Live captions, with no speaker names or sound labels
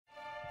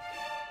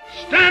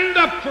Stand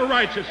up for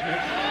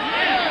righteousness.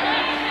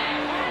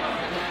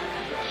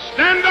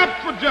 Stand up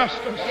for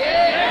justice.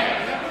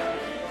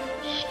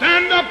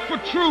 Stand up for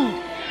truth.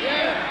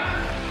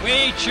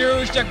 We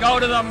choose to go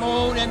to the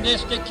moon in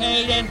this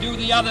decade and do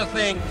the other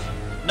things,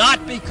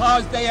 not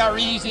because they are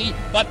easy,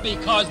 but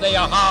because they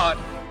are hard.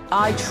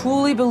 I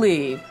truly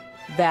believe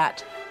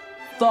that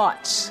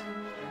thoughts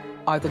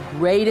are the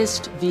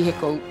greatest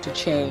vehicle to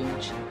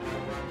change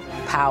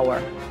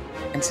power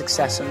and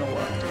success in the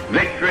world.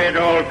 Victory at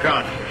all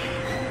costs.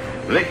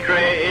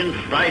 Victory in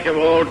spite of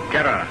all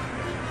terror.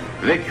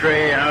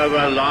 Victory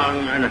however long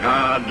and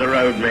hard the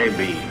road may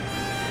be.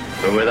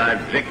 For without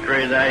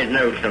victory there is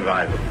no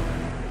survival.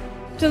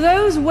 To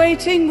those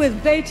waiting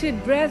with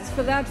bated breath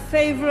for that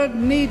favorite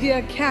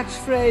media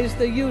catchphrase,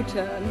 the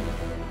U-turn,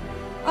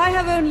 I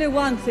have only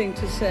one thing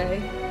to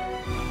say.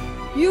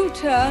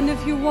 U-turn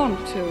if you want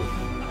to.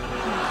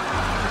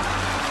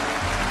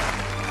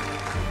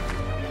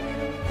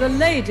 The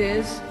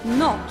ladies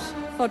not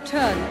for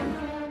turning.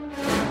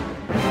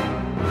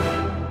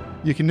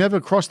 You can never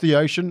cross the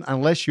ocean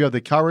unless you have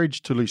the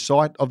courage to lose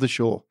sight of the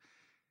shore,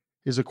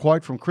 is a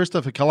quote from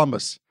Christopher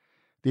Columbus,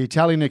 the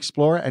Italian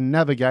explorer and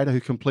navigator who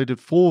completed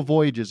 4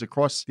 voyages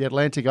across the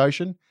Atlantic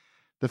Ocean,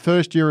 the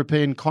first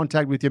European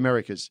contact with the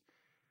Americas.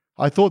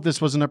 I thought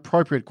this was an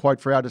appropriate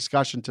quote for our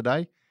discussion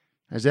today,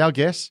 as our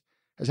guest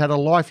has had a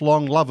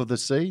lifelong love of the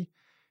sea,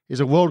 is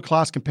a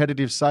world-class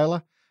competitive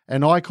sailor,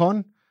 an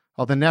icon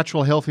of the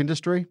natural health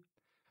industry,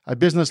 a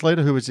business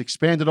leader who has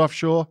expanded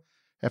offshore,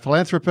 a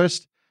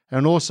philanthropist,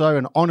 and also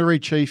an honorary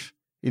chief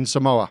in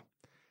Samoa.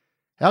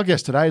 Our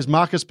guest today is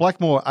Marcus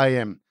Blackmore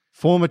AM,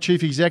 former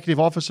Chief Executive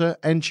Officer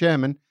and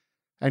Chairman,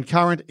 and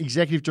current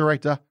Executive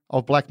Director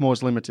of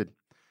Blackmores Limited.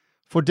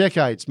 For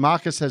decades,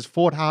 Marcus has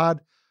fought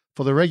hard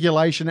for the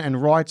regulation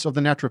and rights of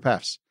the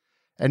naturopaths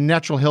and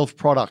natural health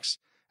products,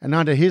 and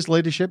under his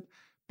leadership,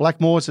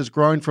 Blackmores has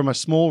grown from a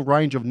small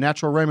range of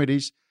natural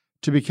remedies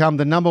to become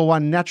the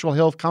 #1 natural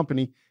health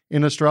company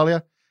in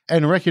Australia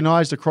and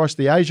recognised across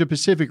the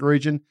Asia-Pacific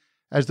region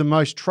as the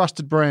most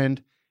trusted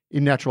brand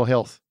in natural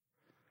health.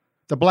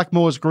 The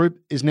Blackmores Group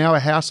is now a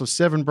house of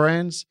 7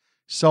 brands,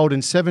 sold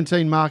in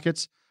 17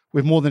 markets,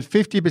 with more than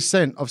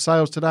 50% of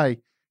sales today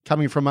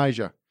coming from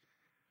Asia.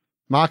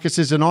 Marcus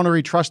is an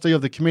honorary trustee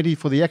of the Committee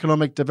for the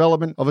Economic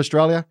Development of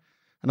Australia,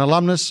 an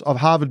alumnus of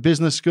Harvard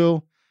Business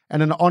School,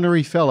 and an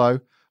honorary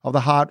fellow of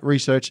the Heart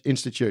Research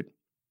Institute.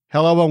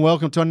 Hello and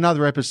welcome to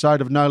another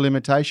episode of No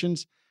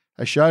Limitations,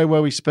 a show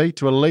where we speak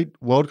to elite,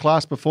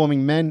 world-class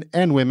performing men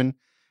and women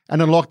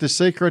and unlock the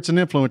secrets and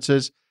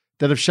influences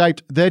that have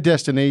shaped their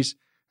destinies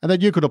and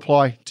that you could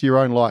apply to your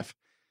own life.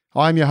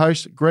 I am your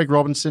host, Greg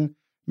Robinson,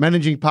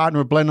 Managing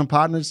Partner of Blenheim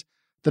Partners,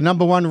 the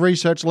 #1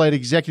 research-led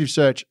executive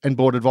search and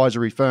board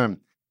advisory firm.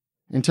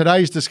 In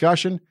today's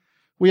discussion,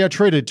 we are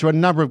treated to a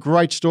number of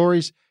great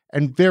stories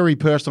and very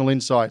personal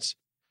insights.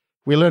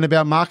 We learn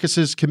about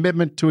Marcus's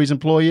commitment to his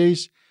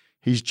employees,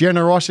 his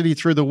generosity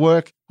through the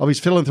work of his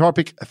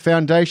philanthropic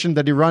foundation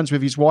that he runs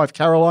with his wife,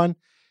 Caroline,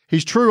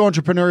 his true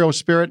entrepreneurial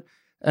spirit,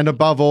 and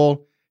above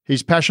all,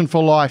 his passion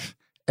for life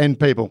and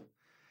people.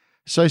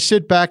 So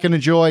sit back and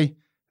enjoy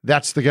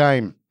That's the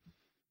Game.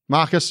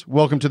 Marcus,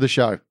 welcome to the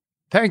show.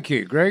 Thank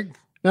you, Greg.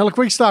 Now, look,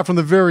 we start from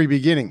the very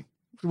beginning.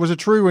 Was it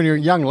true when you were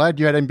a young lad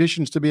you had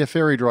ambitions to be a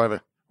ferry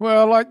driver?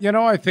 Well,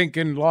 I think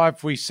in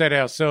life we set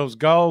ourselves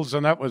goals,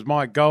 and that was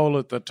my goal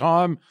at the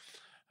time.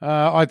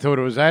 I thought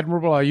it was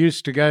admirable. I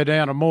used to go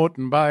down to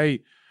Moreton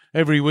Bay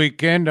every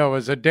weekend. I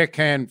was a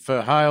deckhand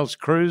for Hales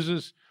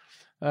Cruises.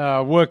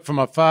 Worked for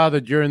my father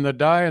during the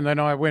day, and then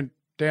I went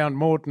down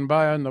Moreton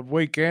Bay on the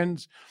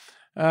weekends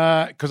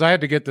because I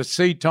had to get the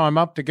sea time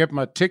up to get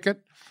my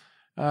ticket.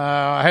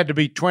 I had to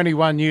be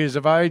 21 years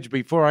of age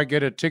before I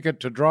get a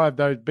ticket to drive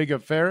those bigger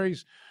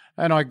ferries,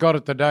 and I got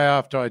it the day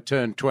after I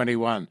turned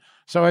 21.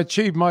 So I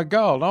achieved my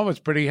goal, and I was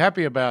pretty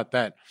happy about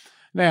that.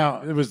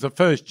 Now, it was the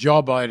first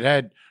job I'd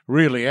had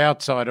really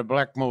outside of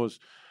Blackmores,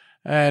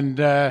 and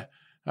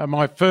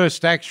my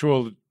first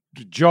actual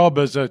job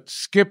as a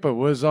skipper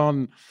was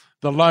on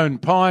the Lone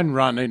Pine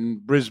Run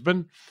in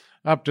Brisbane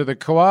up to the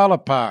Koala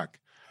Park.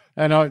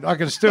 And I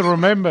can still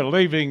remember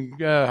leaving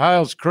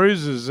Hales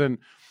Cruises and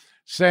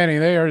standing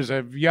there as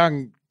a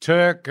young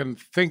Turk and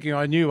thinking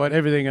I knew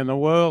everything in the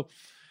world.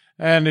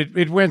 And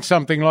it went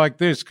something like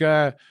this.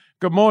 Good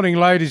morning,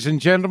 ladies and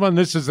gentlemen.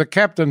 This is the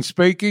captain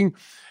speaking.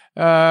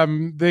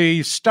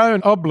 The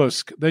stone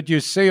obelisk that you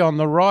see on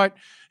the right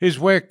is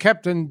where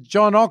Captain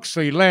John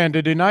Oxley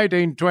landed in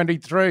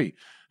 1823.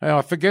 Now,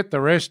 I forget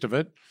the rest of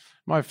it.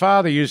 My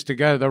father used to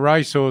go to the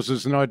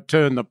racehorses, and I'd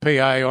turn the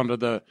PA onto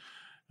the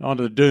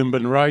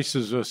Doomben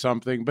races or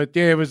something. But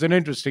yeah, it was an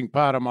interesting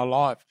part of my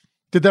life.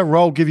 Did that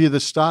role give you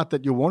the start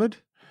that you wanted?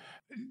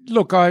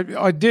 Look,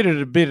 I did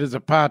it a bit as a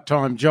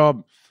part-time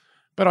job,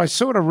 but I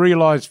sort of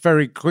realised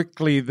very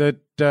quickly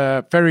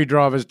that ferry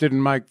drivers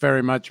didn't make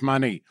very much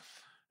money,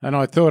 and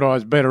I thought I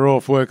was better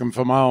off working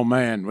for my old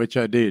man, which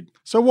I did.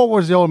 So what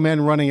was the old man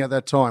running at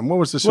that time? What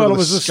was the sort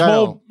of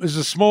scale? It was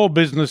a small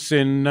business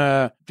in,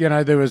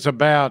 there was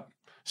about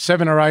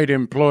 7 or 8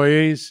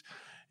 employees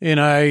in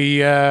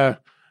a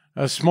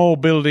a small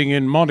building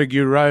in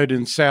Montague Road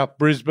in South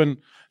Brisbane.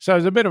 So it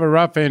was a bit of a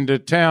rough end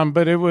of town,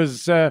 but it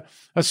was a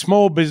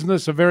small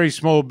business, a very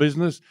small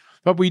business.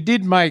 But we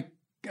did make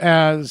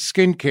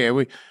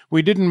skincare.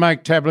 We didn't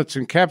make tablets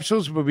and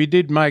capsules, but we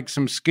did make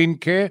some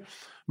skincare.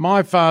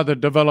 My father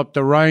developed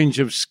a range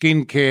of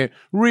skincare,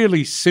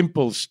 really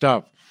simple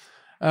stuff,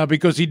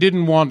 because he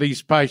didn't want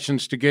his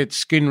patients to get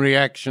skin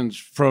reactions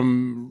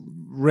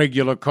from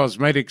regular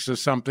cosmetics or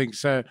something.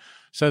 So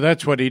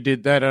that's what he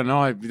did that, and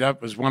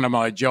that was one of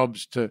my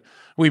jobs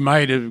we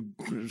made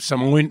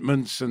some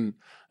ointments, and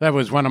that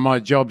was one of my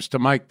jobs to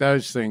make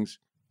those things.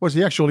 Was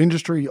the actual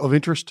industry of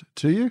interest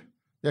to you?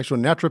 The actual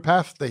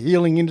naturopath, the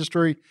healing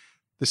industry,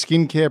 the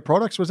skincare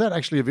products, was that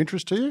actually of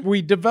interest to you?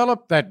 We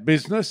developed that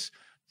business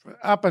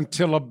up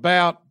until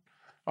about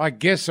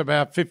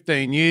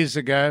 15 years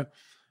ago,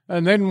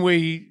 and then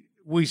we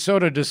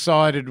sort of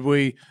decided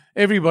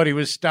everybody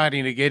was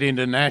starting to get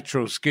into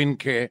natural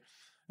skincare,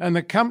 and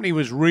the company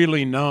was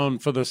really known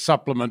for the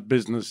supplement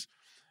business.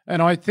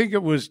 And I think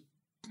it was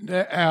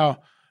the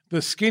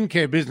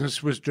skincare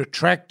business was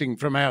detracting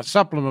from our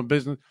supplement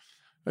business.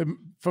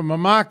 From a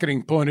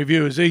marketing point of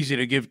view, it's easy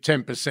to give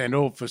 10%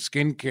 off for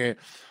skincare,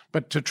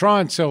 but to try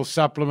and sell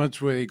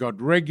supplements where you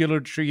got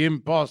regulatory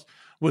impost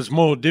was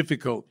more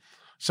difficult.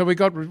 So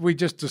we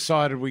just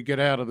decided we'd get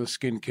out of the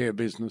skincare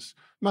business.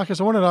 Marcus,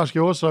 I wanted to ask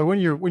you also, when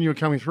you were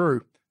coming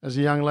through as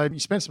a young lady, you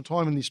spent some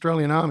time in the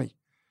Australian Army.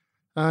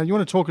 You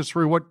want to talk us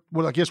through what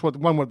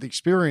the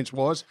experience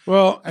was,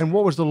 and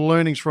what was the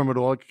learnings from it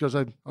all? Because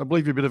I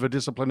believe you're a bit of a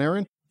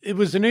disciplinarian. It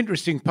was an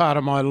interesting part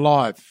of my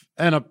life,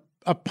 and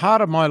a part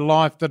of my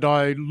life that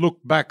I look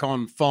back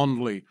on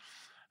fondly.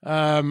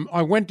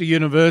 I went to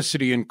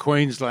university in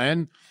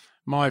Queensland.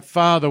 My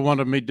father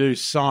wanted me to do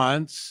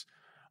science.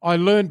 I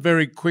learned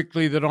very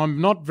quickly that I'm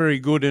not very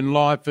good in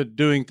life at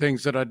doing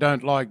things that I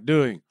don't like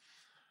doing.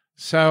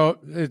 So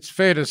it's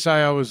fair to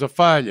say I was a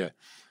failure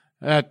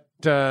at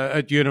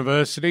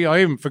university.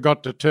 I even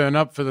forgot to turn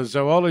up for the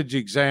zoology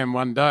exam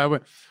one day.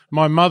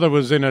 My mother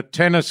was in a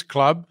tennis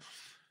club,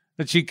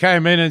 and she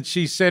came in and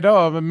she said,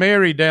 "Oh,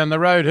 Mary down the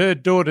road, her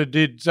daughter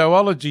did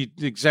zoology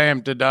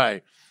exam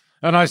today."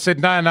 And I said,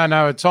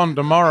 No, it's on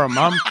tomorrow,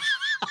 Mum.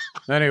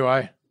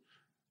 Anyway,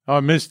 I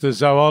missed the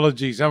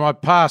zoology exam. I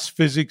passed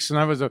physics,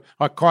 and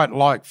I quite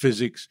like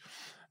physics,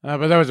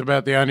 but that was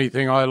about the only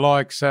thing I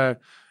liked. So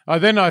I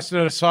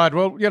decided,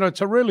 well,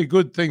 it's a really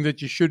good thing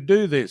that you should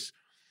do this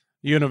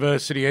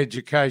university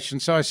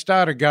education. So I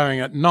started going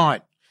at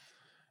night.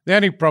 The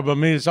only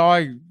problem is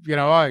I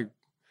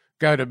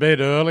go to bed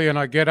early and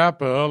I get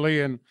up early,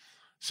 and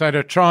so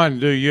to try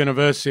and do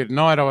university at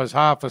night, I was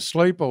half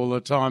asleep all the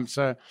time,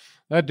 so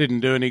that didn't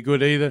do any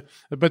good either.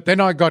 But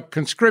then I got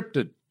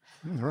conscripted.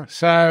 Right.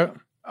 So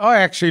I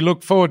actually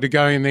look forward to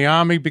going in the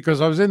Army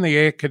because I was in the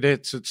Air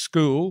Cadets at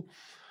school,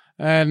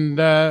 and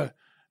I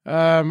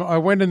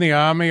went in the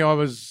Army.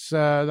 They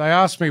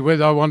asked me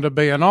whether I wanted to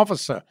be an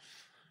officer.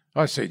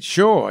 I said,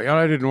 sure.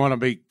 I didn't want to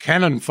be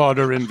cannon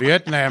fodder in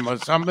Vietnam or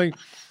something.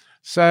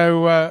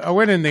 So I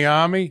went in the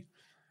Army.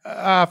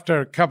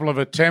 After a couple of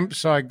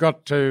attempts, I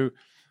got to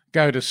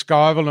go to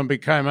Skyville and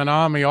became an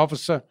Army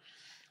officer.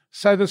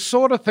 So the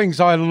sort of things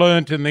I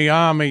learnt in the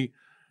Army,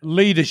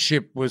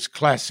 leadership was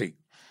classic.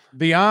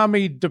 The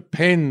Army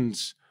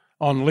depends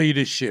on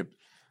leadership,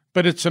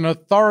 but it's an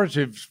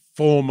authoritative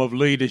form of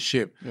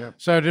leadership. Yeah.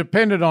 So it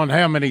depended on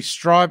how many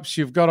stripes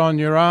you've got on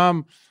your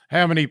arm,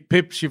 how many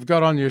pips you've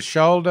got on your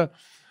shoulder,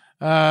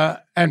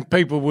 and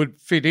people would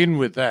fit in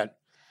with that.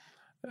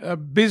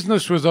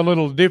 Business was a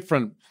little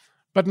different,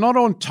 but not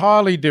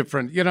entirely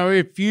different.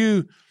 If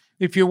you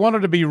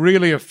wanted to be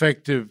really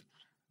effective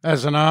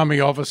as an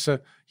Army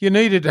officer, you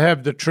needed to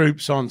have the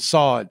troops on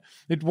side.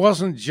 It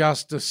wasn't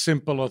just a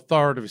simple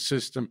authoritative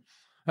system.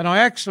 And I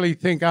actually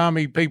think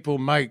Army people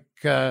make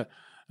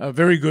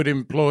very good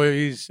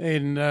employees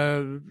in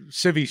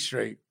Civvy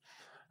Street.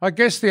 I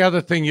guess the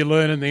other thing you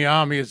learn in the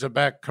Army is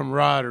about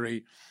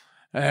camaraderie,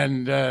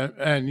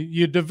 and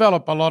you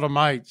develop a lot of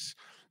mates.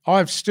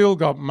 I've still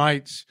got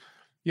mates.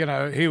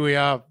 Here we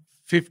are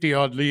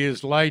 50-odd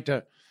years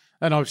later,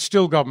 and I've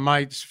still got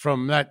mates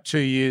from that 2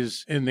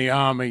 years in the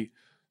Army.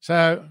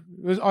 So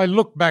I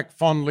look back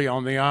fondly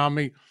on the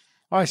Army.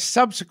 I've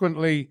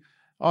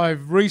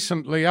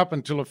recently, up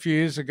until a few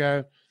years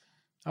ago,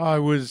 I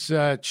was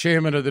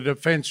chairman of the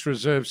Defence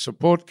Reserve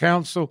Support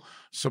Council,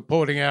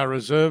 supporting our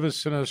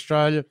reservists in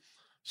Australia.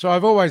 So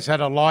I've always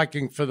had a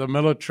liking for the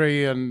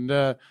military, and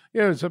it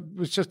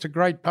was just a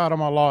great part of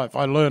my life.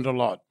 I learned a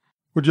lot.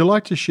 Would you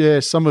like to share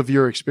some of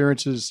your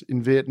experiences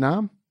in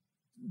Vietnam?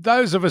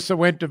 Those of us that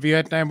went to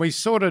Vietnam, we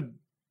sort of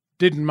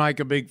didn't make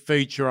a big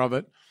feature of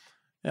it.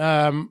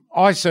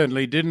 I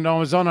certainly didn't. I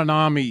was on an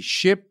Army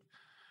ship,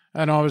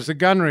 and I was the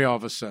gunnery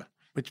officer,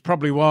 which is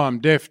probably why I'm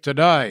deaf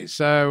today.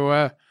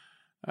 So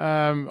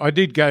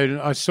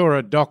I saw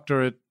a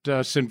doctor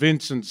at St.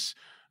 Vincent's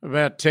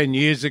about 10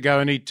 years ago,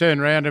 and he turned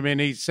around to me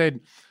and he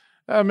said,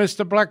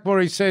 Mr. Blackmore,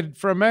 he said,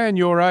 for a man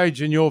your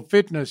age and your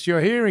fitness,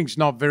 your hearing's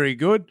not very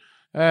good.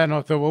 And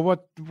I thought, well,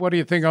 what do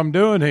you think I'm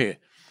doing here?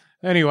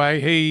 Anyway,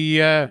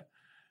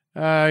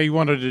 He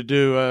wanted to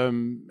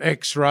do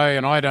X-ray,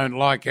 and I don't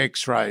like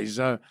X-rays.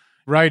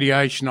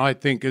 Radiation, I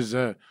think, is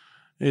a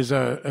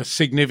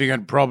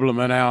significant problem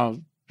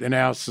in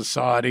our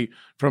society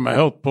from a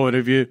health point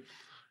of view.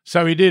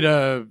 So he did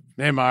a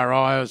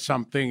MRI or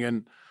something,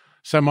 and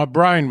so my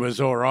brain was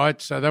all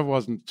right, so that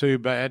wasn't too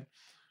bad,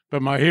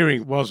 but my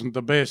hearing wasn't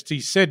the best. He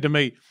said to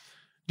me,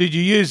 "Did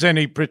you use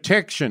any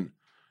protection?"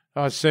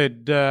 I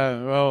said,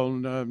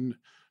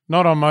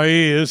 not on my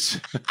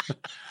ears.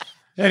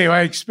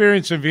 Anyway,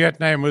 experience in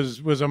Vietnam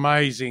was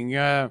amazing.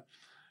 I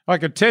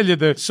could tell you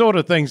the sort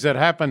of things that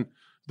happened.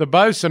 The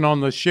bosun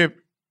on the ship,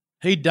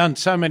 he'd done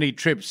so many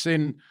trips.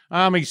 In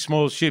Army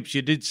small ships,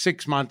 you did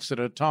 6 months at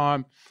a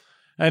time,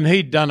 and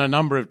he'd done a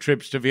number of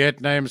trips to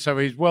Vietnam, so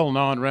he's well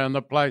known around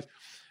the place.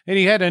 And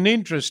he had an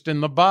interest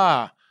in the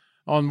bar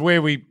on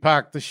where we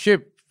parked the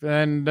ship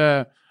and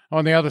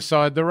on the other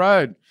side of the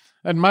road.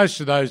 And most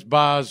of those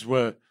bars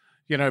were,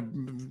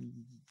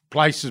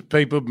 places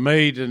people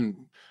meet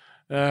and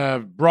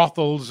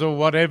brothels or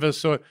whatever.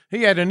 So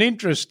he had an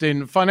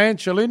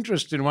financial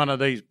interest in one of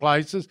these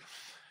places.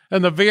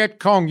 And the Viet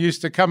Cong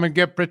used to come and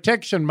get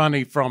protection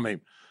money from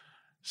him.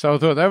 So I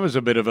thought that was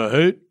a bit of a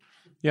hoot.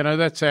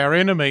 That's our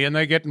enemy, and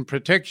they're getting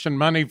protection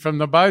money from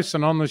the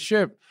bosun on the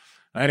ship.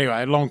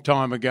 Anyway, a long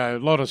time ago, a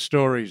lot of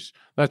stories.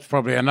 That's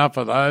probably enough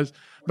of those.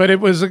 But it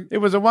was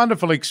a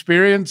wonderful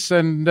experience,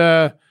 and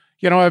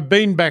I've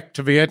been back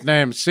to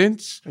Vietnam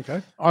since.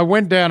 Okay. I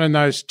went down in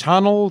those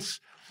tunnels.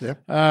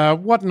 Yeah.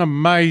 What an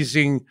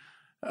amazing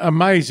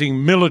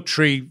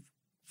military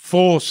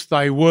force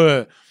they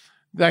were.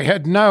 They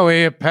had no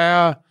air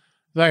power.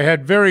 They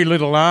had very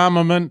little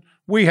armament.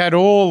 We had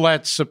all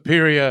that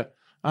superior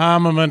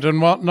armament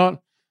and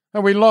whatnot,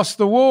 and we lost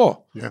the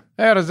war. Yeah.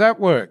 How does that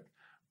work?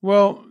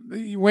 Well,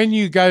 when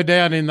you go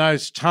down in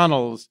those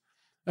tunnels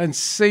and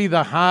see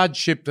the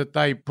hardship that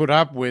they put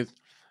up with,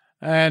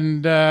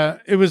 and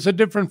it was a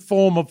different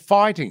form of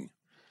fighting.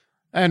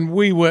 And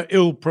we were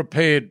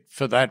ill-prepared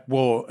for that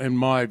war, in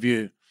my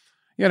view.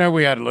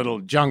 We had a little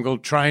jungle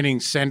training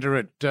centre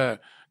at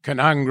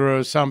Canungra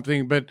or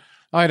something, but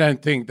I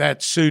don't think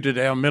that suited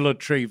our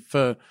military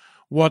for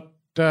what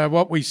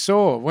we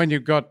saw. When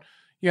you've got,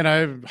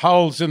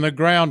 holes in the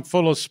ground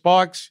full of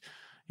spikes,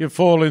 you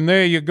fall in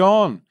there, you're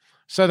gone.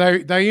 So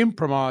they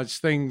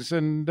improvised things,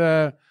 and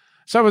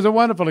so it was a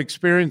wonderful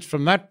experience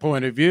from that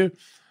point of view.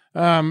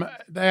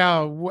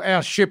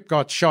 Our ship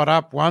got shot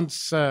up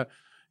once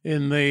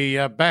in the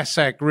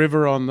Bassac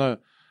River on the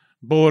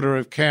border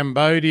of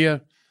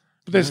Cambodia.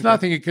 But there's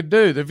nothing you could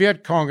do. The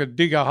Viet Cong would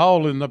dig a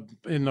hole in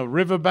the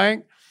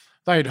riverbank.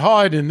 They'd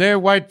hide in there,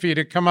 wait for you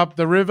to come up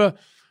the river,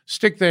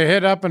 stick their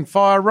head up and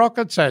fire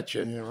rockets at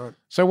you. Yeah, right.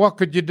 So what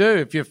could you do?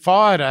 If you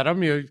fired at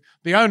them,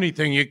 the only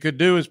thing you could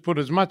do is put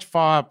as much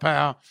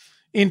firepower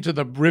into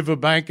the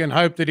riverbank and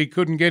hope that he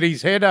couldn't get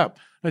his head up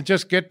and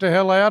just get the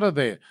hell out of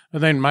there,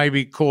 and then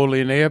maybe call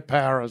in air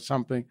power or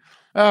something.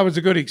 It was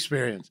a good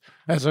experience.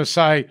 As I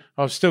say,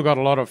 I've still got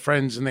a lot of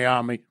friends in the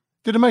Army.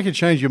 Did it make you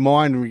change your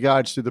mind in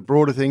regards to the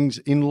broader things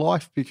in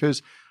life?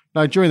 Because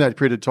during that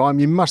period of time,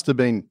 you must have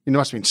been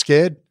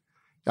scared,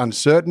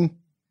 uncertain.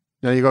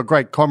 You've got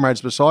great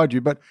comrades beside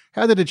you, but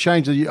how did it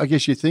change, I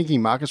guess, your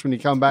thinking, Marcus, when you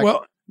come back?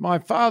 Well, my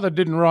father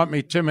didn't write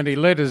me too many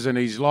letters in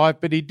his life,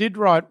 but he did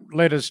write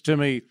letters to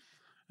me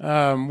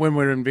when we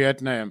were in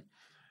Vietnam.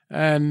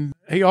 And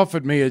he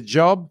offered me a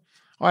job.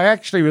 I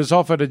actually was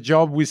offered a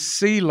job with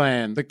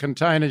Sealand, the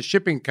container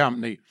shipping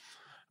company,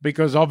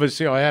 because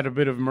obviously I had a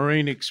bit of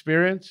marine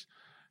experience.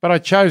 But I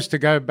chose to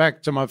go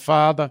back to my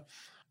father.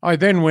 I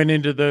then went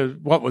into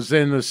what was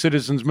then the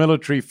Citizens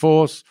Military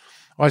Force.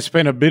 I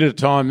spent a bit of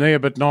time there,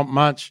 but not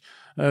much.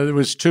 It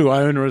was too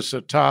onerous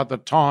at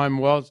the time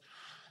was.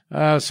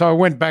 So I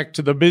went back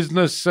to the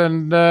business,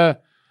 and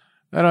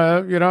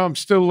I'm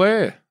still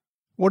there.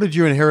 What did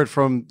you inherit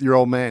from your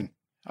old man?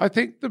 I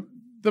think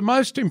the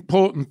most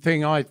important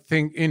thing I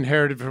think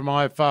inherited from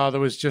my father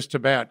was just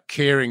about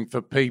caring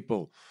for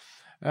people.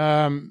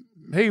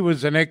 He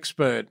was an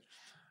expert.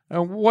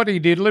 What he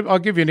did, I'll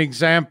give you an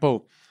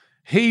example.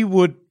 He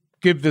would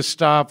give the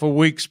staff a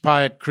week's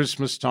pay at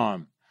Christmas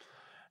time.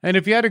 And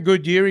if you had a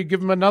good year, he'd give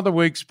them another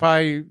week's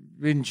pay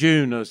in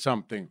June or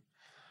something.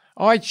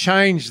 I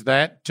changed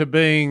that to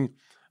being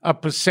a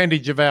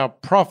percentage of our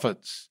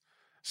profits.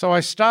 So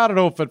I started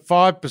off at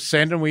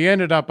 5% and we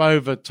ended up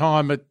over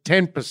time at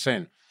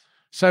 10%.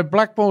 So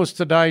Blackmores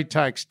today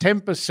takes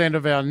 10%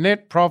 of our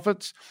net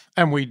profits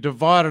and we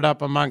divide it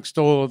up amongst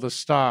all of the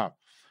staff.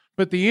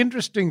 But the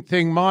interesting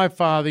thing my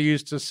father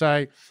used to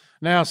say,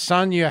 now,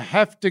 son, you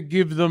have to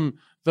give them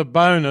the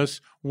bonus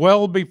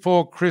well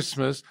before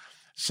Christmas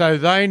so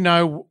they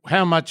know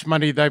how much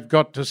money they've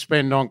got to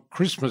spend on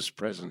Christmas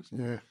presents.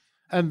 Yeah.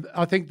 And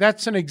I think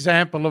that's an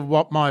example of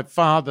what my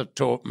father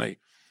taught me.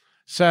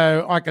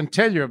 So I can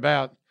tell you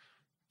about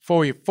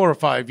 4 or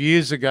 5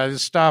 years ago, the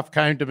staff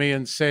came to me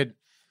and said,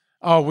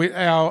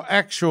 our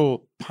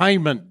actual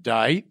payment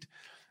date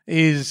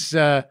is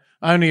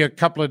only a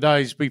couple of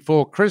days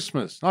before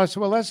Christmas. I said,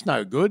 well, that's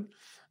no good.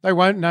 They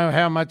won't know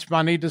how much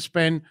money to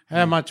spend,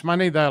 how much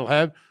money they'll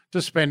have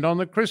to spend on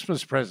the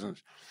Christmas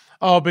presents.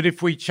 "Oh, but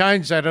if we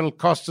change that, it'll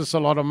cost us a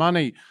lot of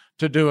money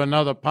to do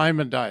another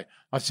payment day."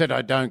 I said,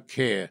 "I don't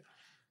care.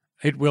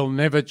 It will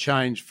never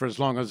change for as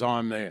long as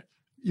I'm there."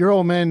 Your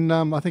old man,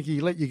 I think he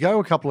let you go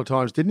a couple of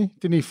times, didn't he?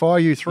 Didn't he fire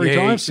you three Yeah, he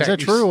times? Is that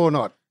sacked me. true or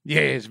not? Yeah,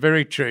 it's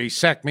very true. He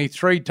sacked me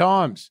 3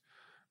 times.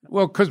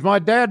 Well, because my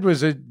dad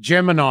was a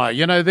Gemini.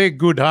 You know, they're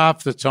good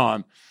half the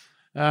time.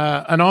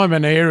 And I'm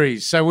an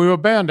Aries, so we were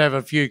bound to have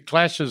a few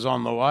clashes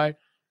on the way.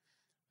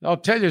 I'll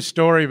tell you a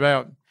story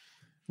about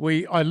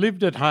I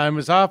lived at home. It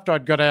was after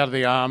I'd got out of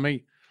the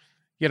army.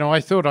 You know, I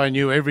thought I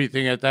knew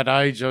everything at that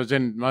age. I was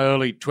in my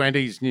early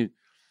 20s, and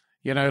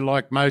you know,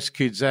 like most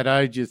kids that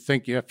age, you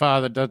think your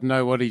father doesn't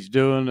know what he's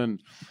doing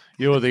and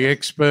you're the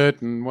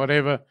expert and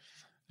whatever.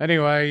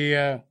 Anyway,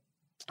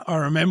 I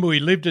remember we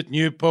lived at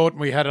Newport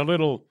and we had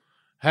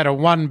a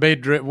one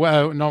bedroom,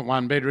 well, not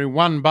one bedroom,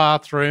 one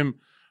bathroom.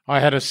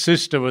 I had a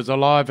sister who was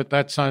alive at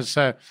that time.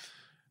 So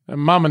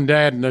mum and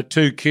dad and the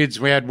 2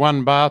 kids, we had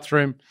one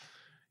bathroom.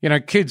 You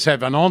know, kids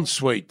have an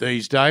ensuite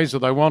these days, or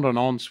they want an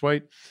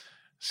ensuite.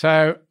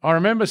 So I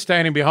remember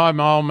standing behind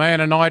my old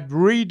man and I'd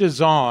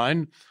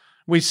redesigned.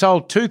 We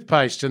sold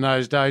toothpaste in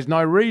those days, and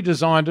I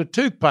redesigned a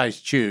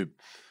toothpaste tube.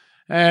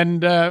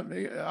 And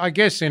I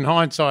guess in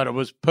hindsight it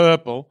was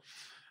purple.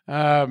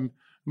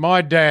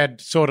 My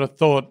dad sort of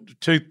thought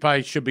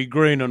toothpaste should be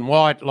green and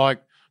white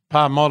like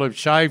Palmolive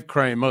shave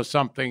cream or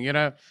something, you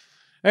know.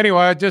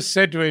 Anyway, I just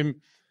said to him,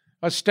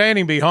 I was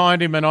standing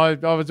behind him and I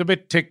was a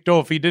bit ticked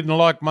off. He didn't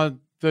like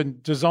the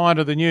design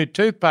of the new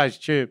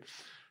toothpaste tube.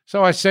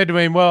 So I said to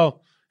him,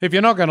 "Well, if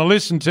you're not going to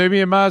listen to me,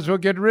 you might as well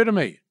get rid of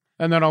me."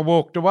 And then I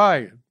walked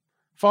away.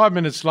 5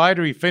 minutes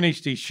later, he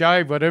finished his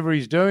shave, whatever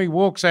he's doing,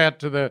 walks out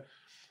to the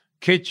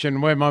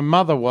kitchen where my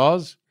mother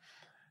was,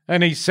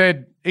 and he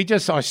said,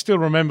 I still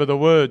remember the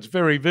words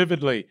very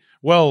vividly.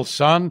 "Well,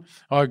 son,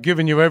 I've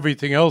given you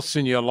everything else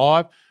in your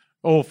life."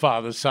 All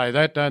fathers say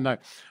that, don't they?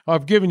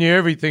 "I've given you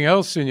everything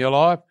else in your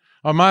life.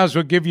 I may as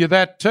well give you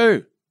that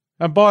too.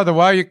 And by the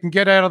way, you can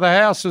get out of the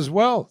house as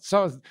well."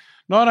 So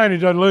not only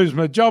did I lose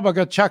my job, I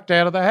got chucked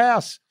out of the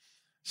house.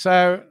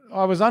 So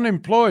I was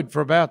unemployed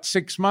for about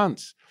 6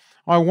 months.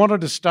 I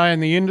wanted to stay in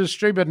the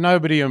industry, but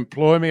nobody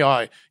employed me.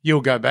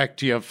 "You'll go back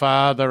to your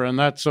father," and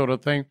that sort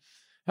of thing.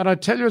 And I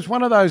tell you, it's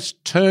one of those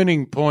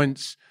turning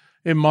points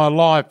in my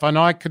life. And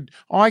I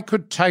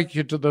could take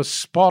you to the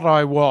spot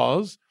I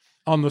was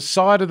on the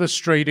side of the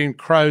street in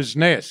Crow's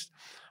Nest.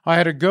 I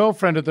had a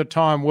girlfriend at the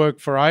time work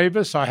for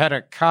Avis. I had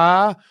a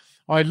car.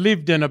 I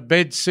lived in a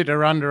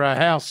bedsitter under a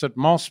house at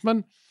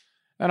Mossman.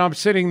 And I'm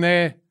sitting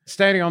there,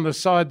 standing on the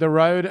side of the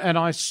road, and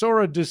I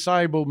saw a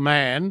disabled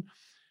man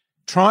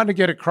trying to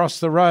get across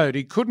the road.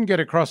 He couldn't get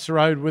across the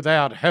road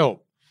without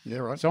help. Yeah,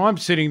 right. So I'm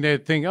sitting there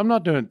thinking, I'm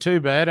not doing too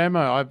bad, am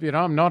I?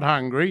 I'm not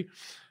hungry.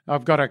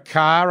 I've got a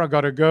car. I've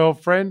got a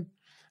girlfriend.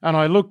 And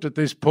I looked at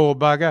this poor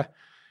bugger,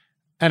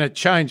 and it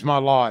changed my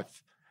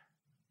life.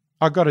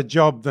 I got a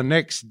job the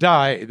next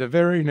day, the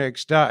very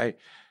next day.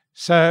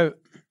 So,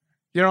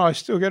 I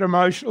still get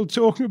emotional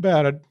talking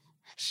about it.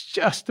 It's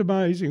just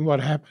amazing what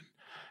happened.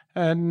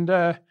 And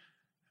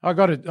I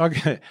got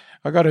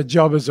a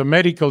job as a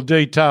medical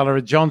detailer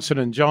at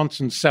Johnson &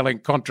 Johnson selling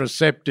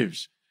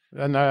contraceptives.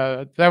 And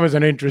that was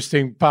an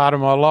interesting part of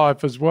my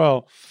life as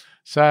well.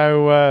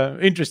 So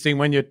interesting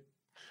when you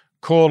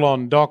call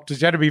on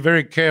doctors. You had to be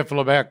very careful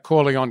about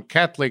calling on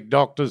Catholic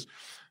doctors.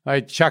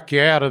 They chuck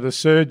you out of the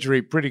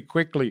surgery pretty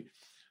quickly.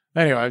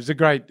 Anyway,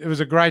 it was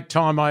a great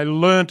time. I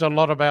learnt a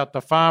lot about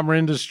the pharma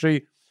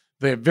industry.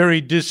 They're very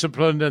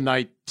disciplined and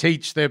they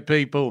teach their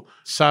people,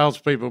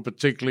 salespeople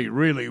particularly,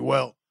 really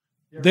well.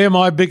 They're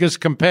my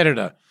biggest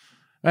competitor.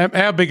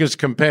 Our biggest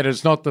competitor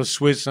is not the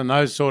Swiss and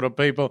those sort of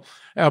people.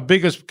 Our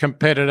biggest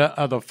competitor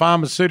are the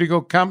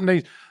pharmaceutical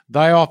companies.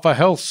 They offer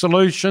health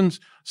solutions,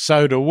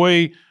 so do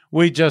we.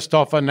 We just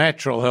offer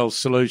natural health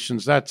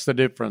solutions. That's the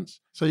difference.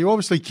 So you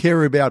obviously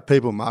care about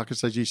people,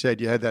 Marcus. As you said,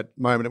 you had that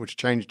moment which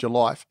changed your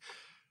life.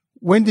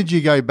 When did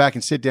you go back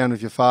and sit down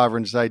with your father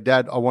and say,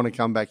 "Dad, I want to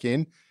come back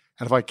in"?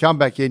 And if I come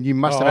back in, you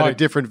must have had a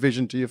different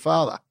vision to your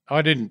father.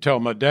 I didn't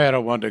tell my dad I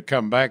wanted to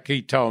come back.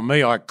 He told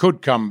me I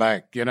could come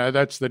back.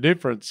 That's the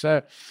difference.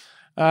 But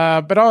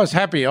I was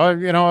happy. I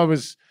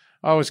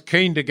was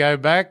keen to go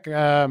back.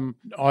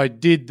 I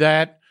did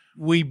that.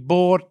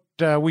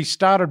 We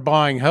started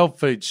buying health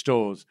food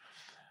stores.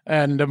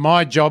 And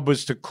my job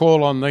was to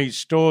call on these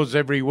stores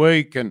every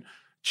week and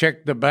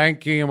check the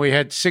banking. And we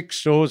had 6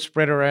 stores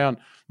spread around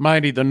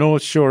mainly the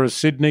North Shore of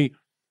Sydney.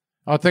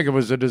 I think it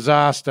was a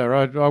disaster.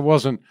 I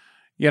wasn't,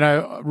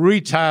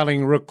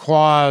 retailing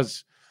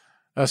requires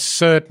a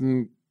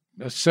certain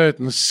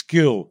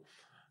skill,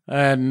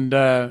 and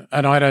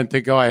I don't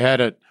think I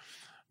had it.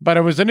 But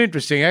it was an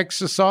interesting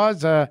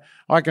exercise.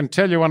 I can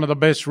tell you one of the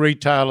best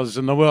retailers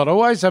in the world.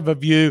 Always have a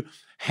view,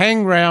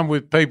 hang around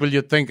with people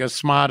you think are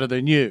smarter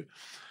than you.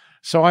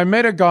 So I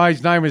met a guy,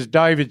 his name was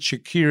David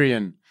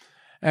Shakarian,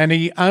 and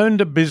he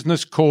owned a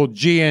business called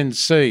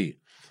GNC,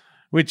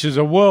 which is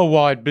a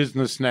worldwide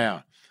business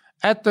now.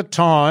 At the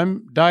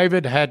time,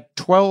 David had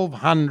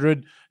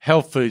 1,200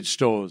 health food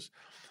stores.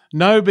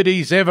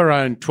 Nobody's ever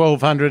owned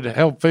 1,200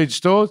 health food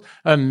stores,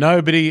 and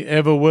nobody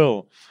ever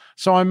will.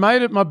 So I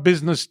made it my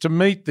business to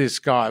meet this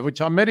guy,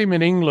 which I met him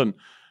in England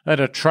at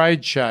a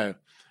trade show.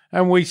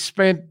 And we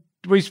spent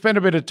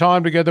a bit of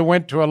time together,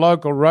 went to a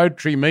local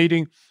Rotary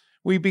meeting.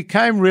 We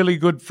became really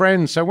good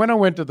friends. So when I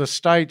went to the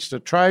States to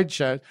trade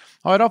shows,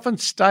 I'd often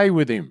stay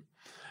with him.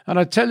 And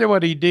I tell you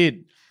what he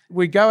did.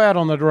 We'd go out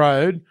on the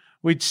road,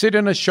 we'd sit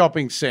in a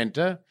shopping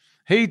centre,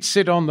 he'd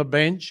sit on the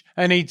bench,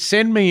 and he'd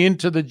send me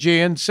into the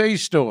GNC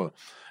store.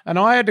 And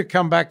I had to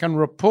come back and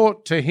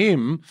report to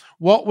him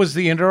what was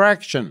the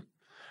interaction.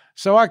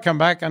 So I come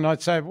back and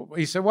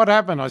he said, what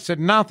happened? I said,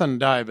 nothing,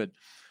 David.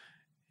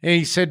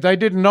 He said, they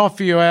didn't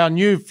offer you our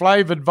new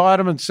flavoured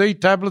vitamin C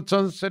tablets.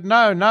 I said,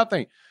 no,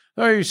 nothing.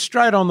 So he was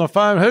straight on the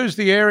phone, who's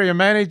the area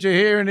manager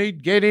here? And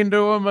he'd get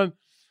into him. And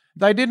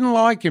they didn't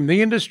like him.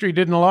 The industry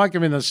didn't like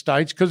him in the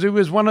States because he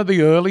was one of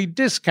the early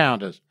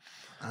discounters.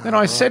 Then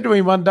I said to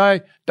him one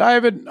day,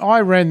 David,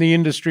 I ran the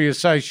Industry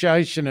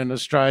Association in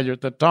Australia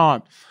at the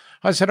time.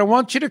 I said, I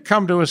want you to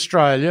come to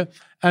Australia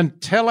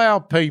and tell our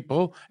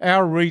people,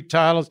 our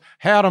retailers,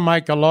 how to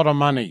make a lot of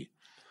money.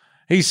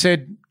 He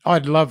said,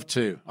 I'd love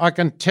to. I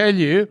can tell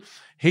you,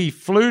 he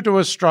flew to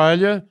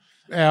Australia.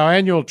 Our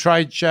annual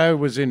trade show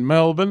was in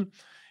Melbourne.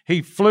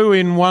 He flew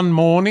in one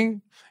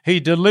morning. He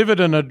delivered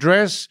an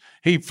address.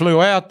 He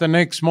flew out the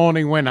next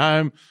morning, went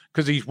home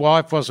because his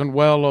wife wasn't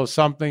well or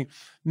something.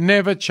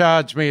 Never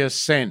charged me a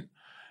cent.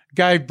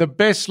 Gave the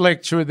best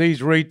lecture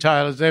these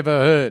retailers ever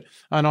heard.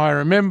 And I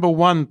remember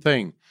one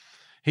thing.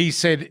 He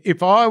said,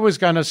 if I was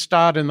going to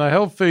start in the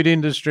health food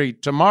industry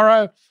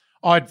tomorrow,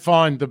 I'd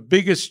find the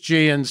biggest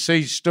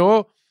GNC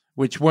store,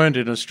 which weren't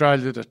in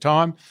Australia at the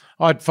time.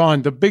 I'd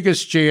find the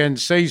biggest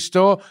GNC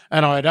store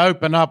and I'd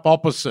open up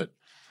opposite.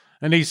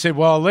 And he said,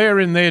 while they're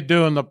in there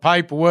doing the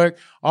paperwork,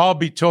 I'll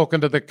be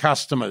talking to the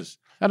customers.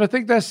 And I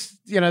think that's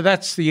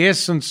the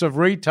essence of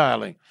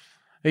retailing.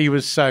 He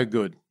was so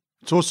good.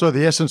 It's also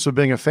the essence of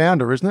being a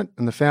founder, isn't it?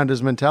 And the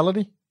founder's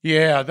mentality.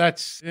 Yeah,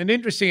 that's an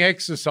interesting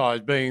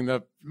exercise.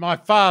 My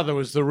father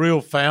was the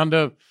real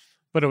founder,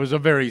 but it was a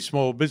very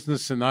small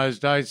business in those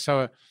days,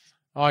 so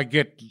I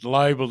get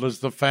labelled as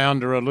the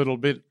founder a little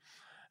bit.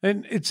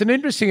 And it's an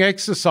interesting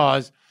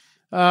exercise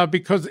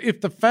because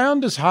if the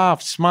founder's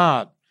half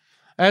smart,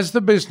 as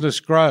the business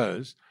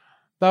grows,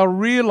 they'll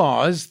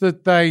realise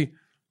that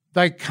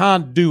they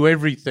can't do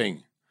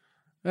everything.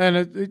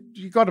 And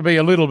you've got to be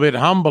a little bit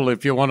humble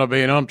if you want to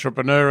be an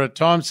entrepreneur at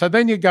times. So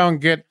then you go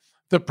and get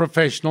the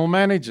professional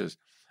managers.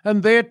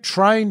 And they're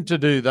trained to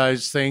do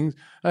those things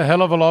a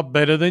hell of a lot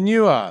better than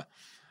you are.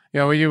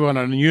 You want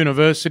a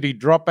university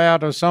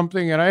dropout or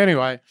something.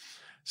 Anyway,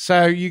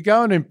 so you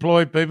go and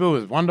employ people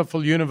with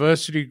wonderful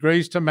university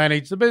degrees to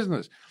manage the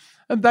business.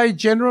 And they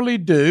generally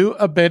do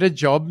a better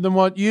job than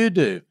what you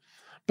do.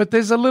 But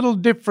there's a little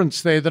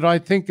difference there that I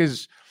think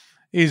is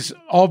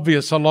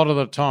obvious a lot of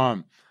the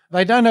time.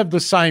 They don't have the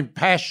same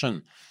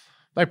passion.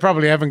 They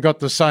probably haven't got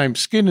the same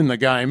skin in the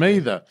game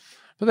either.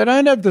 But they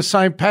don't have the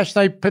same passion.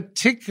 They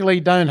particularly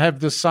don't have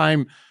the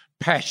same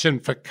passion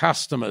for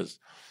customers.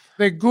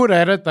 They're good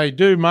at it. They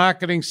do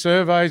marketing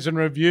surveys and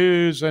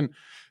reviews and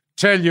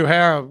tell you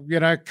how,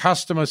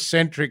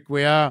 customer-centric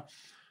we are.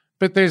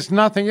 But there's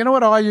nothing. You know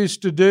what I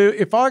used to do?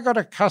 If I got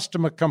a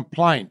customer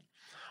complaint,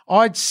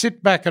 I'd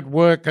sit back at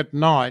work at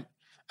night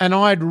and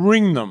I'd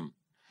ring them.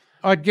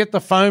 I'd get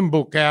the phone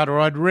book out or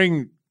I'd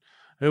ring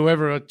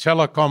whoever, a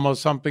telecom or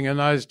something in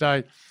those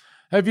days.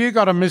 Have you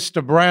got a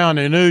Mr. Brown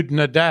in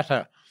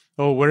Oodnadatta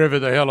or wherever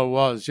the hell it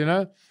was,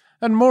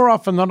 And more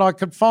often than I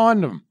could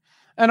find them.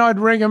 And I'd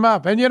ring him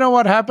up. And you know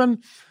what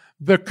happened?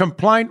 The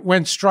complaint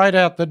went straight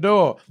out the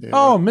door. Yeah.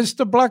 Oh,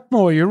 Mr.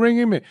 Blackmore, you're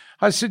ringing me.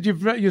 I said,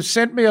 you've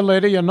sent me a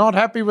letter. You're not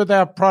happy with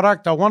our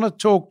product. I want to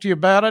talk to you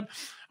about it.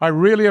 I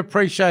really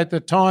appreciate the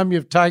time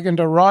you've taken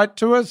to write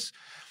to us.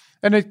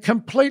 And it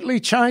completely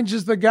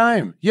changes the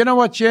game. You know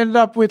what you end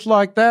up with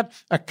like that?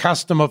 A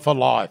customer for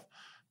life.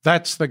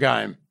 That's the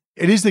game.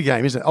 It is the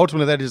game, isn't it?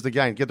 Ultimately, that is the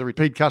game. Get the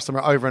repeat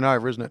customer over and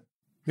over, isn't it?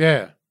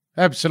 Yeah,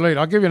 absolutely.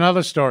 I'll give you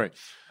another story.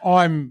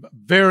 I'm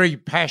very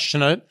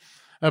passionate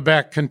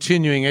about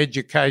continuing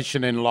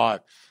education in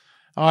life.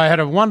 I had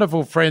a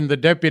wonderful friend, the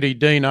Deputy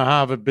Dean of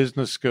Harvard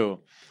Business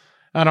School.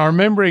 And I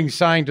remember him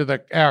saying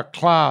to our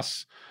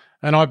class,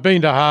 and I've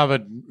been to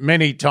Harvard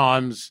many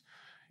times.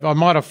 I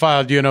might have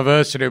failed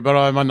university, but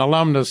I'm an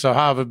alumnus of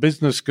Harvard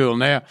Business School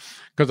now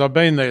because I've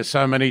been there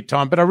so many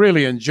times, but I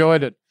really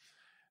enjoyed it.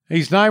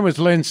 His name was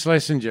Len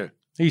Schlesinger.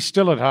 He's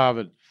still at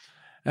Harvard,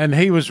 and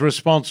he was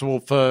responsible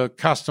for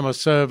customer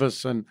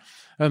service and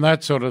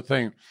that sort of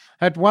thing.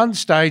 At one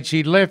stage,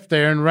 he left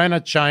there and ran a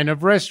chain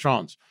of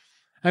restaurants,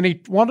 and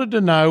he wanted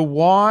to know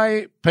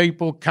why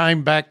people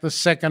came back the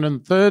second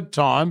and third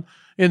time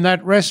in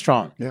that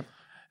restaurant. Yep.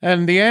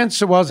 And the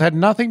answer had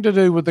nothing to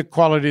do with the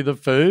quality of the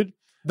food.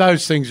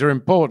 Those things are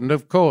important,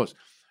 of course.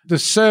 The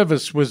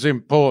service was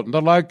important,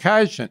 the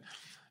location.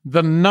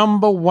 The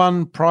number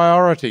one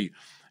priority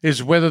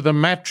is whether the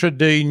maitre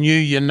d' knew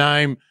your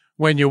name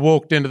when you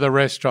walked into the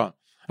restaurant.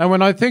 And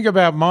when I think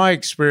about my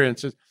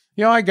experiences,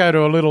 I go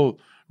to a little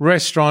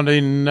restaurant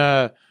in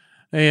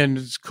and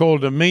it's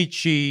called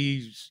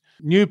Amici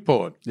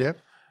Newport. Yep.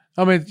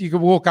 I mean, you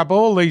can walk up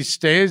all these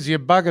stairs. You're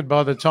buggered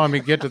by the time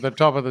you get to the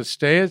top of the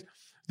stairs.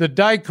 The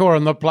decor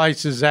in the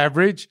place is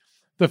average.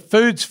 The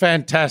food's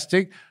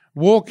fantastic.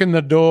 Walk in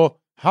the door.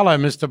 Hello,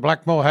 Mr.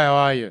 Blackmore, how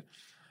are you?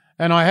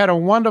 And I had a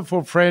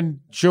wonderful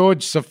friend,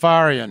 George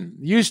Safarian,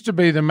 used to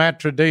be the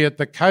maitre d' at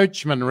the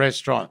Coachman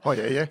restaurant. Oh,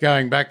 yeah.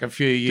 Going back a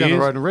few years. Down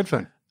the road in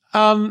Redfern.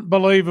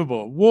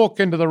 Unbelievable. Walk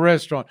into the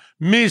restaurant.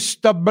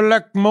 Mr.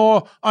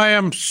 Blackmore, I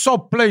am so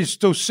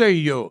pleased to see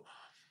you.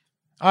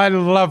 I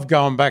love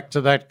going back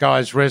to that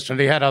guy's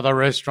restaurant. He had other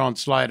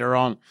restaurants later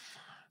on.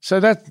 So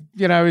that,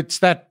 it's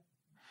that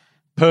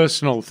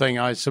personal thing,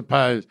 I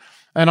suppose.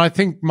 And I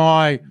think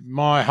my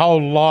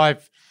whole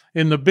life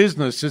in the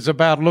business is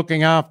about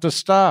looking after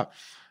staff.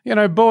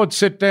 Boards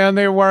sit down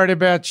there worried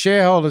about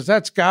shareholders.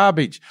 That's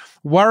garbage.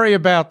 Worry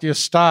about your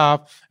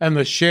staff and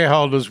the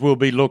shareholders will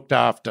be looked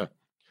after.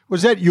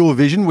 Was that your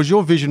vision? Was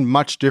your vision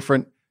much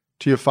different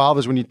to your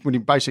father's when you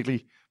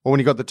basically, or when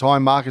you got the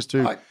time, Marcus,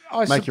 to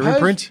make your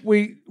imprint?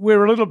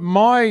 We're a little.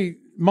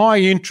 My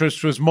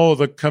interest was more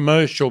the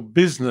commercial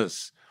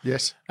business.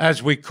 Yes.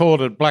 As we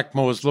called it,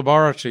 Blackmore's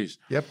Laboratories.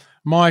 Yep.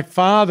 My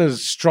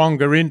father's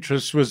stronger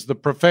interest was the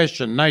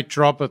profession,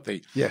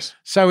 naturopathy. Yes.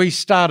 So he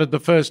started the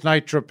first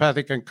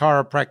naturopathic and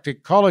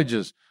chiropractic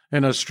colleges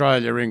in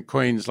Australia, in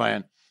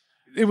Queensland.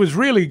 It was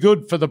really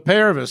good for the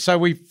pair of us, so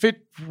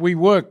we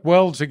worked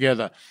well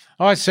together.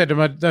 I said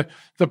to him,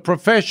 the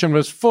profession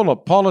was full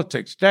of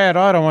politics. Dad,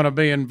 I don't want to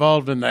be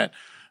involved in that.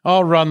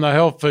 I'll run the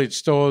health food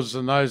stores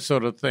and those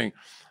sort of things.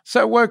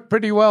 So it worked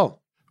pretty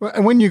well.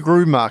 And when you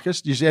grew,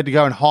 Marcus, you had to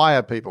go and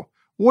hire people.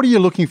 What are you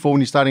looking for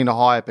when you're starting to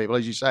hire people?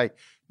 As you say,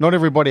 not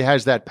everybody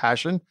has that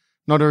passion.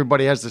 Not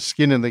everybody has the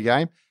skin in the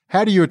game.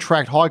 How do you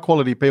attract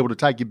high-quality people to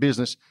take your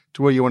business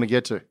to where you want to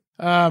get to?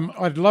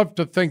 I'd love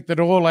to think that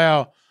all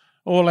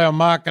our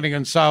marketing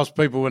and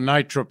salespeople were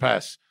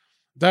naturopaths.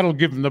 That'll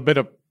give them the bit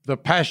of the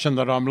passion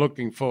that I'm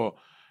looking for.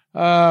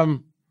 I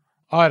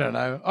don't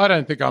know. I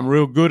don't think I'm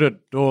real good at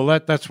all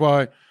that. That's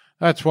why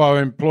I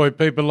employ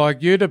people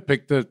like you to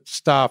pick the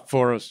staff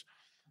for us.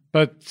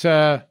 But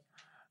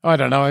I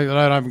don't know.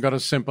 I haven't got a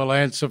simple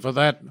answer for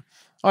that.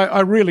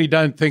 I really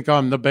don't think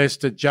I'm the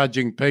best at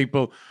judging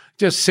people.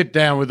 Just sit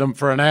down with them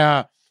for an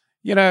hour.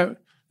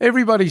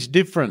 Everybody's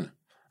different.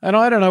 And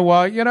I don't know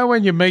why.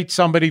 When you meet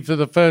somebody for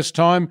the first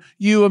time,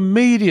 you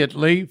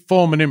immediately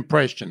form an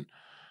impression.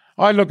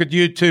 I look at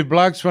you two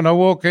blokes when I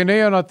walk in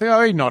here and I think,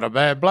 he's not a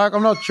bad bloke.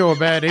 I'm not sure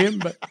about him.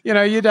 But,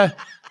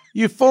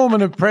 you form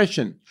an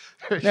impression.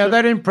 Now,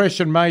 that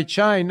impression may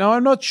change. Now,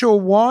 I'm not sure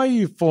why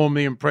you form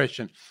the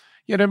impression.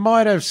 It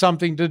might have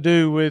something to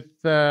do with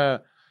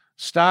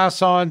star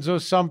signs or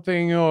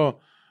something, or,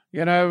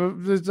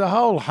 there's a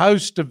whole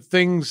host of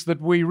things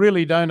that we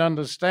really don't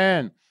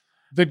understand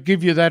that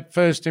give you that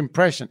first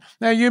impression.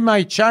 Now, you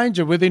may change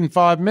it within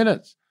 5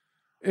 minutes.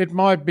 It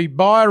might be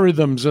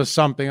biorhythms or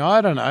something. I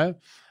don't know.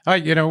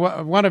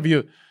 One of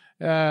you,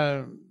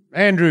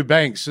 Andrew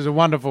Banks, is a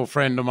wonderful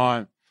friend of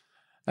mine,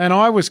 and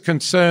I was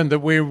concerned that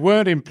we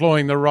weren't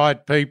employing the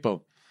right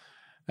people.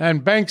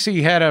 And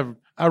Banksy had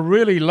a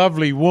really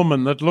lovely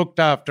woman that looked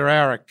after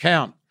our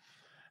account.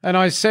 And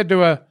I said to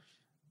her,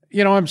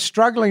 I'm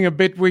struggling a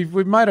bit. We've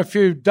made a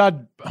few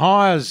dud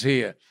hires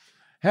here.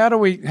 How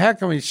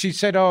can we? She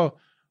said,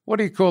 what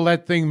do you call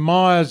that thing?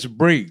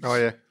 Myers-Briggs. Oh,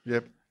 yeah.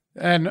 Yep.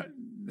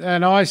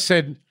 And I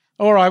said,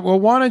 all right, well,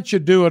 why don't you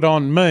do it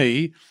on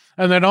me,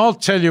 and then I'll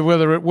tell you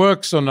whether it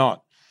works or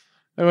not.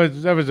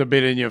 That was a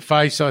bit in your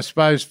face, I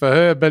suppose, for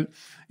her, but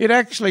it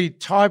actually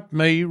typed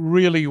me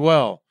really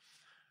well.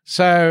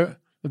 So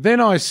then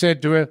I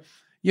said to her,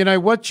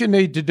 what you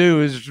need to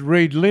do is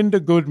read Linda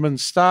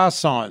Goodman's star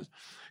signs,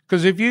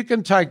 because if you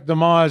can take the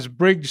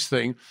Myers-Briggs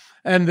thing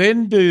and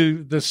then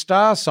do the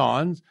star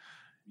signs,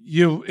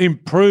 you'll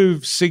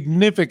improve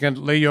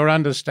significantly your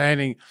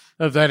understanding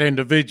of that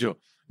individual.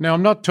 Now,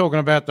 I'm not talking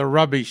about the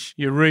rubbish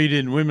you read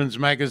in women's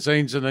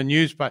magazines and the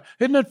newspaper.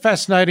 Isn't it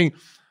fascinating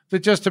that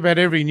just about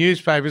every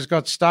newspaper's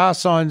got star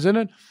signs in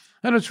it?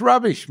 And it's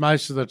rubbish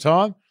most of the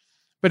time.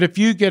 But if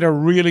you get a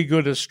really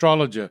good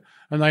astrologer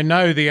and they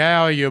know the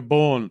hour you're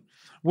born,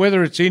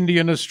 whether it's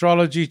Indian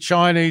astrology,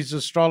 Chinese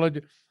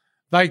astrology,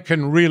 they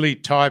can really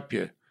type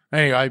you.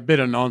 Anyway, a bit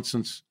of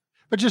nonsense.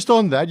 But just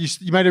on that,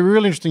 you made a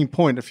real interesting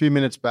point a few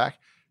minutes back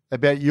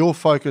about your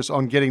focus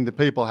on getting the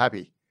people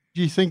happy.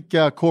 Do you think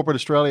corporate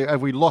Australia,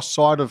 have we lost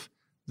sight of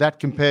that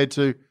compared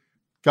to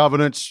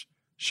governance,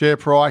 share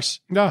price,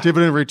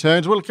 dividend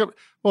returns?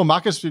 Well,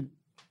 Marcus, you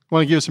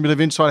want to give us a bit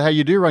of insight how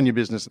you do run your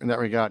business in that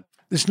regard?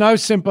 There's no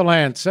simple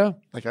answer.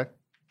 Okay.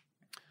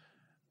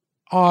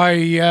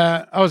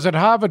 I was at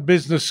Harvard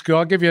Business School.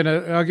 I'll give you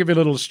a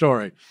little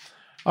story.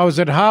 I was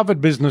at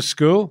Harvard Business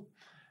School,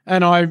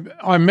 and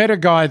I met a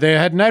guy there,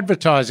 had an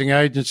advertising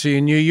agency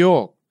in New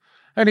York.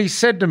 And he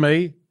said to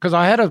me, because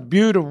I had a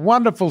beautiful,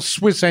 wonderful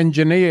Swiss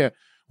engineer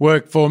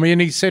work for me, and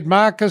he said,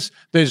 Marcus,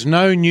 there's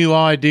no new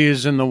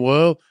ideas in the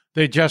world.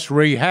 They're just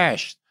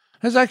rehashed.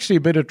 There's actually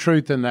a bit of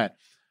truth in that.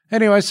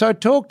 Anyway, so I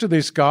talked to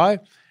this guy.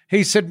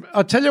 He said,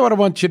 I'll tell you what I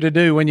want you to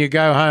do when you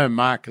go home,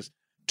 Marcus.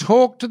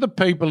 talk to the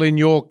people in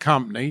your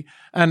company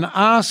and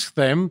ask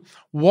them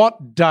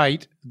what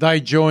date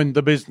they joined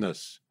the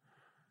business.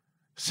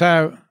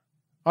 So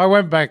I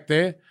went back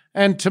there,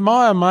 and to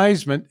my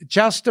amazement,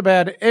 just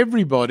about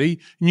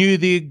everybody knew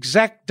the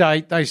exact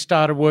date they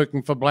started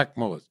working for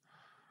Blackmores.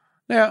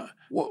 Now,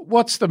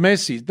 what's the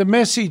message? The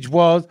message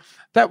was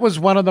that was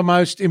one of the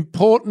most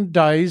important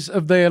days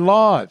of their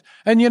lives.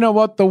 And you know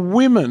what? The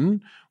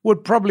women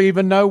would probably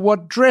even know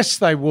what dress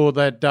they wore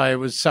that day. It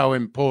was so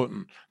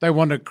important. They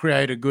wanted to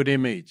create a good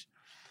image.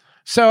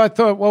 So I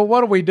thought, well,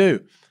 what do we do?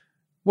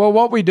 Well,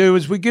 what we do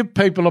is we give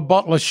people a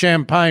bottle of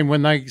champagne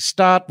when they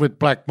start with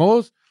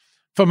Blackmores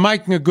for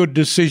making a good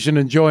decision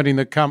and joining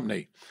the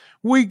company.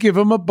 We give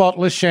them a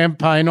bottle of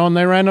champagne on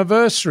their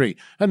anniversary,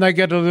 and they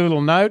get a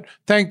little note,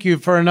 thank you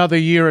for another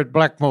year at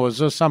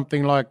Blackmores, or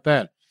something like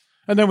that.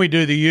 And then we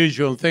do the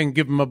usual thing,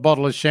 give them a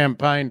bottle of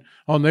champagne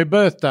on their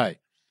birthday.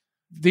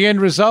 The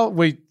end result,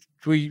 we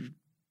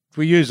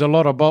use a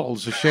lot of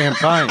bottles of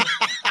champagne.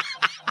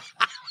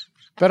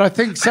 But I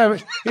think so.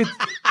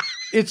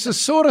 It's the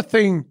sort of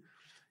thing,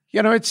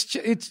 you know.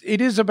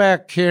 It is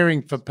about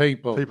caring for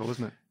people. People,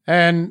 isn't it?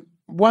 And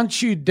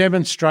once you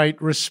demonstrate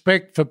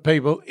respect for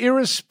people,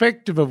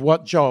 irrespective of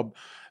what job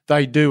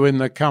they do in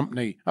the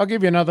company. I'll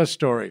give you another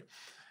story.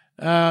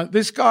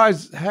 This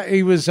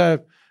he was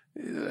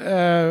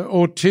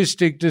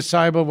autistic,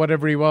 disabled,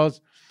 whatever he was.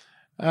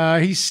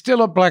 He's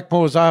still at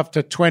Blackmores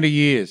after 20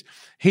 years.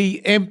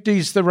 He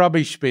empties the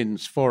rubbish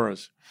bins for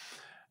us.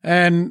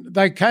 And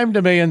they came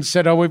to me and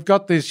said, oh, we've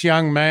got this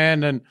young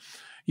man and,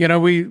 you know,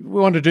 we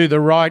want to do the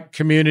right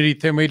community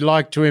thing. We'd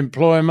like to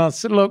employ him. I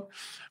said, look,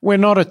 we're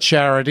not a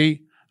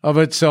charity of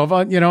itself.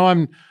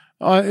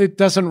 It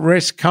doesn't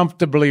rest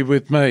comfortably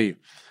with me.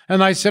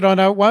 And they said, oh,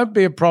 no, it won't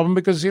be a problem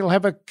because he'll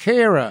have a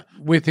carer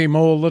with him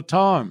all the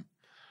time.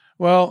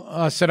 Well,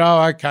 I said,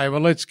 oh, okay,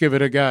 well, let's give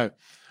it a go.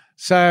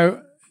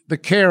 So the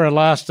carer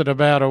lasted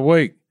about a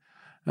week.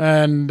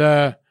 And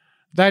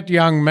that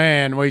young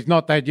man, well, he's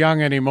not that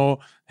young anymore,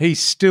 he's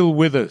still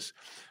with us.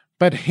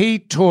 But he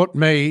taught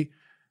me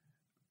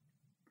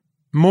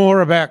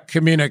more about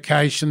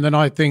communication than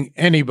I think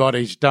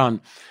anybody's done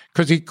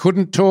because he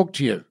couldn't talk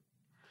to you.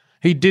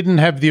 He didn't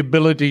have the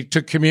ability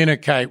to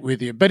communicate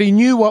with you, but he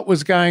knew what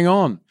was going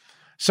on.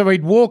 So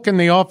he'd walk in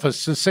the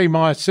office to see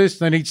my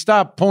assistant and he'd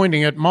start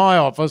pointing at my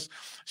office.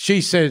 She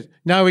said,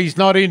 no, he's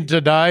not in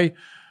today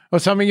or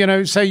something, you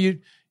know, so you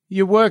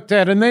worked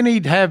out. And then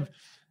he'd have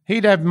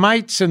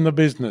mates in the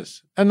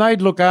business and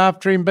they'd look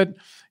after him, but,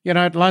 you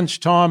know, at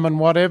lunchtime and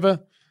whatever.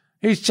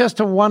 He's just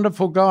a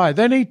wonderful guy.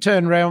 Then he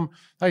turned around.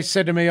 They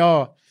said to me,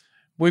 oh,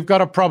 we've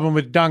got a problem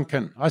with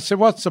Duncan. I said,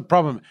 what's the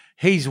problem?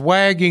 He's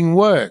wagging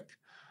work.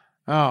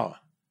 Oh,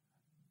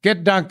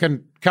 get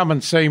Duncan, come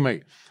and see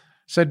me.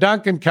 So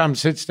Duncan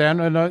comes, sits down,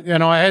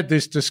 and I had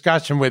this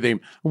discussion with him.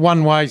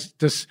 One way,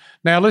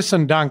 now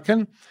listen,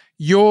 Duncan,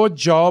 your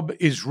job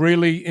is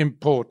really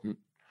important.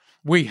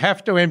 We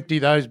have to empty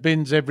those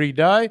bins every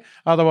day,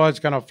 otherwise it's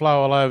going to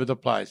flow all over the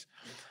place.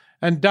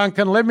 And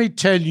Duncan, let me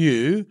tell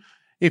you,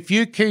 if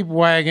you keep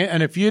wagging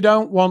and if you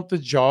don't want the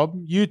job,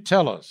 you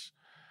tell us.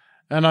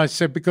 And I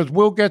said, because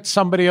we'll get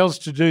somebody else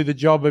to do the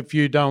job if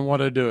you don't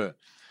want to do it.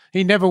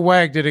 He never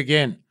wagged it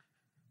again.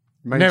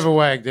 Never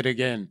wagged it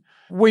again.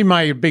 We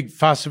made a big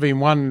fuss of him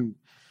one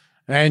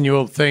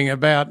annual thing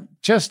about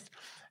just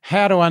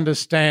how to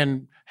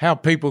understand how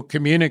people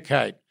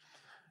communicate.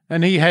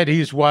 And he had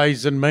his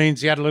ways and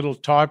means. He had a little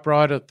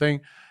typewriter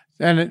thing.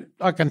 And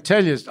I can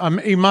tell you,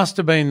 he must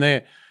have been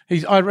there.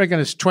 I reckon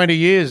it's 20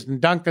 years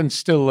and Duncan's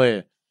still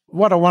there.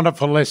 What a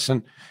wonderful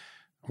lesson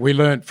we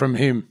learnt from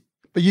him.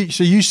 But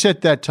you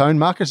set that tone,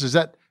 Marcus. Is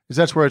that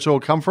where it's all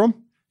come from?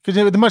 Because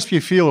there must be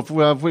a feel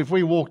if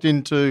we walked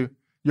into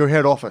your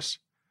head office,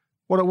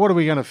 what are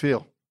we going to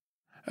feel?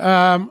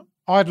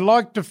 I'd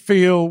like to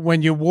feel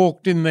when you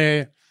walked in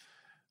there,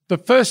 the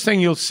first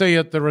thing you'll see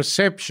at the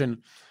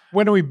reception,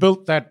 when we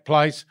built that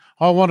place,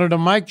 I wanted to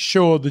make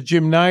sure the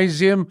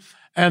gymnasium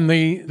and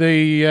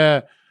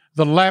the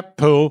lap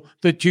pool,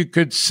 that you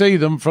could see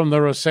them from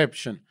the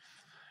reception.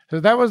 So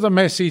that was the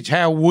message,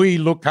 how we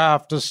look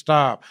after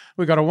staff.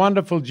 We've got a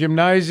wonderful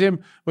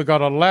gymnasium. We've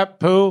got a lap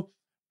pool.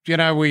 You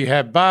know, we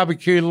have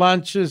barbecue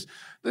lunches.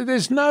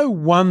 There's no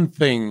one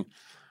thing.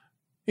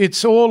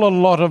 It's all a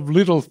lot of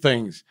little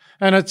things.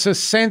 And it's a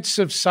sense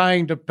of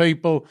saying to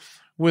people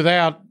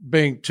without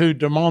being too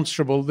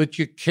demonstrable that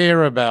you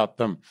care about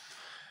them.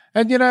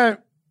 And, you know,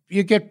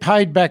 you get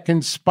paid back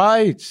in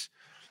spades.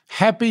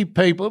 Happy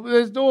people,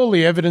 there's all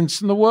the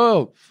evidence in the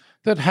world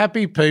that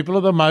happy people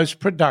are the most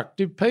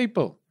productive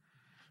people.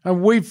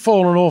 And we've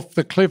fallen off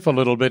the cliff a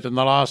little bit in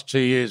the last 2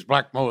 years,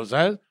 Blackmores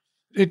has.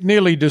 It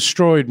nearly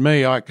destroyed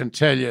me, I can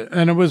tell you.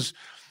 And it was,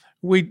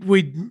 we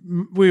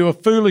were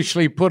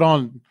foolishly put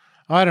on,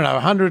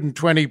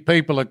 120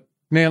 people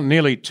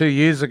nearly 2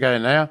 years ago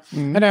now,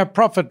 and our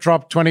profit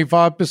dropped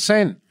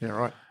 25%. Yeah,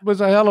 right. It was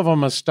a hell of a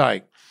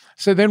mistake.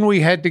 So then we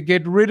had to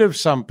get rid of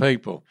some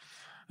people.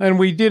 And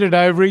we did it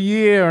over a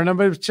year, and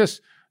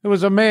it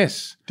was a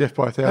mess. Death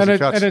by a thousand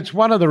cuts. And it's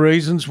one of the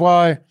reasons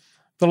why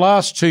the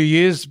last 2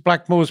 years,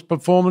 Blackmore's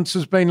performance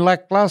has been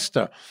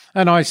lacklustre.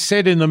 And I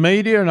said in the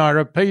media, and I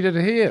repeat it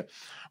here,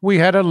 we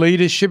had a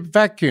leadership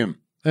vacuum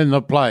in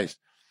the place.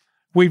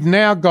 We've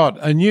now got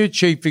a new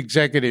chief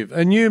executive,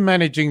 a new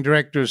managing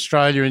director of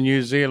Australia and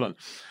New Zealand,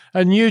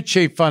 a new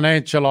chief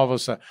financial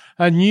officer,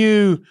 a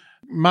new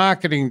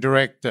marketing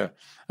director,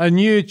 a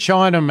new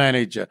China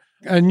manager,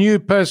 a new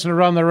person to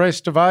run the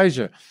rest of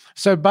Asia.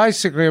 So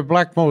basically at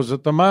Blackmore's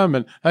at the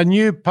moment, a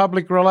new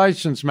public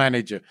relations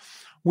manager.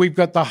 We've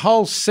got the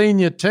whole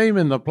senior team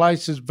in the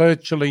place is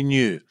virtually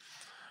new.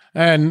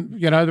 And,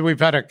 you know, we've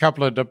had a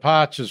couple of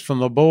departures from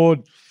the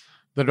board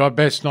that I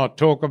best not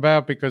talk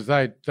about because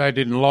they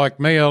didn't like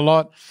me a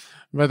lot,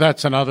 but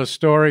that's another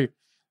story.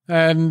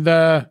 And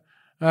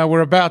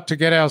we're about to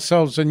get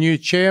ourselves a new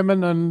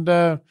chairman,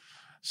 and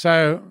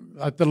so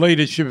the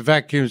leadership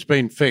vacuum's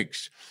been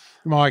fixed.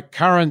 My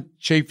current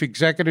chief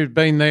executive,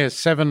 been there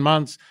 7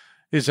 months,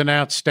 is an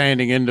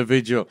outstanding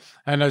individual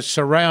and has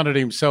surrounded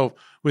himself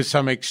with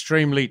some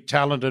extremely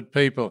talented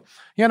people.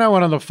 You know,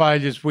 one of the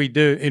failures we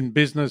do in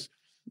business,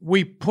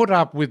 we put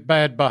up with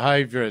bad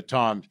behaviour at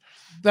times.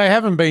 They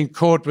haven't been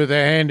caught with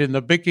their hand in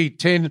the bicky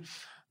tin.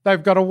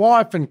 They've got a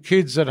wife and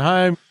kids at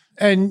home,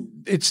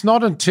 and it's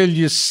not until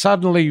you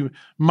suddenly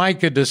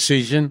make a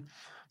decision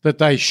that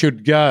they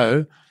should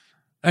go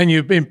and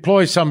you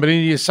employ somebody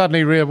and you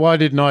suddenly realize, why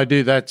didn't I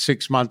do that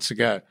 6 months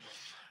ago?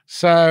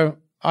 So,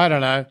 I don't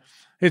know.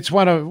 It's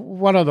one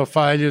of the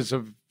failures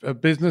of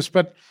business,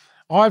 but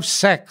I've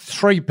sacked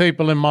 3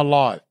 people in my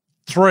life,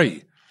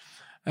 3,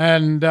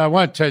 and I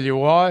won't tell you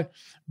why,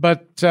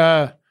 but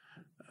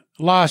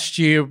last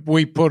year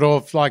we put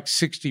off like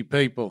 60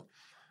 people,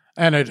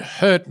 and it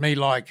hurt me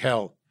like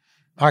hell.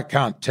 I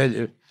can't tell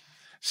you.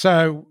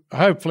 So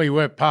hopefully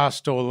we're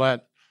past all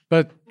that.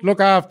 But look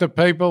after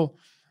people.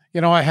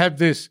 You know, I have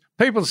this.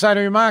 People say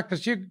to me,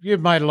 Marcus,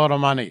 you've made a lot of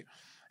money.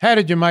 How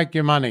did you make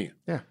your money?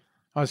 Yeah.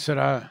 I said,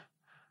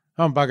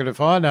 I'm buggered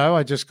if I know.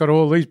 I just got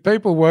all these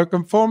people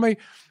working for me.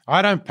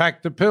 I don't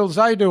pack the pills.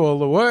 They do all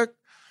the work.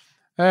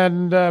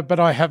 And but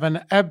I have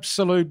an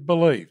absolute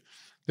belief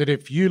that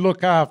if you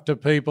look after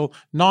people,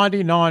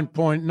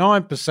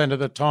 99.9% of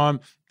the time,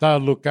 they'll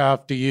look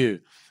after you.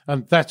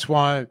 And that's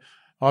why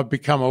I've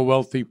become a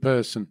wealthy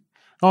person.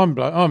 I'm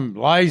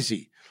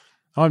lazy.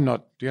 I'm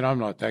not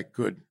that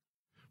good.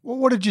 Well,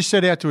 what did you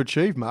set out to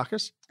achieve,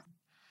 Marcus?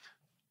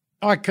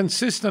 I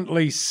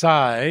consistently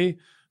say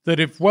that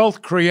if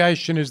wealth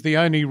creation is the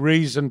only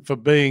reason for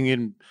being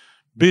in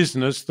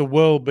business, the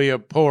world be a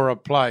poorer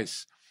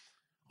place.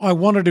 I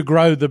wanted to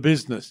grow the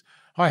business.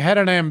 I had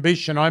an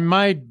ambition. I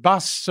made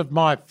busts of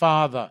my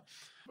father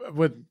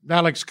with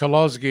Alex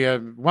Kolosky, a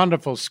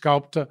wonderful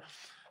sculptor,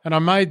 and I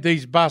made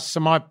these busts,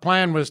 and my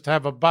plan was to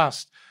have a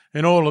bust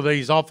in all of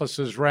these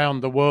offices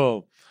around the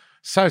world.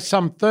 So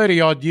some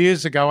 30-odd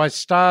years ago, I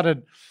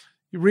started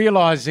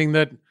realising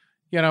that,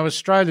 you know,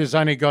 Australia's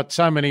only got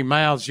so many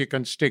mouths you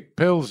can stick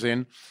pills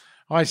in.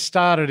 I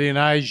started in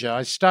Asia.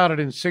 I started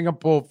in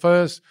Singapore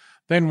first,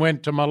 then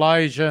went to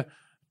Malaysia,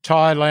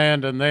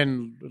 Thailand, and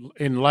then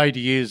in later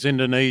years,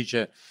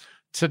 Indonesia.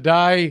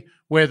 Today,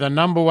 we're the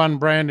number 1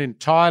 brand in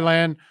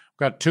Thailand.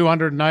 We've got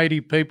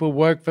 280 people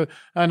work for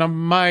an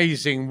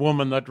amazing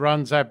woman that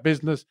runs that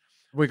business.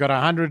 We've got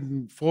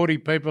 140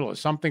 people or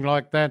something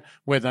like that.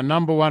 We're the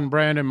number 1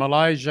 brand in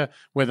Malaysia.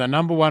 We're the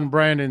number 1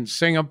 brand in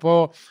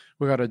Singapore.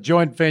 We've got a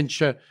joint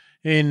venture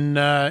in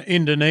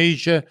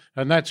Indonesia,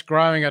 and that's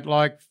growing at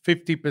like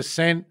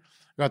 50%. We've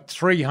got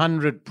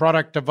 300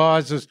 product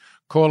advisors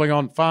calling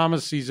on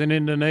pharmacies in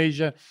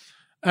Indonesia.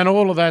 And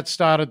all of that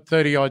started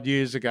 30-odd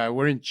years ago.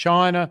 We're in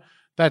China.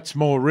 That's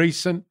more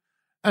recent.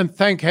 And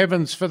thank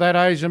heavens for that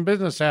Asian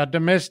business. Our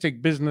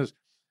domestic business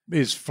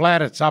is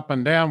flat. It's up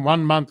and down,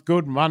 1 month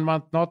good and 1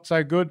 month not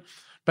so good.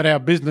 But our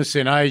business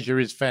in Asia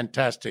is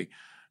fantastic.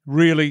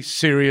 Really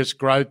serious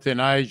growth in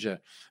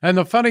Asia. And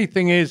the funny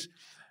thing is,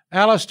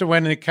 Alistair,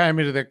 when he came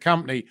into the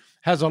company,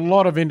 has a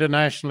lot of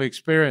international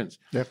experience.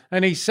 Yep.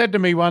 And he said to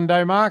me one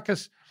day,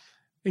 Marcus,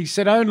 he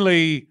said,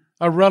 only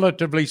a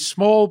relatively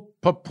small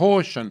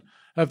proportion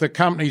of the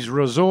company's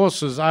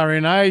resources are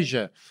in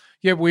Asia,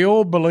 yet we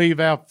all believe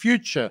our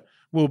future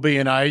will be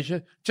in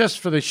Asia just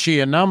for the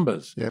sheer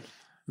numbers. Yep.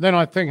 Then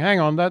I think,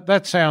 hang on,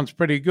 that sounds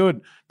pretty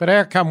good. But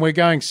how come we're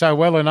going so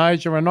well in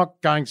Asia and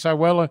not going so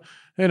well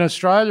in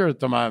Australia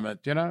at the moment,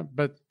 you know?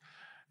 But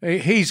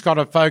he's got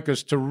a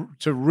focus to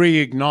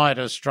reignite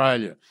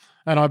Australia,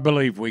 and I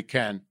believe we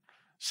can.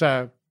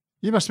 So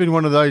you must have been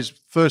one of those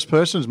first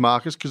persons,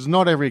 Marcus, because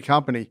not every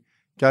company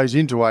goes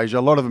into Asia.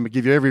 A lot of them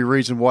give you every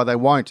reason why they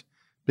won't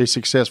be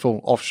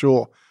successful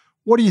offshore.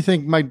 What do you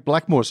think made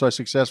Blackmore so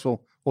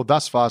successful, or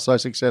thus far so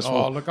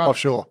successful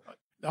offshore?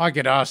 I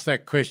get asked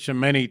that question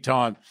many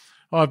times.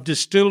 I've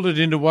distilled it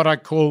into what I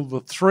call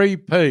the 3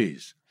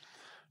 Ps: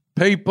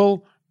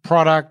 people,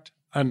 product,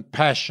 and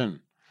passion.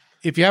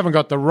 If you haven't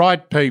got the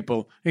right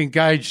people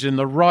engaged in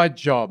the right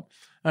job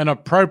and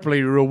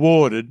appropriately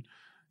rewarded,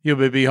 you'll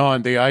be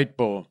behind the 8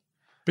 ball.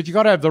 But you've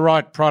got to have the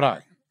right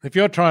product. If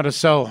you're trying to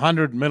sell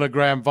 100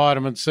 milligram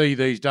vitamin C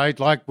these days,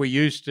 like we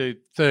used to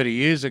 30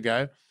 years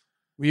ago,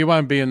 you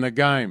won't be in the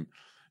game.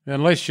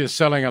 Unless you're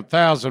selling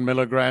 1,000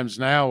 milligrams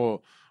now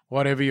or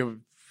whatever,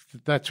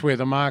 that's where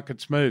the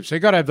markets move. So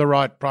you've got to have the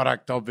right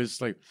product,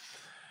 obviously.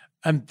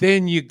 And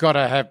then you've got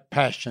to have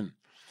passion.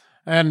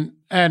 And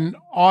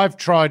I've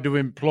tried to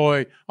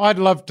employ, I'd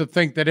love to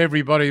think that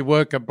everybody who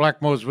worked at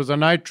Blackmores was a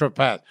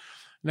naturopath.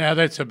 Now,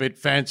 that's a bit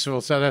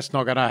fanciful, so that's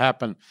not going to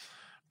happen.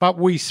 But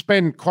we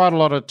spend quite a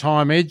lot of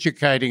time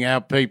educating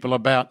our people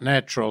about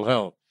natural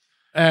health.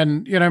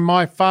 And,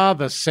 my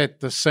father set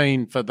the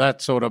scene for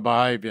that sort of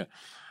behaviour.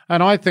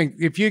 And I think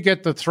if you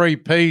get the 3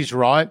 Ps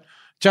right,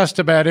 just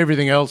about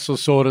everything else will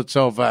sort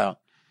itself out.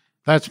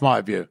 That's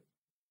my view.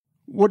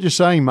 What you're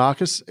saying,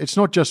 Marcus, it's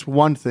not just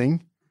one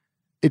thing,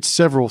 it's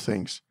several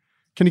things.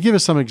 Can you give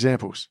us some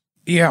examples?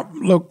 Yeah,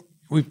 look,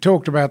 we've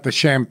talked about the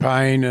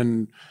champagne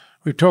and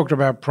we've talked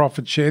about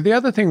profit share. The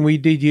other thing we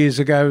did years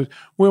ago,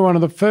 we're one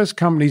of the first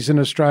companies in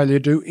Australia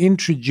to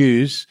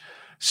introduce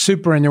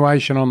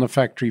superannuation on the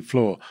factory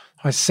floor.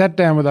 I sat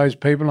down with those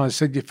people and I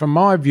said, from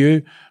my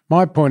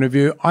point of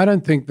view, I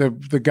don't think the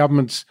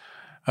governments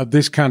of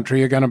this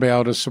country are going to be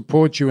able to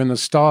support you in the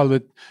style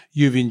that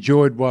you've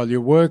enjoyed while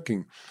you're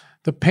working.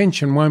 The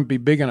pension won't be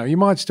big enough. You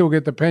might still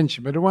get the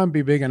pension, but it won't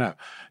be big enough.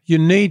 You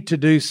need to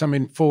do some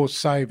enforced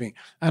saving.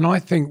 And I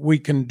think we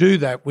can do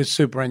that with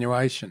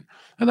superannuation.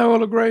 And they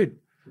all agreed.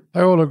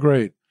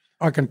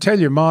 I can tell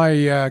you,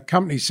 my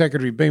company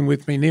secretary has been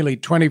with me nearly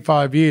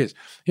 25 years.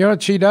 You know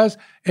what she does?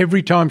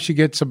 Every time she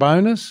gets a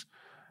bonus,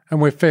 and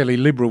we're fairly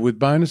liberal with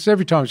bonuses,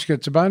 every time she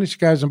gets a bonus, she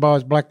goes and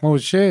buys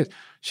Blackmores shares.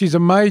 She's a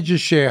major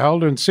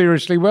shareholder and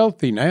seriously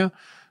wealthy now.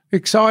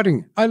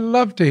 Exciting. I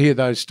love to hear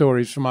those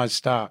stories from my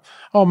staff.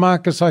 Oh,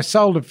 Marcus, I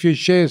sold a few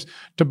shares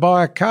to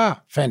buy a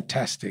car.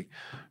 Fantastic.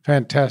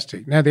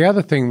 Now, the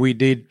other thing we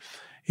did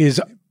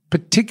is,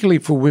 particularly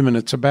for women,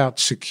 it's about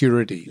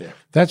security. Yeah.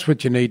 That's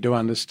what you need to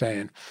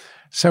understand.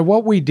 So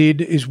what we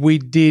did is we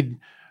did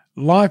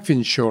life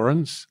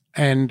insurance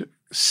and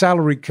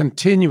salary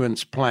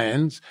continuance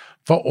plans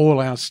for all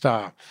our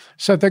staff.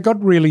 So if they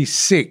got really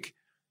sick,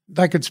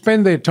 they could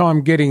spend their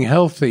time getting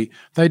healthy.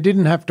 They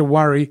didn't have to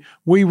worry.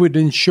 We would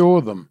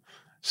insure them.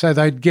 So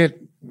they'd get,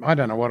 I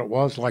don't know what it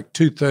was, like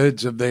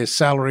 2/3 of their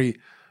salary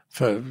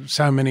for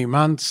so many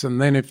months.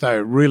 And then if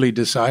they're really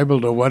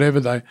disabled or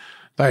whatever,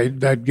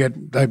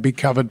 they'd be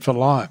covered for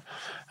life.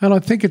 And I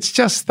think it's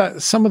just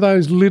that some of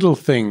those little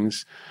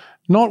things,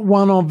 not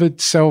one of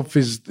itself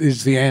is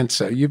the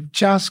answer. You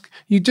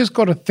just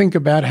got to think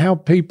about how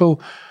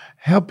people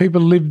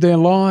live their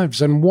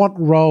lives and what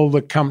role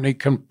the company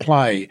can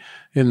play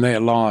in their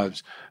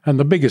lives. And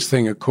the biggest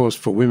thing, of course,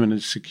 for women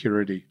is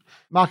security.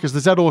 Marcus,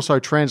 does that also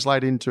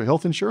translate into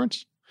health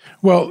insurance?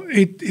 Well,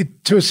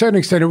 it to a certain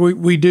extent,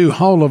 we do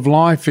whole of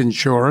life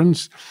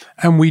insurance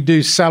and we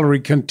do salary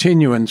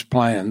continuance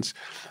plans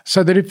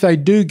so that if they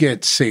do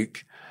get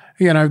sick,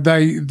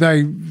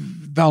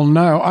 they'll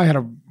know. I had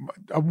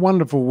a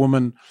wonderful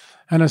woman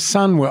and a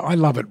son. I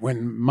love it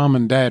when mum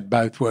and dad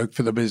both work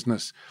for the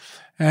business.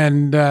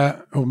 And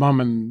or mum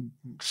and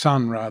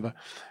son rather,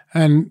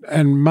 and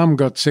mum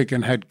got sick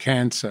and had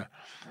cancer,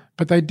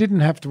 but they didn't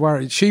have to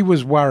worry. She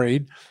was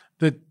worried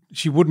that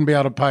she wouldn't be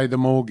able to pay the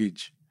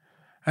mortgage,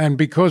 and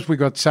because we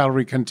got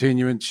salary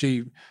continuance,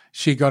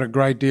 she got a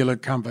great deal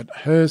of comfort.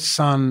 Her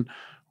son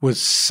was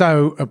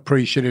so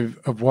appreciative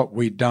of what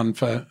we'd done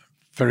for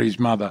his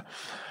mother.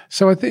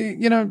 So I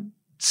think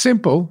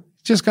simple.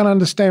 Just got to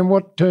understand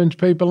what turns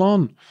people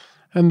on,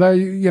 and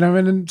they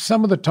and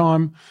some of the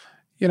time.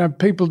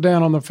 People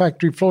down on the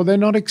factory floor, they're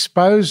not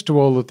exposed to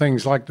all the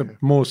things like the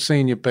more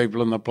senior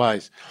people in the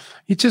place.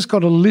 You just got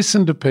to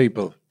listen to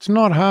people. It's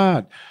not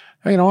hard.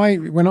 When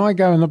I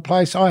go in the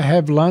place, I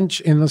have lunch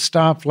in the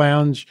staff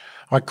lounge.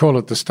 I call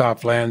it the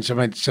staff lounge. I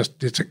mean,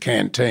 it's a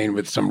canteen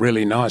with some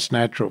really nice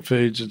natural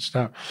foods and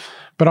stuff.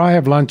 But I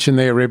have lunch in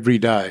there every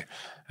day,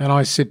 and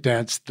I sit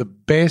down. It's the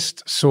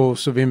best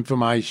source of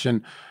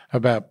information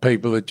about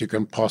people that you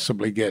can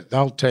possibly get.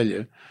 They'll tell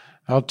you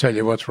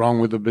what's wrong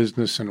with the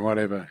business and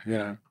whatever,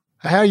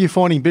 How are you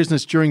finding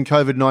business during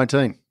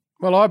COVID-19?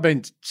 Well, I've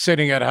been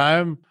sitting at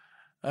home.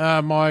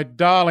 My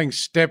darling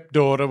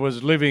stepdaughter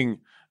was living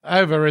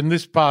over in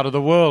this part of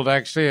the world,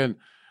 actually, and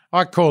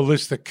I call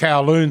this the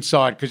Kowloon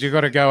side because you've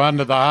got to go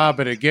under the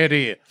harbour to get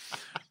here.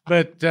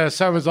 But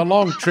so it was a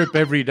long trip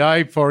every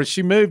day for her.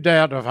 She moved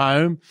out of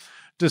home,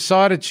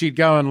 decided she'd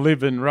go and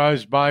live in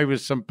Rose Bay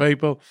with some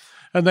people,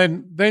 and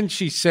then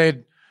she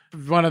said,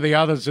 one of the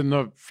others in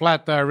the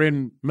flat they were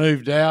in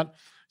moved out.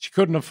 She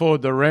couldn't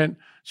afford the rent.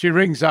 She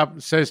rings up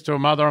and says to her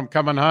mother, I'm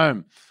coming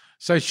home.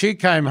 So she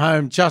came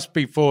home just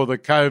before the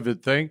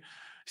COVID thing.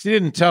 She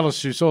didn't tell us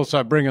she was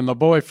also bringing the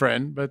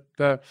boyfriend. But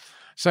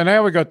so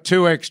now we've got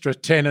 2 extra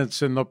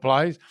tenants in the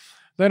place.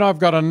 Then I've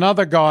got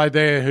another guy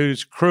there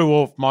who's crew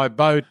off my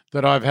boat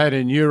that I've had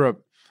in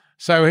Europe.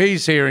 So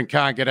he's here and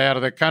can't get out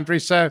of the country.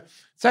 So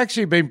it's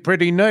actually been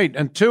pretty neat.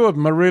 And 2 of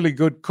them are really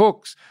good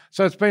cooks.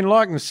 So it's been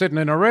like sitting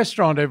in a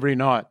restaurant every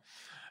night.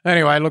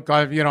 Anyway, look,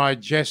 I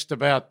jest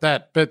about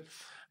that. But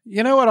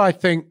you know what I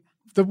think?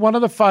 One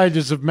of the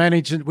failures of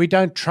management, we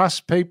don't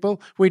trust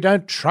people. We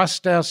don't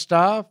trust our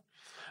staff.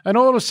 And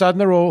all of a sudden,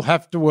 they all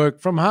have to work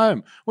from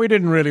home. We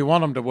didn't really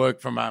want them to work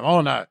from home.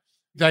 Oh, no.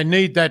 They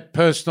need that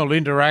personal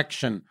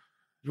interaction.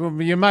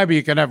 Maybe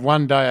you can have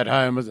one day at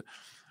home.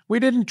 We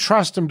didn't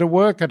trust them to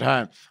work at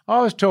home.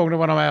 I was talking to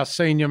one of our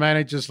senior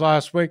managers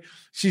last week.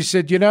 She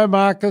said, you know,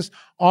 Marcus,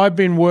 I've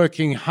been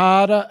working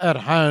harder at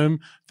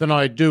home than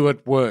I do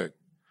at work.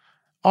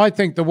 I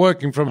think the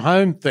working from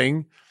home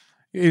thing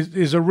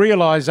is a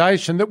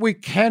realisation that we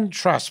can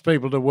trust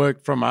people to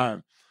work from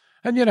home.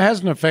 And it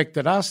hasn't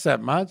affected us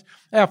that much.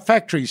 Our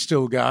factory's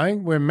still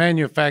going. We're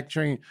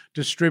manufacturing,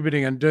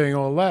 distributing and doing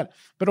all that.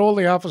 But all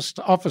the office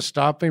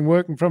staff been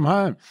working from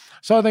home.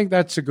 So I think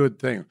that's a good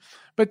thing.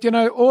 But,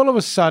 all of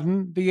a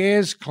sudden, the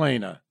air's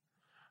cleaner.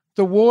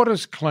 The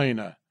water's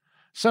cleaner.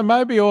 So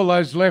maybe all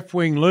those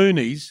left-wing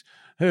loonies,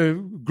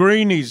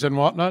 greenies and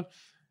whatnot,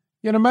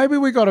 maybe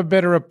we got a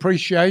better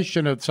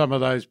appreciation of some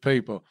of those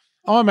people.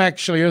 I'm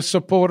actually a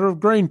supporter of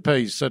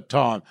Greenpeace at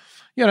times.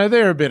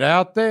 They're a bit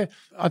out there.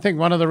 I think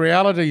one of the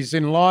realities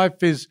in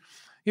life is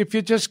if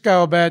you just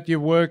go about your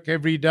work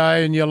every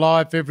day and your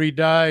life every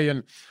day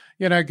and,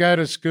 go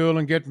to school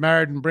and get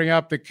married and bring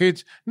up the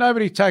kids,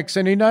 nobody takes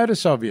any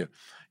notice of you.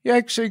 You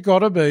actually got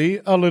to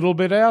be a little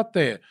bit out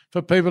there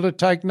for people to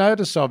take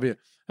notice of you.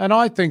 And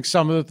I think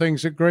some of the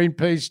things that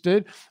Greenpeace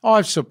did,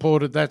 I've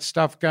supported that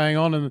stuff going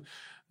on in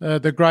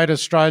the Great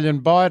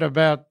Australian Bight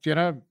about,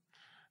 in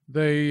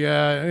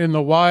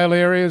the whale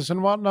areas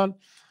and whatnot.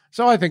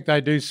 So I think they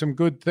do some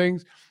good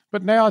things.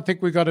 But now I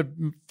think we've got a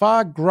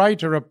far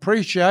greater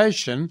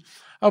appreciation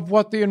of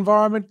what the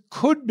environment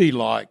could be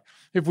like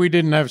if we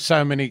didn't have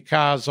so many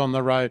cars on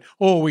the road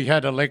or we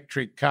had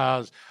electric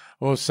cars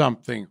or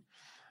something.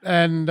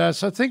 And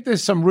so I think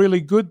there's some really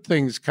good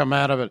things come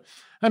out of it.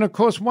 And, of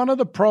course, one of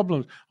the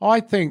problems, I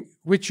think,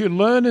 which you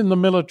learn in the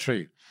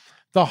military,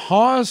 the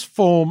highest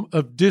form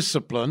of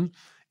discipline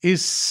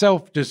is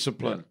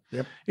self-discipline.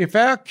 Yep. If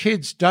our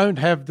kids don't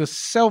have the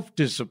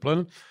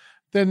self-discipline,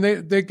 then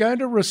they're going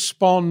to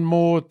respond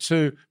more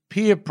to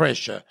peer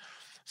pressure.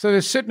 So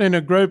they're sitting in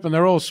a group and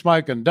they're all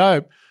smoking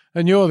dope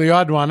and you're the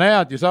odd one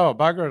out. You say, oh,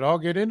 bugger it, I'll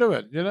get into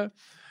it,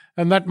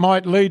 And that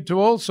might lead to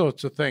all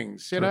sorts of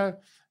things, know.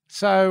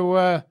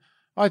 So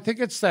I think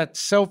it's that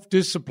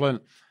self-discipline.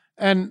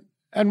 And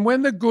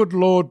when the good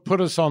Lord put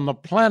us on the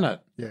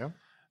planet,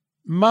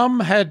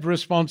 Mum had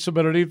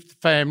responsibility for the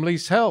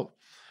family's health.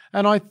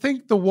 And I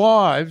think the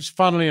wives,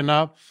 funnily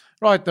enough,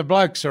 right, the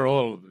blokes are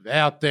all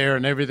out there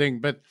and everything,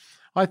 but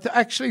I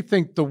actually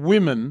think the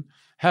women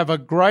have a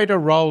greater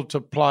role to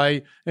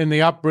play in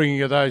the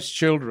upbringing of those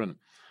children.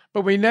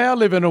 But we now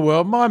live in a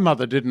world, my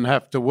mother didn't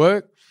have to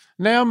work.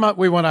 Now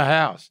we want a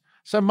house.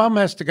 So Mum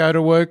has to go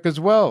to work as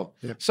well.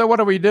 Yep. So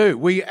what do?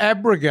 We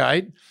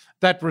abrogate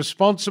that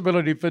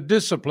responsibility for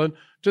discipline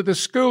to the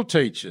school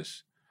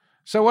teachers.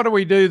 So what do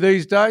we do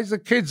these days? The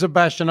kids are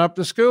bashing up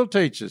the school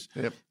teachers.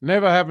 Yep.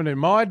 Never happened in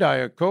my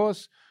day, of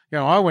course.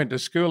 I went to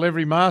school,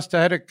 every master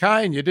had a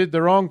cane. You did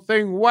the wrong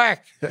thing,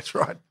 whack. That's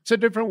right. It's a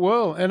different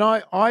world. And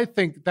I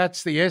think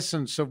that's the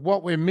essence of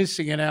what we're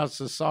missing in our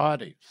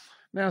society.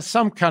 Now,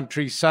 some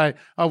countries say,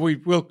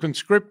 we'll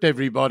conscript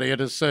everybody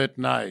at a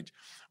certain age.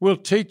 We'll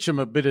teach them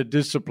a bit of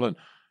discipline.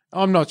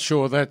 I'm not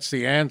sure that's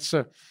the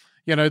answer.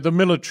 The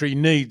military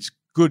needs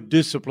good,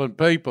 disciplined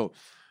people.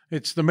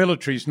 It's the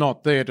military's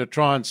not there to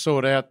try and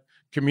sort out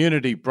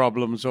community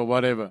problems or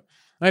whatever.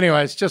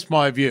 Anyway, it's just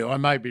my view. I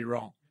may be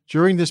wrong.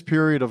 During this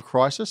period of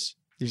crisis,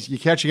 you're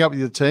catching up with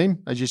your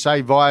team, as you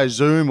say, via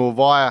Zoom or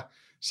via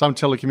some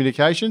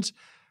telecommunications.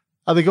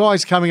 Are the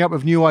guys coming up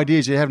with new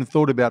ideas you haven't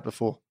thought about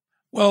before?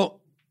 Well,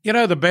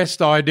 the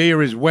best idea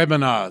is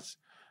webinars.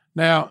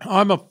 Now,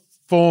 I'm a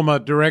former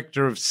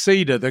director of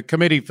CEDA, the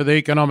Committee for the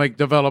Economic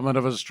Development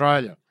of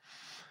Australia.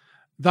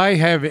 They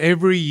have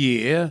every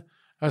year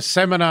a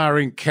seminar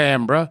in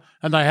Canberra,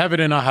 and they have it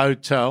in a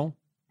hotel.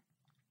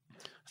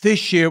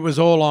 This year it was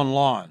all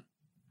online.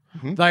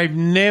 Mm-hmm. They've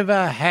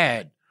never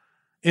had,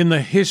 in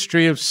the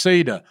history of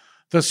CEDA,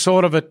 the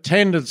sort of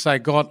attendance they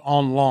got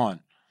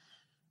online.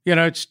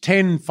 It's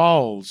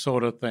tenfold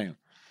sort of thing.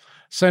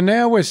 So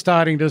now we're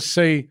starting to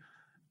see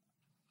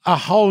a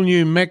whole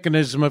new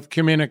mechanism of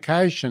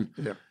communication.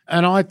 Yep.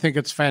 And I think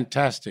it's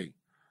fantastic.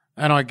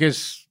 And I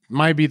guess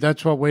maybe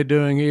that's what we're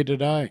doing here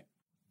today.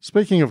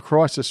 Speaking of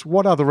crisis,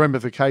 what other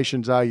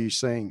ramifications are you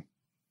seeing?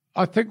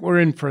 I think we're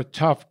in for a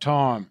tough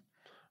time.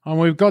 And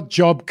we've got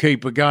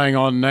JobKeeper going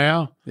on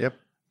now. Yep.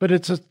 But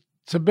it's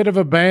a bit of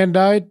a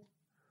Band-Aid.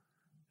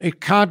 It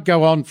can't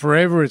go on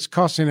forever. It's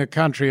costing the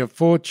country a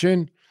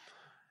fortune.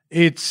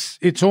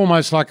 It's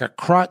almost like a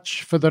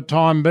crutch for the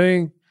time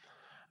being.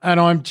 And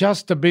I'm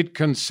just a bit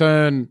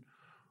concerned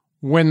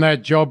when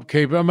that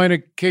JobKeeper,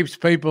 it keeps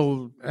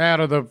people out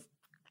of the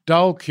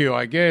dole queue,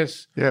 I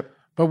guess. Yep.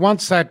 But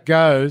once that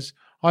goes,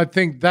 I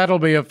think that'll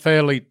be a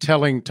fairly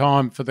telling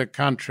time for the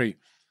country.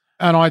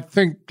 And I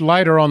think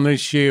later on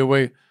this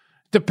year,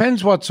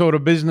 depends what sort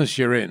of business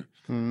you're in.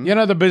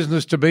 Mm. The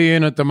business to be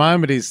in at the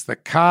moment is the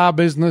car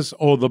business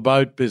or the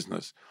boat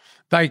business.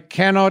 They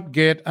cannot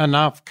get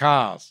enough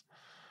cars.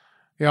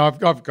 Yeah,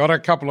 I've got a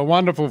couple of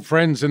wonderful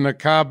friends in the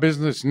car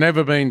business,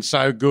 never been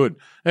so good.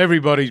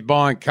 Everybody's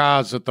buying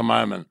cars at the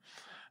moment.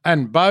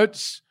 And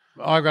boats,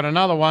 I've got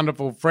another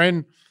wonderful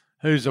friend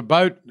who's a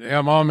boat.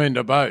 I'm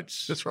into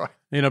boats. That's right.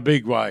 In a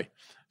big way.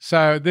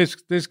 So this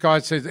guy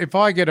says, if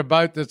I get a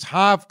boat that's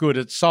half good,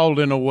 it's sold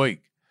in a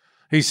week.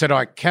 He said,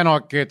 I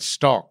cannot get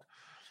stock.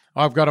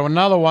 I've got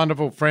another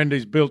wonderful friend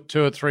who's built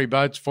 2 or 3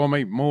 boats for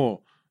me, more,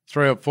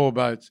 3 or 4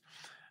 boats.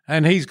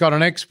 And he's got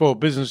an export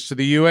business to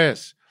the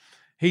US.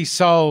 He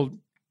sold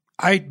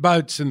 8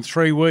 boats in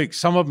 3 weeks,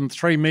 some of them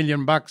 $3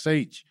 million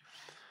each.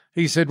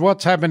 He said,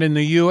 what's happened in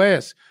the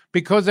US?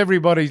 Because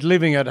everybody's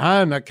living at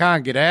home, they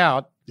can't get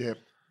out,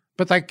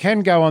 but they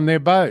can go on their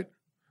boat.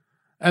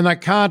 And they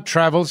can't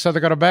travel, so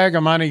they've got a bag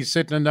of money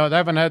sitting in there. They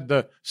haven't had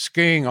the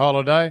skiing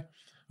holiday.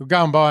 We'll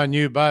go and buy a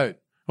new boat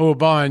or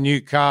buy a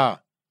new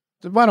car.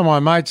 One of my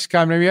mates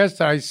came to me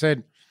yesterday. He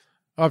said,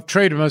 I've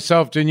treated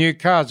myself to new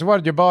cars. So what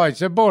did you buy? He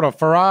said, bought a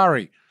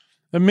Ferrari,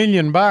 $1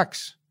 million.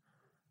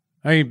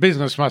 I mean,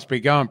 business must be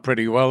going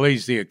pretty well.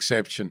 He's the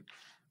exception.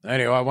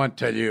 Anyway, I won't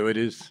tell you who it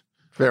is.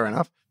 Fair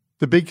enough.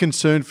 The big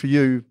concern for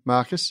you,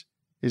 Marcus,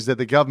 is that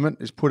the government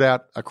has put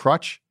out a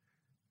crutch,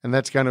 and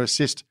that's going to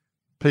assist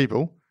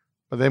people.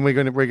 But then we're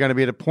going to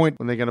be at a point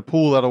when they're going to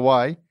pull that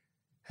away.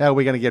 How are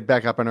we going to get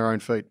back up on our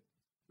own feet?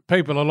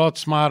 People a lot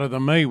smarter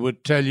than me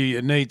would tell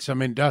you need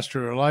some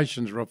industrial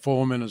relations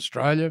reform in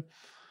Australia.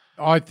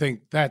 I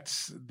think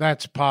that's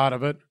part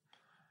of it.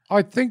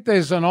 I think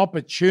there's an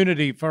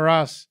opportunity for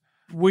us.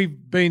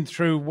 We've been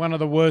through one of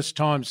the worst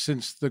times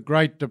since the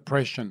Great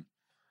Depression.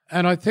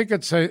 And I think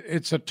it's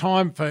a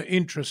time for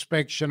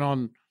introspection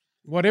on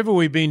whatever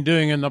we've been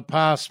doing in the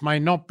past may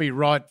not be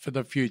right for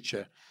the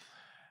future.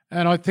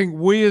 And I think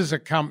we as a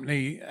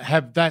company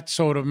have that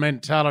sort of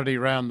mentality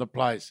around the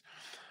place.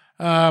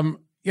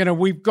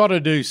 We've got to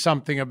do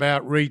something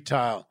about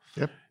retail.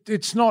 Yep.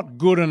 It's not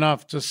good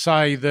enough to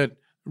say that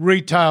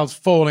retail's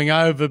falling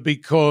over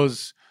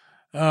because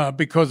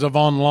of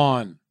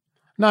online.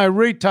 No,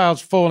 retail's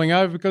falling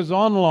over because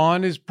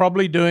online is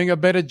probably doing a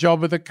better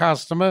job with the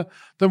customer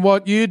than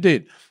what you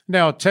did.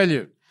 Now, I'll tell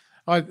you,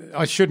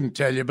 I shouldn't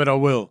tell you, but I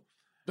will.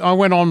 I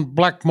went on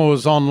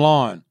Blackmores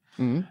online.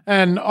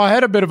 And I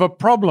had a bit of a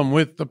problem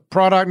with the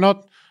product,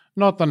 not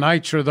the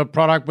nature of the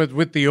product, but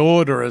with the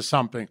order or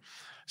something.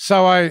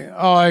 So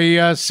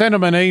I sent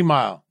them an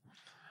email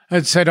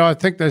and said, I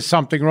think there's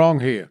something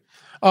wrong here.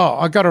 Oh,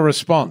 I got a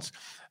response.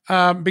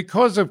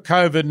 Because of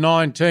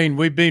COVID-19,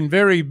 we've been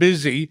very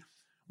busy.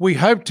 We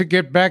hope to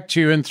get back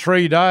to you in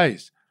 3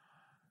 days.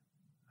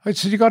 I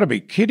said, you got to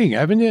be kidding,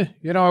 haven't you?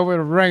 I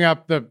rang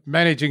up the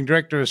managing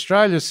director of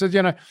Australia, said,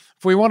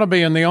 if we want to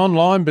be in the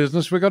online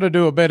business, we've got to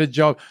do a better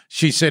job.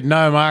 She said,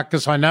 no,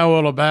 Marcus, I know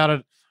all about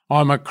it.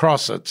 I'm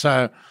across it.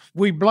 So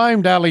we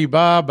blamed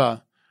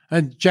Alibaba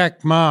and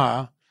Jack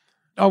Ma.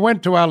 I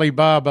went to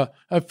Alibaba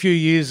a few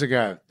years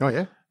ago. Oh,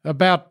 yeah?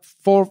 About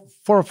four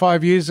or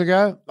 5 years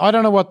ago. I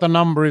don't know what the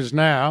number is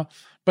now,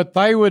 but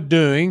they were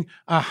doing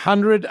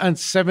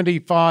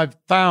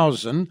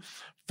 175,000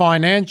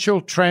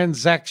 financial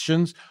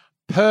transactions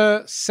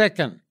per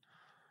second.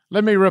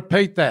 Let me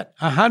repeat that,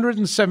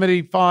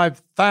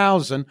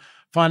 175,000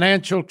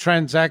 financial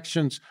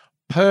transactions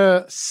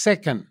per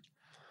second.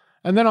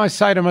 And then I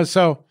say to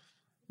myself,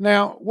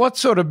 now, what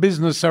sort of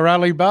business are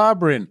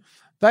Alibaba in?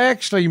 They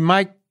actually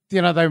make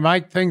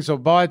things or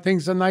buy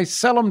things and they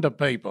sell them to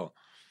people.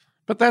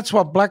 But that's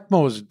what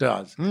Blackmores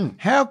does.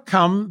 How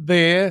come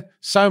they're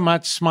so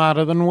much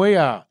smarter than we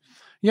are?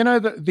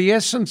 The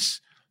essence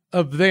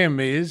of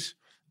them is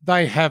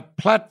they have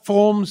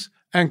platforms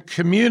and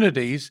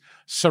communities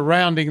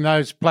surrounding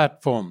those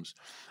platforms.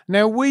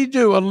 Now, we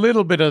do a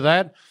little bit of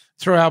that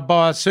through our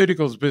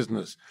bioceuticals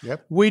business.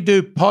 Yep. We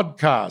do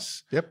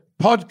podcasts. Yep.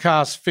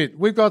 Podcast Fit.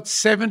 We've got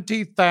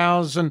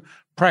 70,000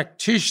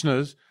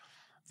 practitioners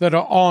that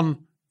are on,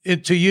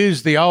 to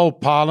use the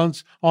old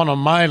parlance, on a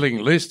mailing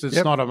list.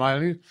 It's not a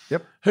mailing list.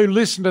 Yep. Who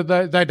listen to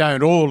they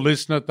don't all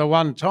listen at the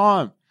one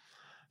time.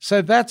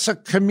 So that's a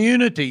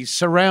community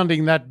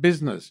surrounding that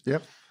business.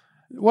 Yep.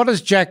 What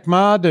does Jack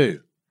Ma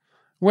do?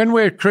 When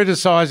we're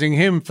criticising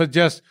him for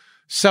just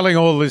selling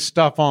all this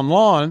stuff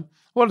online,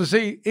 what does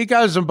he? He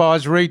goes and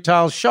buys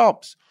retail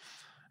shops.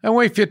 And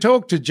if you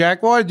talk to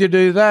Jack, why did you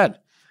do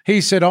that?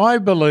 He said, I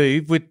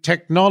believe with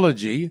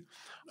technology,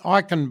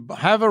 I can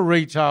have a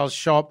retail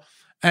shop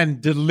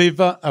and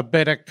deliver a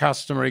better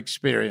customer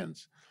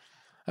experience.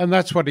 And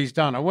that's what he's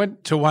done. I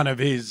went to one of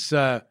his,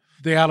 the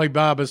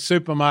Alibaba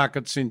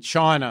supermarkets in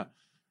China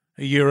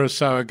a year or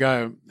so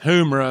ago,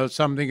 Humra or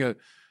something,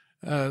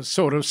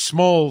 sort of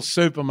small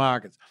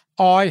supermarkets.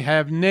 I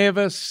have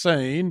never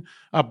seen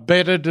a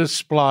better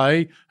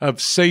display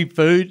of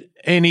seafood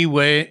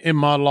anywhere in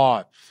my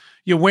life.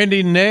 You went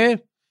in there,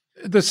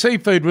 the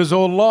seafood was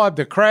all live,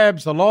 the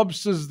crabs, the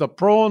lobsters, the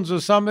prawns or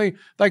something.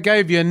 They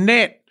gave you a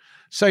net.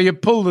 So you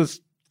pull the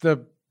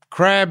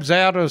crabs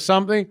out or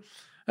something,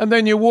 and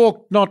then you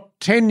walked not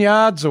 10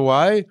 yards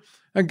away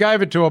and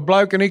gave it to a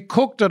bloke and he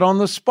cooked it on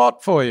the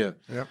spot for you.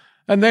 Yep.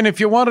 And then if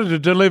you wanted to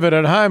deliver it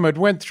at home, it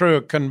went through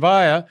a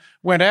conveyor,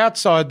 went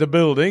outside the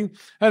building,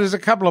 and there's a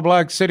couple of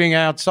blokes sitting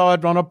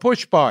outside on a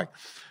push bike.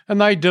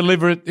 And they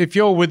deliver it. If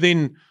you're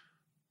within,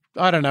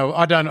 I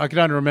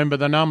don't remember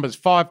the numbers,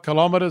 5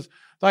 kilometres,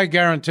 they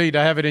guarantee to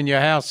have it in your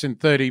house in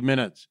 30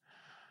 minutes.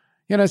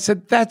 So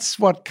that's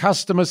what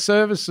customer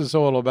service is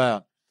all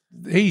about.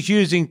 He's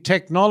using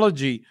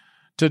technology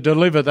to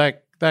deliver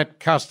that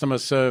customer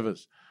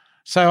service.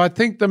 So I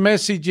think the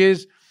message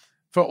is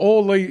for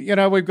all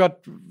the, we've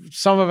got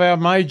some of our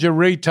major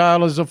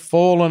retailers have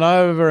fallen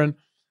over and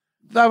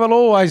they will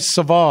always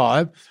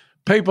survive.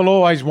 People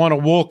always want to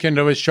walk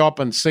into a shop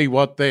and see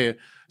what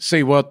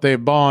they're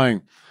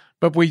buying.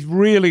 But we've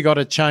really got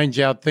to change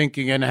our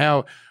thinking and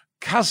how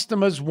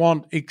customers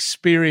want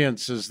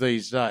experiences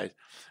these days.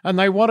 And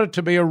they want it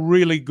to be a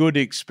really good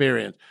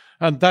experience.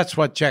 And that's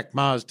what Jack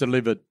Ma's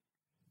delivered.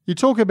 You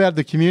talk about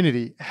the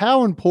community.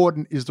 How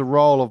important is the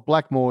role of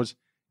Blackmores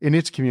in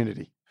its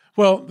community?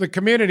 Well, the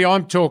community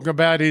I'm talking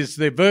about is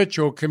the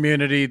virtual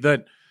community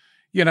that,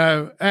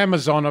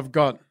 Amazon have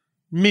got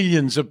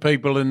millions of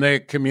people in their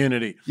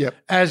community,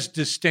 as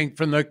distinct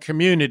from the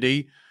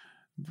community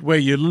where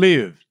you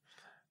live.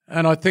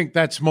 And I think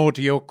that's more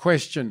to your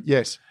question.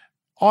 Yes.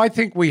 I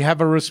think we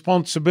have a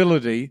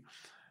responsibility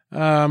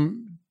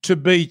to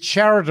be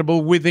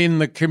charitable within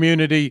the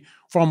community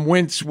from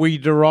whence we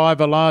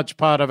derive a large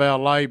part of our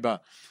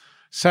labour.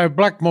 So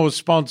Blackmore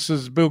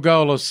sponsors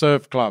Bilgola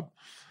Surf Club.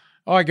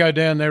 I go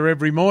down there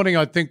every morning.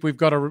 I think we've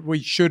got a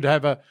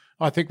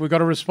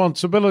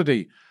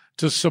responsibility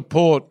to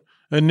support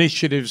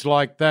initiatives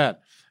like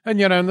that. And,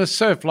 and the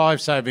surf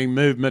lifesaving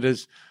movement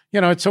is,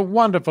 it's a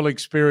wonderful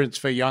experience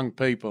for young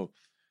people.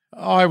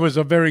 I was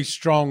a very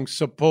strong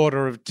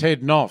supporter of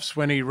Ted Noffs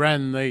when he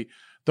ran the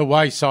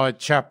Wayside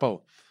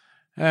Chapel.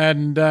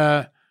 And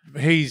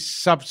he's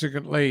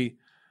subsequently,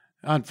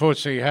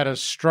 unfortunately, had a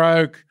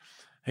stroke.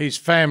 His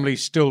family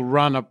still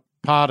run a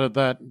part of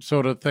that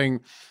sort of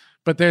thing.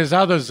 But there's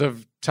others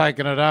have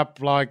taken it up,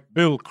 like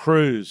Bill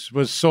Cruz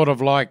was sort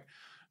of like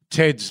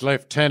Ted's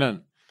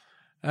lieutenant.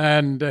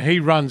 And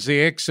he runs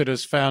the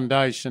Exodus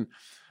Foundation.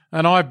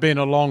 And I've been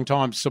a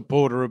long-time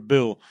supporter of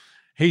Bill.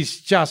 He's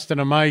just an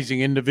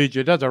amazing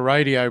individual. He does a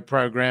radio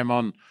program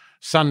on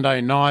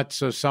Sunday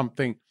nights or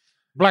something.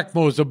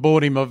 Blackmore's have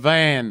bought him a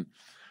van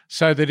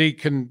so that he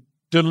can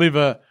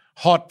deliver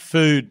hot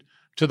food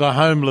to the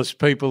homeless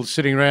people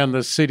sitting around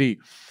the city.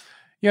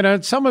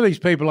 Some of these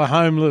people are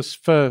homeless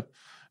for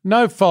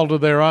no fault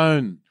of their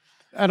own.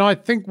 And I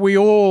think we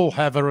all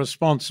have a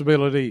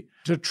responsibility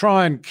to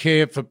try and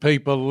care for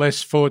people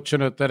less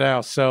fortunate than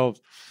ourselves.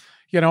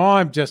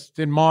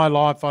 In my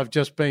life, I've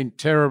just been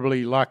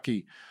terribly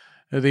lucky.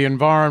 The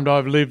environment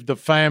I've lived, the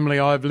family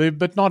I've lived,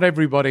 but not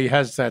everybody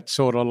has that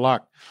sort of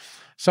luck.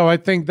 So I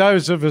think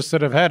those of us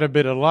that have had a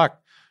bit of luck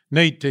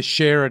need to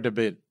share it a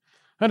bit.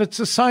 And it's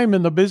the same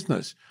in the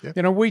business.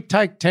 Yep. We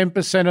take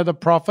 10% of the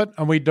profit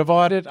and we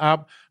divide it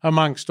up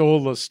amongst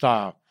all the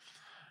staff.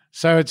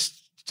 So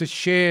it's to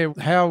share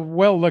how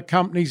well the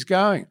company's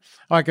going.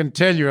 I can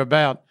tell you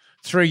about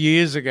 3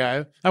 years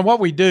ago, and what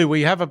we do,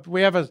 we have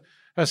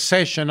a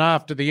session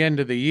after the end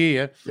of the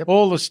year. Yep.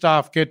 All the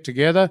staff get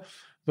together.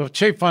 The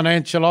chief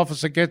financial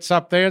officer gets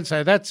up there and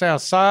say, that's our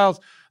sales,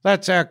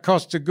 that's our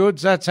cost of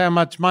goods, that's how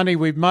much money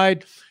we've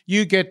made.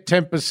 You get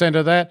 10%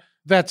 of that.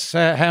 That's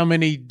how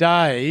many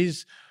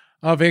days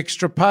of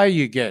extra pay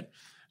you get.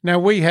 Now,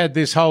 we had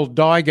this whole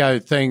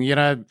Daigou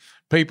thing,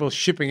 people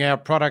shipping our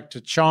product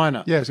to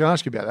China. Yeah, I was going to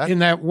ask you about that. In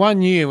that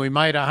 1 year, we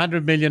made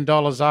 $100 million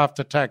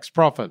after-tax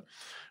profit,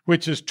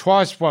 which is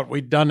twice what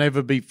we'd done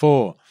ever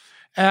before.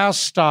 Our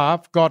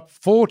staff got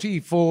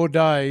 44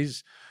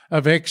 days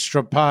of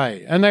extra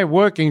pay, and they're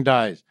working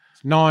days,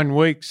 9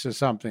 weeks or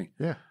something.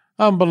 Yeah.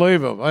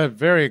 Unbelievable. A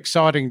very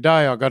exciting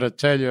day, I got to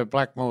tell you, at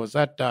Blackmore's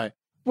that day.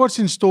 What's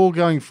in store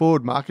going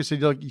forward, Marcus?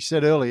 Like you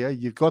said earlier,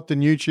 you've got the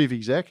new chief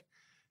exec,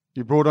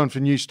 you brought on for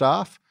new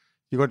staff,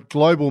 you've got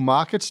global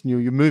markets, and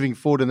you're moving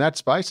forward in that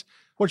space.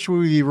 What should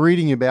we be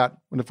reading about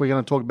if we're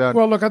going to talk about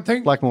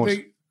Blackmore's?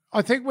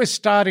 I think we're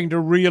starting to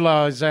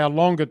realise our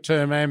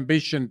longer-term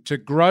ambition to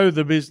grow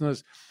the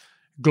business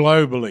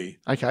globally.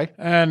 Okay.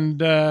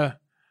 And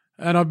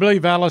I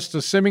believe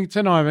Alistair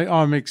Symington,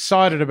 I'm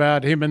excited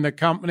about him in the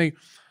company.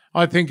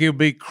 I think he'll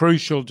be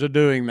crucial to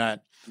doing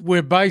that.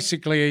 We're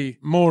basically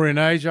more in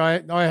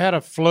Asia. I had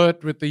a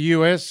flirt with the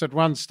US at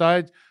one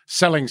stage,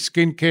 selling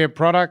skincare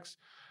products.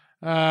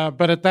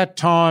 But at that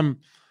time,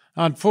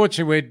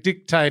 unfortunately, we're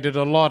dictated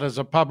a lot as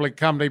a public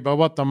company by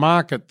what the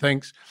market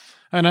thinks.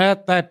 And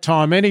at that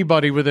time,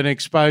 anybody with an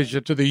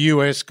exposure to the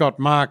US got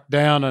marked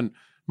down, and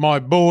my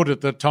board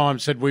at the time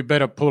said we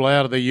better pull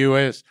out of the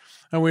US.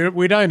 And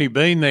we'd only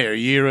been there a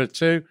year or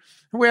two.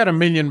 We had $1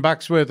 million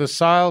worth of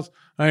sales.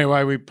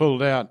 Anyway, we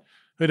pulled out.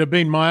 If it had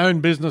been my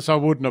own business, I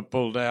wouldn't have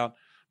pulled out.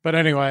 But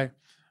anyway,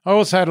 I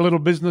also had a little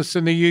business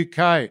in the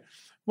UK.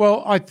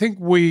 Well, I think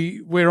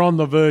we're on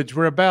the verge.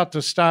 We're about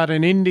to start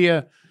in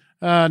India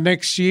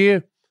next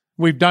year.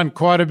 We've done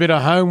quite a bit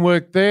of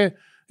homework there.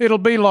 It'll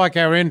be like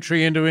our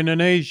entry into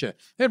Indonesia.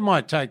 It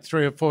might take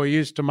 3 or 4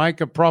 years to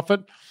make a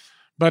profit,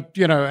 But,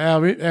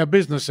 our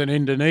business in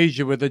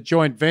Indonesia with a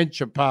joint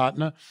venture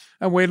partner,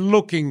 and we're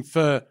looking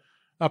for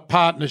a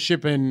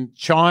partnership in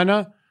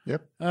China.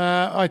 Yep.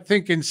 I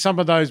think in some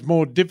of those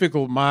more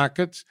difficult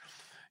markets,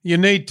 you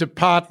need to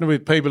partner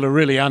with people who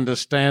really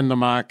understand the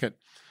market.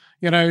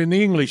 In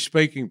the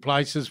English-speaking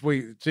places,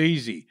 it's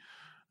easy,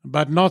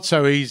 but not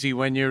so easy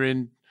when you're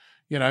in,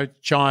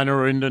 China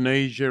or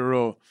Indonesia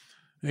or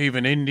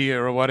even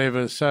India or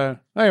whatever. So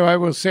anyway,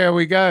 we'll see how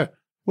we go.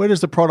 Where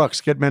does the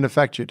products get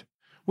manufactured?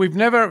 We've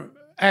never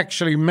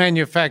actually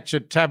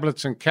manufactured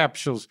tablets and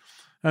capsules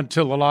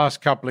until the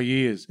last couple of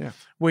years.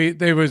 Yeah.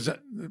 There was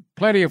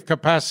plenty of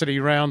capacity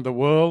around the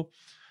world,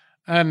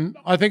 and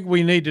I think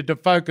we needed to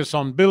focus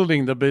on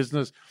building the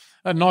business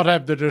and not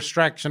have the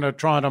distraction of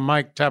trying to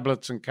make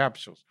tablets and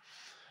capsules.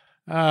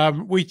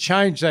 We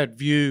changed that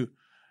view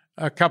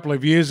a couple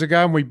of years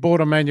ago, and we bought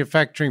a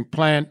manufacturing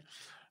plant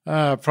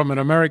from an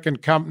American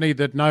company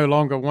that no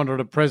longer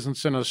wanted a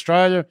presence in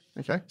Australia.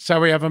 Okay.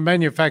 So we have a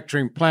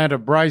manufacturing plant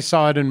at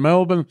Braeside in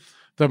Melbourne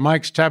that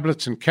makes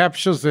tablets and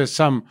capsules. There's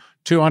some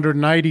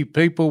 280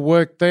 people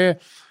work there.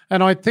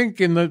 And I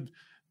think in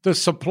the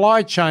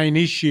supply chain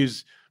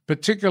issues,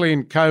 particularly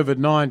in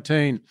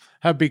COVID-19,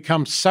 have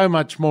become so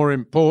much more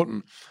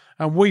important.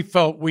 And we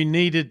felt we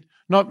needed,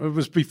 it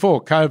was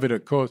before COVID,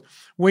 of course,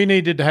 we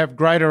needed to have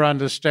greater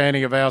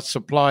understanding of our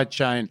supply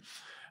chain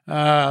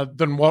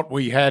than what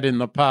we had in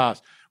the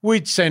past.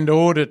 We'd send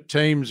audit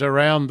teams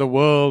around the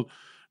world,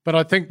 but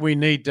I think we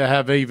need to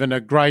have even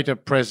a greater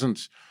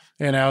presence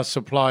in our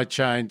supply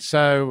chain.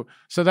 So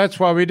that's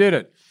why we did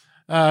it.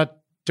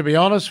 To be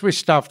honest, we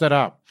stuffed it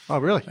up. Oh,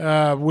 really?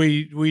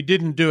 We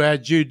didn't do our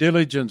due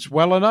diligence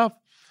well enough.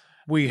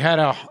 We had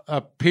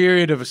a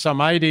period of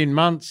some 18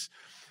 months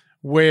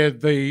where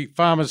the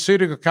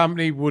pharmaceutical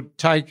company would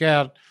take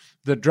out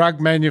the drug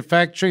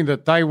manufacturing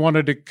that they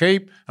wanted to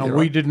keep and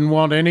we didn't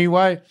want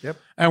anyway. Yep.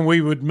 And we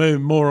would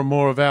move more and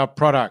more of our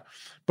product.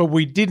 But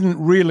we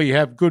didn't really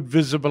have good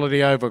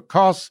visibility over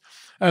costs,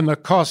 and the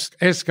costs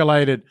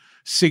escalated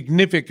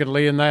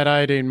significantly in that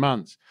 18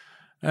 months.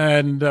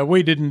 And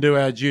we didn't do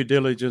our due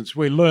diligence.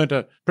 We learnt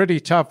a pretty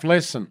tough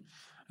lesson.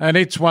 And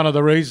it's one of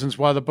the reasons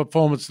why the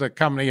performance of the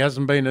company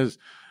hasn't been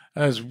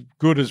as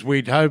good as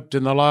we'd hoped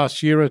in the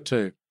last year or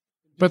two.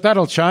 But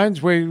that'll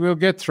change. We'll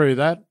get through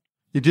that.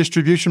 Your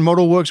distribution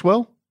model works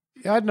well?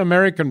 I had an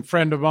American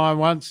friend of mine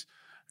once,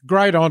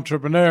 great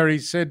entrepreneur. He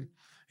said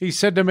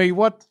to me,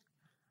 what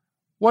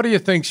do you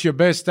think's your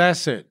best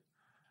asset?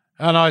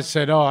 And I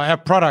said, our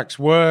products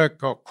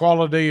work or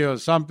quality or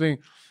something.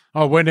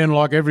 I went in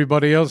like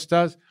everybody else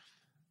does.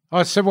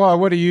 I said, well,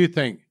 what do you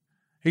think?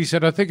 He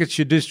said, I think it's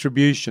your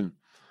distribution.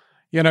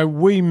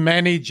 We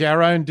manage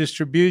our own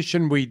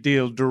distribution. We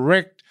deal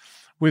direct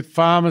with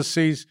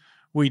pharmacies.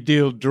 We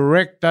deal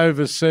direct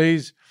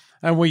overseas.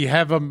 And we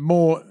have a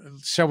more,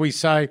 shall we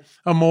say,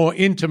 a more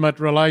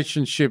intimate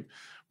relationship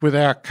with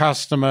our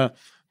customer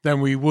than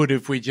we would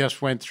if we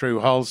just went through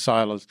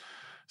wholesalers.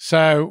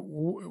 So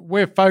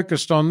we're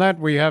focused on that.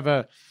 We have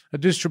a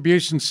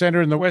distribution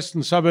centre in the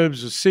western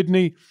suburbs of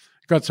Sydney.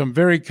 Got some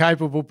very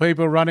capable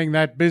people running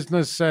that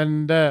business,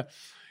 and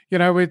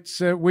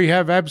we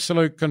have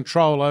absolute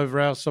control over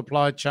our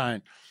supply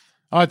chain.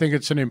 I think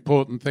it's an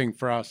important thing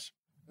for us.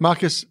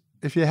 Marcus,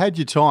 if you had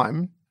your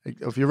time,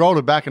 if you rolled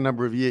it back a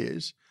number of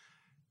years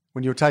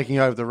when you were taking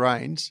over the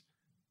reins,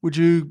 would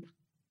you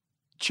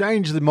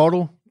change the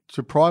model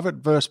to private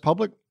versus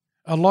public?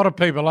 A lot of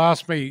people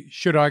ask me,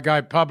 should I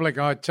go public?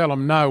 I tell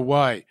them, no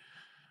way.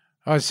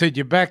 I said,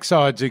 your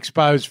backside's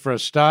exposed for a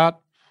start.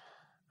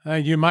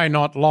 You may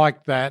not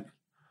like that.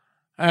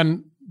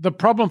 And the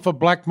problem for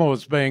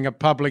Blackmores being a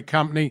public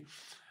company,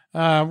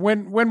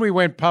 when we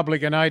went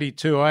public in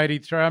 82 or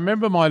 83, I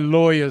remember my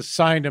lawyers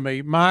saying to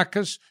me,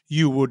 Marcus,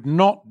 you would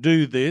not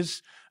do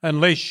this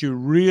unless you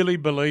really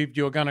believed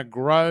you were going to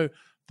grow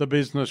the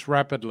business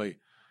rapidly.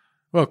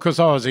 Well, because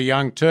I was a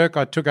young Turk,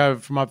 I took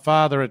over from my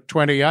father at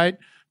 28.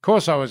 Of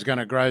course I was going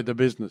to grow the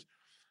business.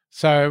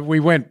 So we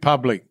went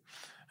public.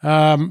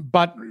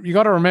 But you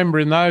got to remember,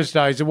 in those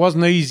days, it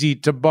wasn't easy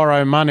to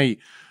borrow money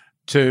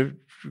to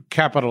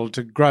capital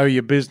to grow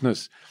your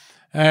business.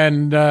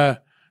 And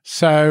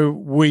so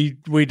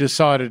we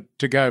decided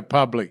to go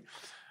public.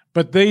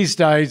 But these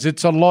days,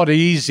 it's a lot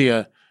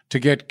easier to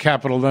get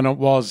capital than it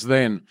was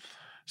then.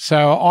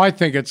 So I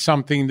think it's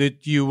something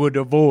that you would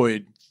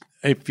avoid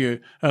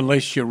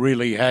unless you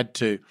really had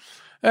to.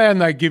 And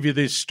they give you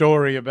this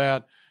story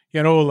about,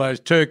 all those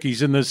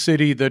turkeys in the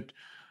city that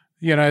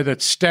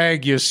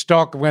stag your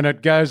stock when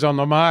it goes on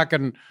the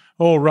market and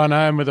all run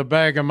home with a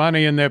bag of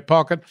money in their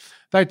pocket.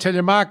 They tell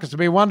you, Marcus, it'll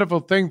be a wonderful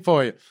thing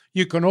for you.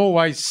 You can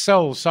always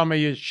sell some of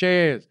your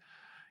shares.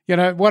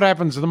 What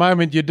happens the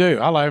moment you do?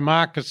 Hello,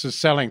 Marcus is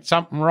selling.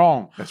 Something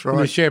wrong. That's right.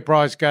 And the share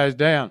price goes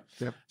down.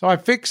 Yep. So I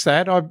fixed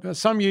that.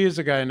 Some years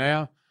ago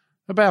now,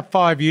 about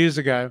 5 years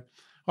ago,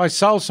 I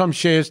sold some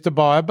shares to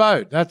buy a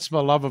boat. That's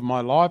the love of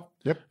my life.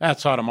 Yep.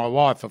 Outside of my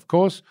wife, of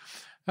course.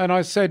 And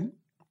I said,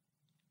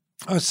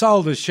 I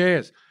sold the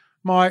shares.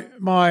 My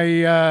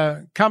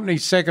company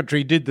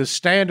secretary did the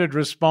standard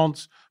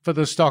response for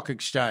the stock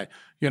exchange.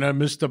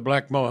 Mr.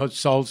 Blackmore has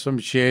sold some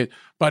shares,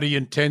 but he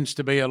intends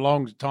to be a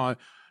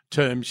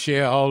long-term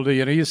shareholder.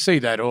 You see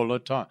that all the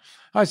time.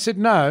 I said,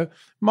 no,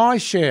 my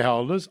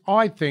shareholders,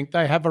 I think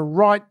they have a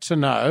right to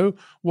know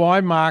why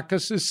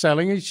Marcus is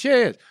selling his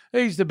shares.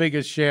 He's the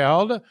biggest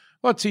shareholder.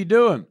 What's he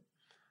doing?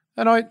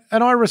 And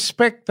I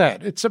respect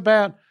that. It's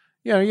about,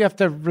 you have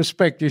to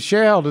respect your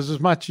shareholders as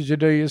much as you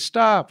do your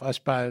staff, I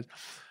suppose.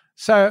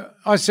 So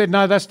I said,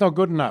 no, that's not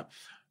good enough.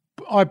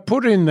 I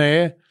put in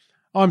there,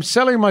 I'm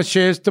selling my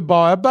shares to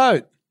buy a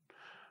boat.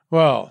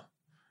 Well,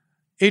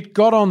 it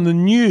got on the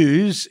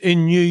news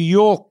in New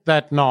York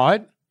that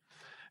night,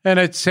 and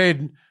it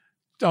said,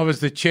 I was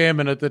the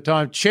chairman at the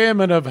time,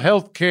 chairman of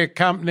healthcare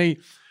company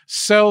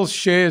sells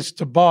shares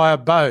to buy a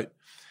boat.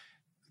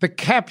 The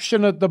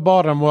caption at the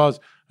bottom was,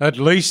 at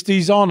least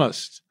he's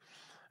honest.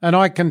 And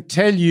I can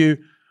tell you,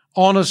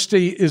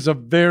 honesty is a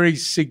very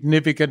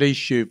significant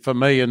issue for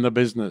me in the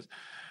business.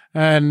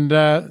 And,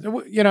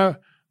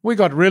 we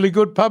got really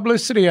good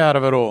publicity out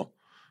of it all.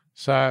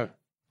 So,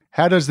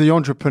 how does the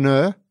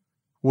entrepreneur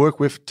work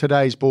with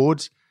today's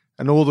boards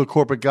and all the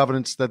corporate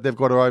governance that they've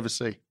got to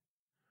oversee?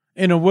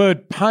 In a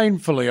word,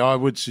 painfully, I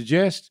would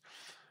suggest.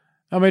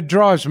 It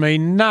drives me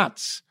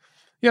nuts.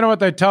 You know what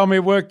they told me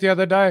at work the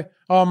other day?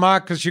 Oh,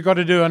 Marcus, you got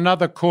to do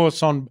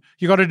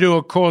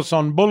a course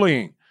on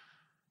bullying.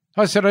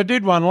 I said, I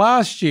did one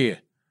last year.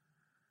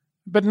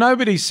 But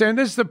nobody's saying,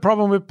 this is the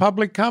problem with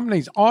public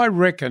companies. I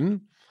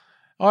reckon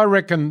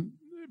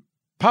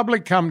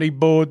public company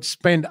boards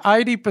spend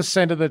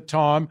 80% of the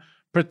time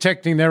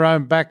protecting their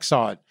own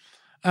backside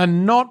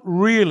and not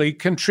really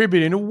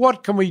contributing.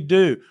 What can we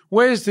do?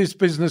 Where's this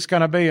business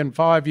going to be in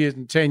 5 years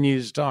and 10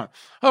 years' time?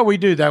 Oh, we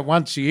do that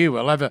once a year.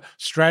 We'll have a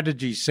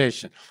strategy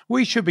session.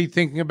 We should be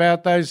thinking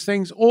about those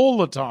things all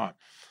the time.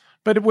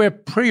 But we're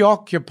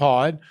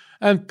preoccupied,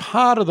 and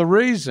part of the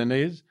reason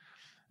is,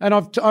 and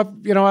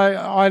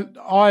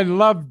I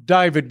love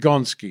David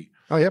Gonski.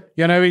 Oh, yep.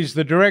 He's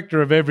the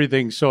director of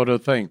everything sort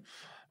of thing.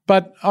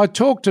 But I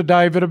talked to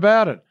David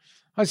about it.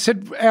 I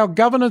said, our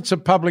governance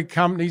of public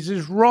companies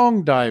is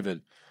wrong,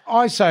 David.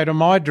 I say to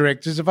my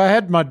directors, if I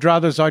had my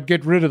druthers, I'd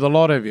get rid of the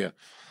lot of you.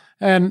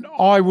 And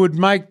I would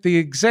make the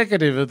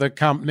executive of the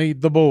company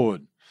the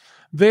board.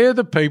 They're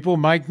the people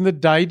making the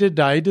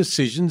day-to-day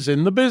decisions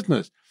in the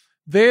business.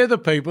 They're the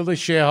people the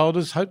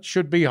shareholders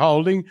should be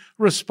holding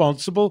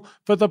responsible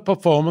for the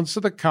performance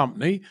of the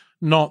company,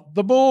 not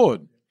the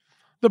board.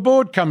 The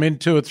board come in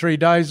 2 or 3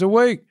 days a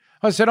week.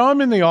 I said, I'm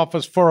in the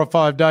office 4 or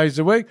 5 days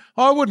a week.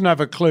 I wouldn't have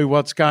a clue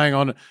what's going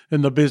on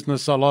in the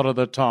business a lot of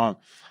the time.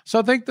 So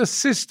I think the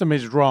system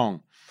is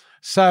wrong.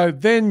 So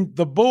then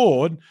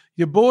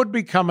your board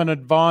become an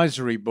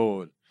advisory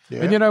board.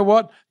 Yeah. And you know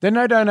what? Then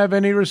they don't have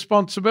any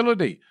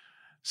responsibility.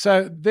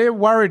 So they're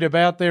worried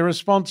about their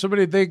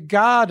responsibility. They're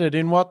guarded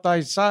in what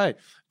they say.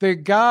 They're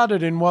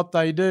guarded in what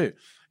they do.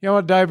 You know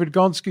what David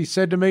Gonski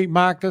said to me?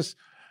 Marcus,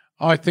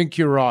 I think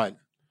you're right.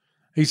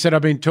 He said,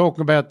 I've been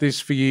talking about this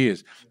for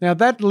years. Now,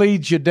 that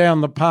leads you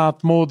down the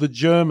path more the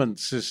German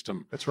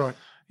system. That's right.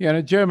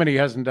 Germany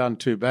hasn't done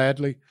too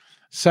badly.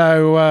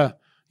 So,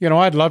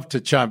 I'd love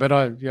to change, but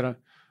I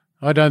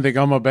don't think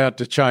I'm about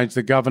to change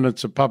the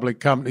governance of public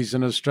companies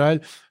in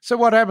Australia. So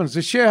what happens?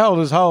 The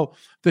shareholders hold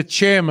the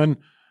chairman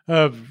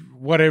of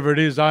whatever it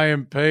is,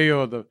 AMP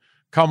or the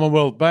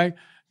Commonwealth Bank.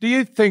 Do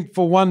you think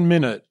for 1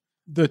 minute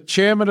the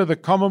chairman of the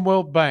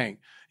Commonwealth Bank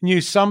knew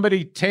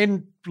somebody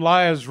 10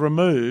 layers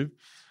removed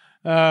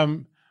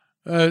or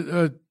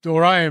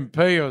AMP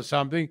or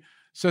something,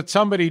 so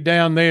somebody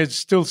down there is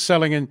still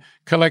selling and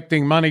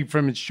collecting money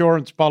from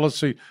insurance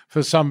policy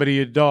for somebody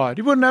who died?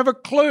 He wouldn't have a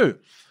clue.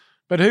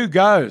 But who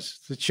goes?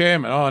 The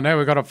chairman. Oh, now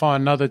we've got to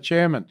find another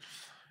chairman.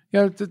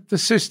 The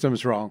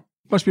system's wrong.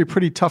 Must be a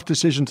pretty tough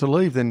decision to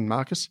leave then,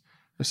 Marcus.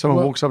 If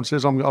someone walks up and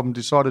says, I'm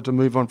decided to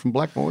move on from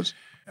Blackmores.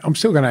 I'm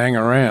still going to hang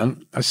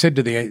around. I said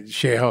to the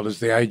shareholders,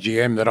 the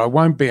AGM, that I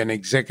won't be an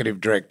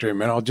executive director,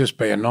 and I'll just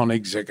be a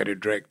non-executive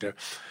director.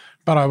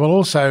 But I will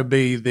also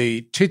be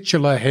the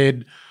titular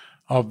head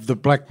of the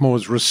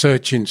Blackmores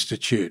Research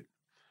Institute.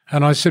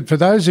 And I said, for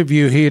those of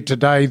you here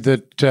today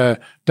that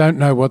don't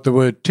know what the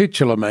word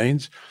titular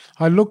means,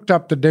 I looked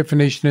up the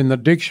definition in the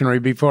dictionary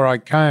before I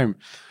came,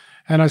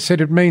 and I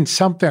said it means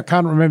something, I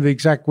can't remember the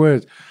exact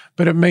words,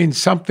 but it means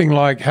something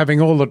like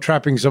having all the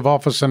trappings of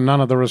office and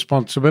none of the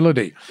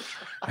responsibility.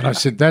 And I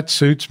said, that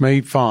suits me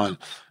fine,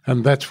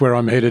 and that's where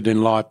I'm headed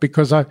in life,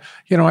 because I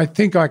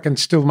think I can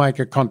still make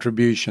a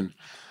contribution.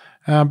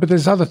 But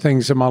there's other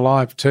things in my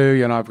life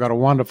too. I've got a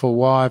wonderful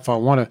wife.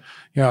 I've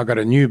got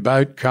a new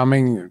boat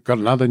coming, I've got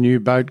another new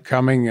boat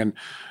coming, and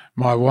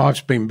my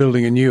wife's been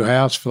building a new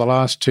house for the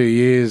last 2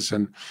 years.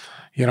 And,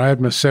 I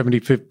had my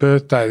 75th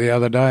birthday the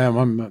other day.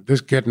 I'm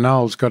this getting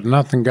old's got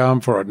nothing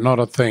going for it, not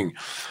a thing.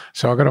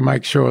 So I've got to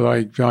make sure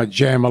that I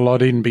jam a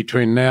lot in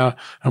between now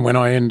and when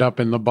I end up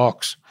in the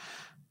box.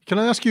 Can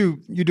I ask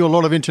you do a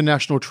lot of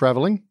international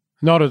travelling?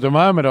 Not at the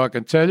moment, I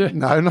can tell you.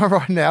 No, not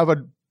right now,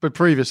 but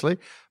previously.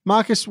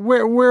 Marcus,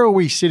 where are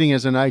we sitting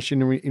as a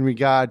nation in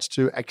regards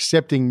to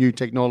accepting new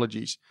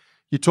technologies?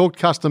 You talked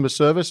customer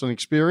service and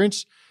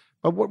experience,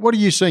 But what are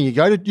you seeing? You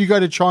go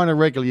to China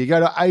regularly. You go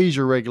to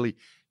Asia regularly.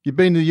 You've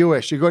been to the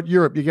US. You've got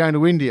Europe. You're going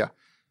to India.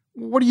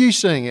 What are you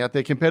seeing out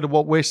there compared to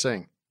what we're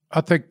seeing?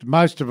 I think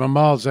most of them are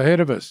miles ahead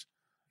of us.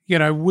 You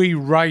know,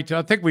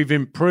 I think we've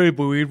improved,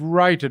 but we've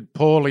rated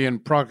poorly in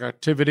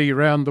productivity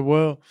around the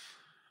world.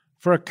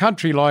 For a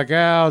country like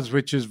ours,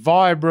 which is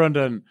vibrant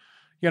and,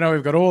 you know,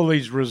 we've got all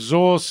these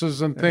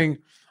resources and things,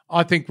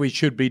 I think we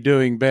should be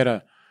doing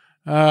better.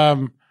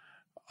 I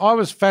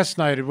was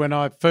fascinated when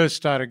I first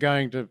started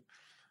going to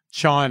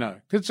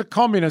China. It's a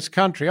communist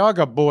country. I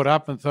got brought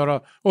up and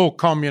thought, all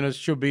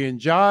communists should be in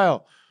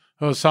jail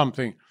or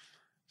something.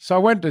 So I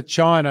went to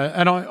China,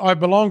 and I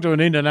belong to an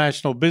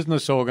international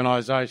business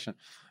organisation.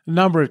 A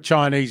number of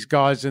Chinese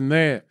guys in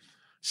there,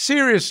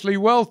 seriously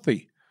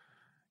wealthy.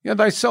 You know,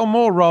 they sell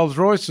more Rolls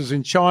Royces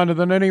in China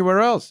than anywhere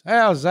else.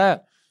 How's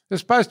that? They're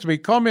supposed to be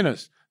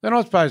communists. They're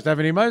not supposed to have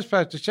any money. They're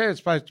supposed to share. It's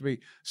supposed to be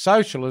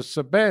socialists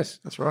at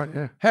best. That's right,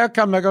 yeah. How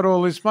come they got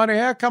all this money?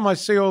 How come I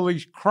see all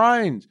these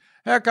cranes?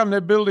 How come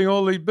they're building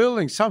all these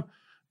buildings?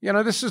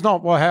 This is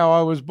not how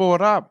I was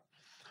brought up.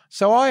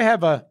 So I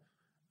have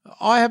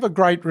a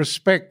great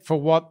respect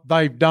for what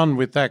they've done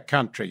with that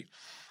country.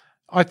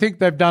 I think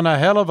they've done a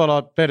hell of a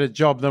lot better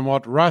job than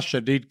what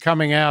Russia did,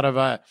 coming out of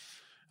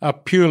a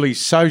purely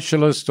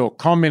socialist or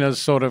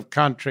communist sort of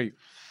country.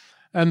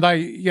 And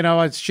they,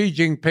 as Xi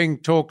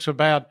Jinping talks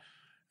about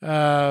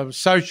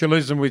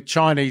socialism with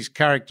Chinese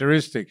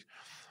characteristics,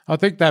 I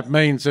think that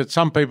means that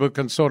some people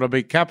can sort of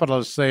be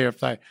capitalists there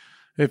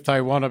if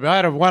they want to be. I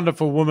had a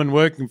wonderful woman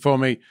working for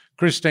me,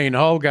 Christine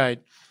Holgate,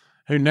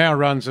 who now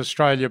runs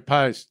Australia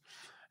Post.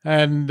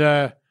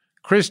 And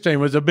Christine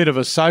was a bit of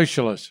a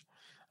socialist,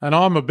 and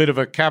I'm a bit of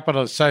a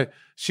capitalist. So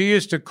she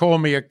used to call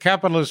me a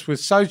capitalist with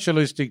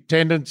socialistic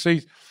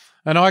tendencies,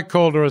 and I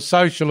called her a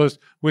socialist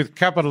with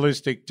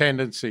capitalistic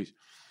tendencies.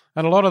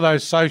 And a lot of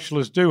those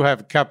socialists do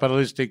have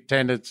capitalistic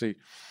tendencies.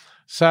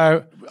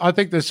 So I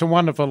think there's some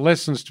wonderful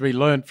lessons to be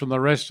learned from the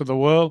rest of the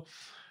world.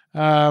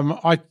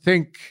 I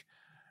think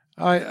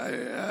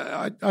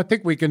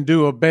we can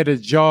do a better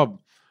job,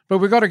 but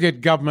we've got to get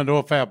government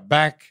off our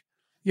back.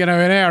 You know,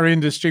 in our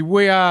industry,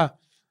 we are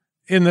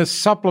in the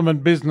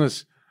supplement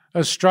business.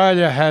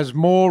 Australia has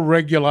more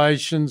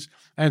regulations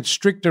and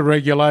stricter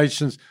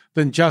regulations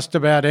than just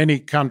about any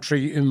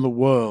country in the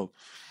world.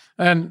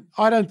 And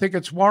I don't think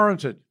it's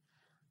warranted.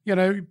 You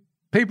know,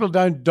 people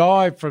don't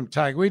die from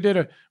taking. We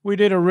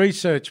did a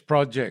research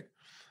project,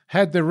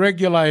 had the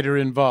regulator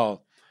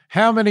involved.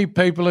 How many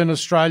people in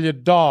Australia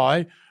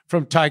die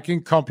from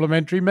taking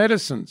complementary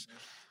medicines?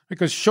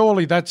 Because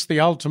surely that's the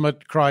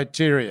ultimate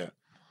criteria.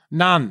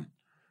 None,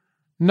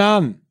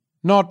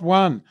 not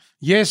one.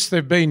 Yes,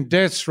 there have been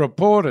deaths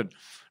reported,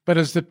 but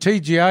as the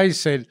TGA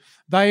said,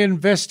 they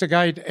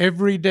investigate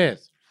every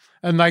death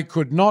and they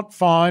could not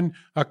find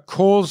a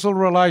causal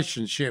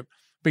relationship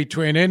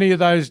between any of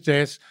those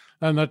deaths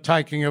and the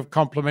taking of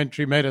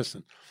complementary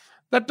medicine.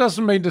 That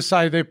doesn't mean to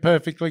say they're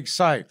perfectly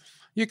safe.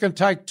 You can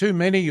take too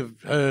many of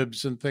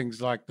herbs and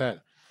things like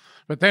that.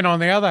 But then on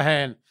the other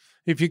hand,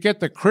 if you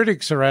get the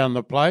critics around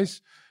the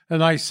place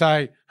and they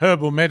say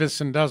herbal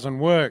medicine doesn't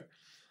work,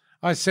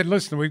 I said,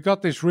 listen, we've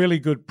got this really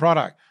good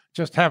product,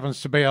 just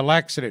happens to be a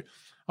laxative.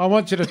 I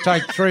want you to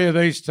take 3 of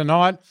these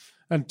tonight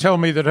and tell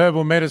me that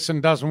herbal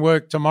medicine doesn't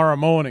work tomorrow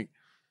morning.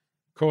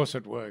 Of course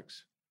it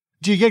works.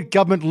 Do you get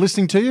government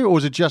listening to you, or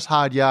is it just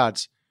hard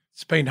yards?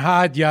 It's been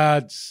hard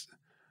yards,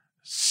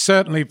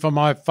 certainly for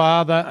my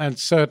father and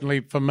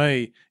certainly for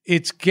me.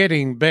 It's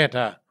getting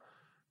better,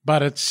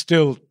 but it's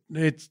still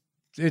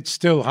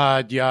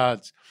hard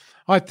yards.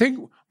 I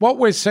think what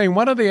we're seeing,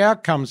 one of the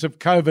outcomes of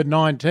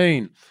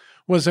COVID-19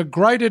 was a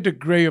greater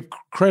degree of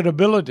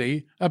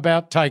credibility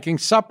about taking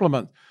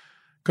supplements,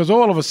 because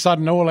all of a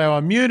sudden all our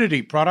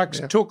immunity products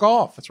took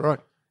off. That's right.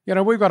 You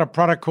know, we've got a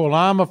product called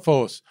Armour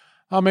Force.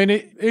 I mean,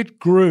 it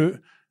grew.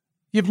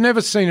 You've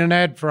never seen an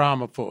ad for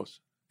Armour Force,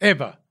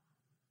 ever.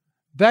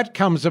 That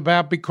comes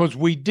about because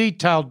we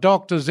detail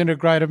doctors,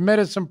 integrative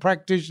medicine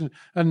practitioners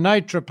and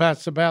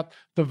naturopaths about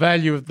the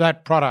value of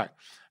that product.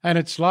 And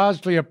it's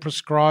largely a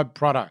prescribed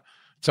product.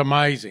 It's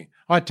amazing.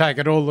 I take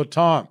it all the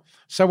time.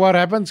 So what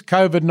happens?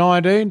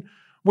 COVID-19,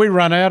 we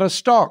run out of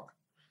stock.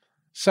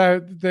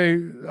 So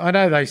I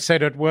know they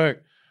said at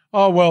work,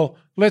 oh, well,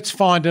 let's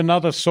find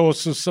another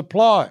source of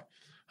supply.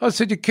 I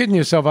said, you're kidding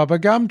yourself up a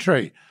gum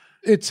tree.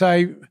 It's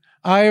a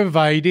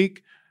Ayurvedic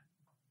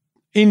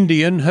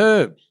Indian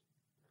herb.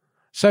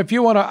 So if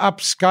you want to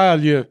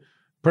upscale your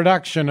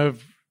production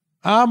of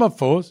Armour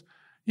Force,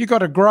 you've got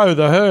to grow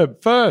the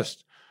herb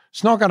first.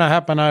 It's not going to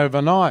happen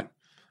overnight.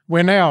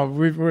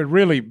 We're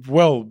really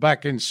well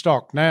back in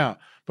stock now,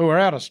 but we're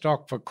out of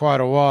stock for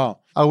quite a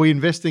while. Are we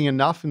investing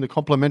enough in the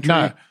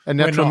complementary and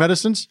natural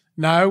medicines?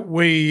 No,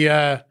 we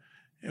have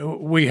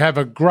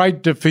a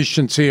great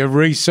deficiency of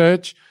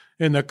research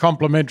in the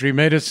complementary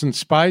medicine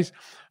space.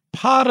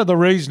 Part of the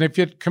reason, if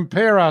you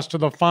compare us to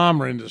the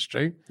pharma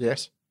industry,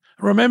 yes.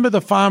 Remember,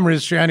 the pharma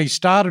industry only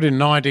started in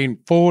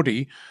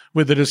 1940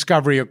 with the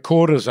discovery of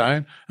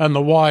cortisone and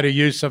the wider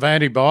use of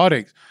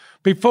antibiotics.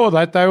 Before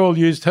that, they all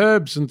used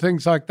herbs and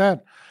things like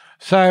that.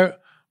 So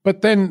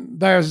But then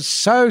they're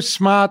so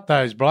smart,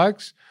 those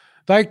blokes.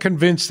 They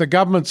convinced the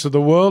governments of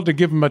the world to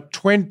give them a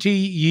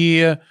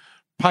 20-year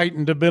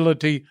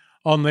patentability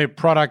on their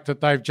product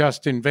that they've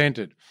just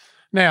invented.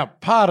 Now,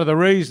 part of the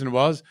reason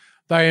was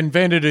they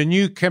invented a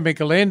new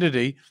chemical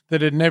entity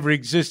that had never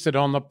existed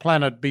on the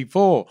planet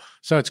before,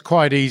 so it's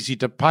quite easy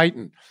to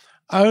patent.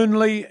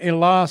 Only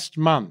last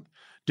month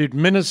did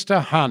Minister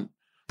Hunt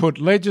put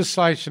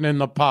legislation in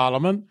the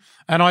Parliament,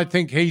 and I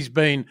think he's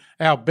been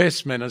our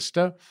best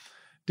minister.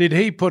 Did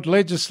he put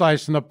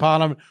legislation in the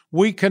Parliament?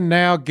 We can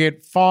now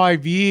get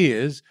 5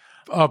 years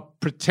of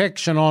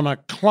protection on a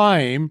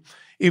claim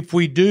if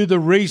we do the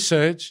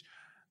research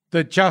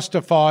that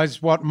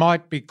justifies what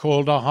might be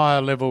called a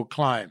higher level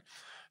claim.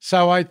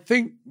 So I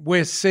think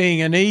we're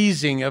seeing an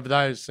easing of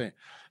those things.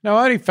 Now,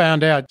 I only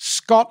found out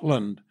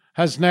Scotland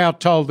has now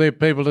told their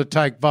people to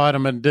take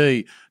vitamin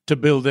D to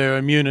build their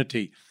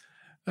immunity.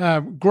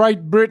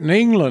 Great Britain,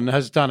 England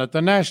has done it,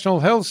 the National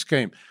Health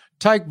Scheme.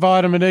 Take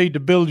vitamin E to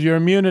build your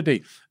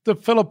immunity. The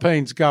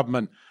Philippines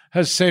government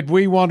has said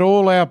we want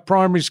all our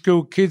primary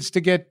school kids to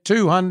get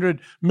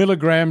 200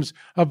 milligrams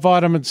of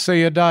vitamin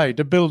C a day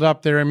to build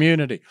up their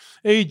immunity.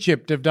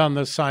 Egypt have done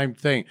the same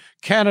thing.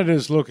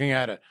 Canada's looking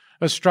at it.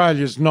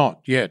 Australia's not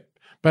yet,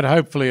 but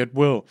hopefully it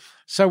will.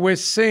 So we're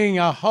seeing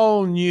a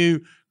whole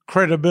new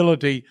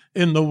credibility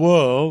in the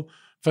world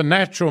for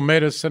natural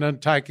medicine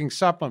and taking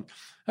supplements.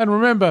 And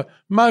remember,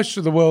 most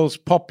of the world's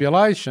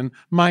population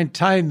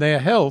maintain their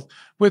health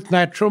with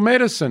natural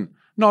medicine,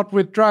 not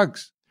with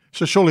drugs.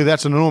 So surely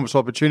that's an enormous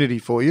opportunity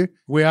for you.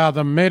 We are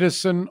the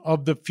medicine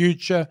of the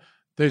future.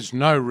 There's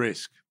no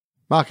risk.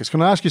 Marcus,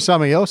 can I ask you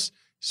something else?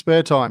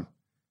 Spare time.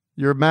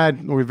 You're a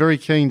mad or a very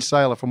keen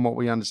sailor from what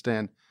we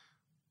understand.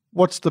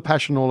 What's the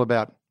passion all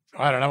about?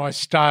 I don't know. I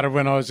started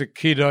when I was a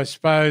kid, I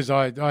suppose.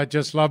 I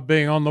just love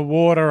being on the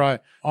water.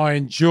 I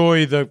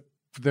enjoy the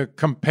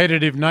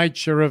competitive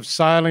nature of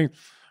sailing.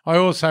 I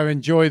also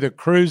enjoy the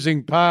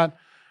cruising part.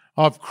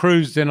 I've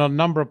cruised in a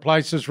number of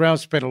places around,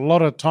 spent a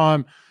lot of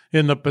time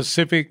in the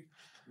Pacific.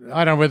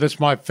 I don't know whether it's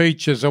my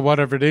features or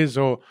whatever it is,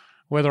 or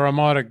whether I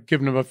might have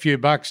given them a few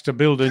bucks to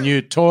build a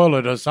new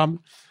toilet or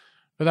something.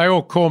 But they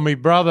all call me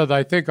brother.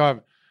 They think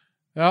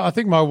I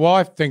think my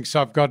wife thinks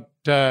I've got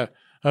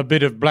a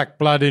bit of black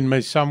blood in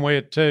me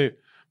somewhere too.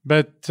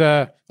 But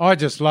I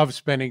just love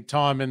spending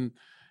time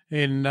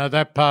in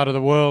that part of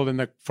the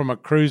world from a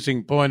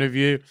cruising point of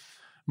view.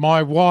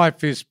 My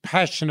wife is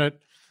passionate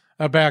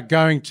about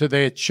going to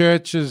their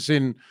churches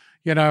in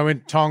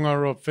Tonga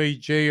or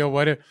Fiji or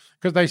whatever,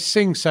 because they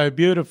sing so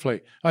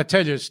beautifully. I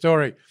tell you a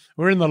story.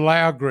 We're in the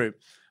Lao group.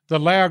 The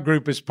Lao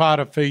group is part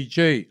of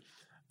Fiji.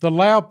 The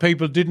Lao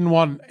people didn't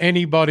want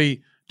any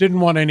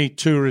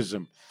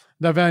tourism.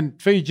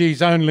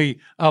 Fiji's only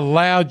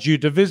allowed you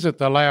to visit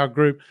the Lao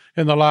group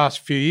in the last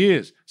few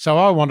years. So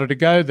I wanted to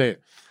go there.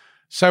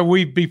 So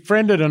we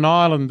befriended an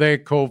island there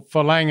called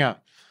Falanga.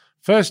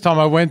 First time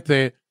I went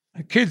there,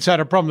 the kids had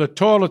a problem. The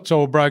toilets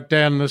all broke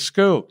down in the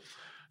school.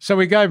 So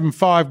we gave them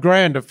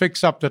 $5,000 to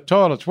fix up the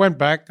toilets. Went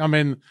back. I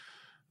mean,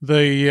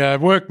 the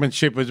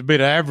workmanship was a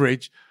bit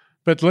average,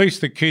 but at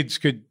least the kids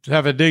could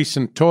have a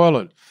decent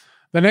toilet.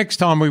 The next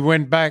time we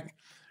went back,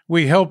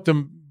 we helped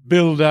them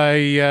build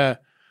a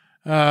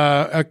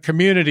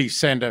community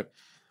centre.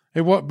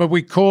 But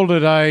we called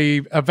it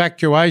a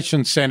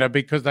evacuation centre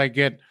because they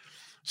get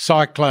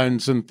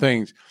cyclones and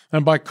things.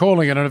 And by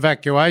calling it an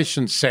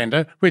evacuation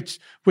centre, which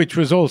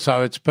was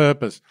also its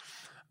purpose,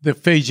 the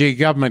Fiji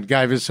government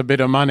gave us a bit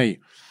of money.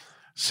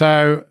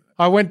 So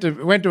I went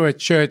to a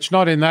church,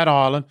 not in that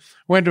island,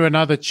 went to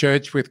another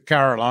church with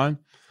Caroline,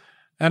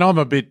 and I'm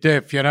a bit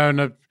deaf,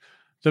 and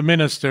the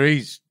minister,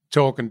 he's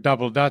talking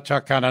double Dutch. I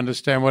can't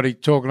understand what he's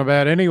talking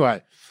about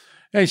anyway.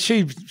 And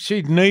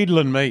she'd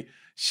needling me.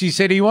 She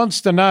said, he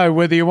wants to know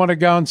whether you want to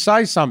go and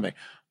say something.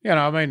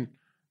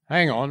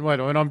 Hang on, wait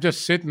a minute, I'm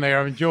just sitting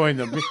there enjoying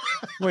them.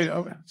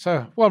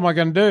 So what am I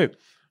going to do?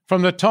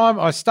 From the time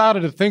I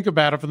started to think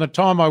about it, from the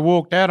time I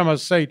walked out of my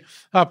seat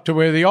up to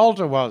where the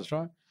altar was,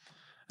 right?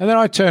 And then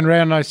I turned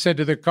around and I said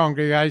to the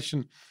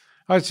congregation,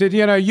 I said,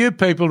 you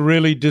people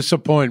really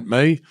disappoint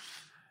me.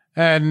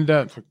 And,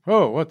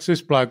 what's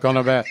this bloke on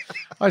about?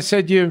 I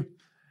said,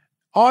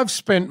 I've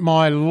spent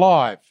my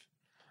life,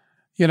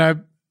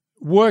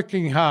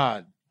 working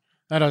hard.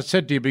 And I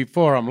said to you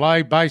before,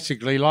 I'm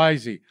basically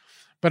lazy.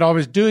 But I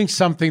was doing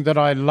something that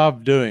I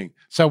loved doing,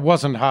 so it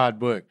wasn't hard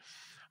work.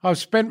 I've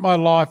spent my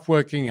life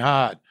working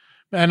hard,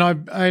 and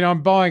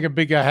I'm buying a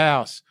bigger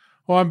house,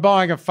 or I'm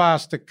buying a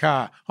faster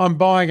car, I'm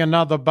buying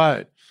another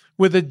boat,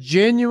 with a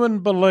genuine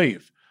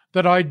belief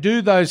that I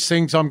do those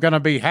things, I'm going to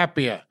be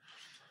happier.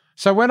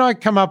 So when I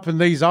come up in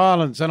these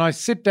islands and I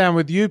sit down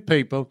with you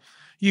people,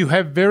 you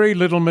have very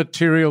little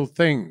material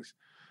things.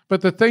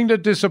 But the thing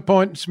that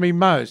disappoints me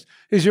most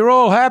is you're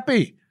all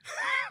happy.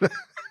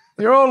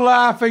 You're all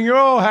laughing. You're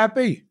all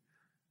happy.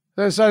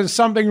 There's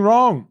something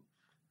wrong.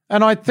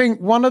 And I think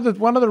one of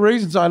the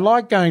reasons I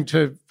like going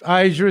to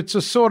Asia, it's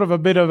a sort of a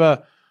bit of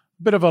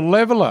a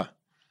leveler.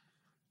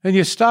 And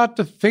you start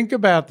to think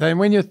about that. And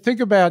when you think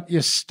about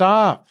your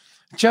staff,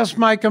 Just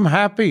make them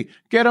happy.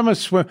 Get them a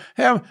swim.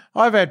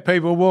 I've had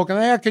people walking,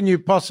 how can you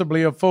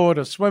possibly afford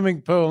a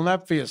swimming pool and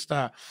that for your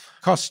star?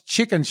 Costs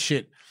chicken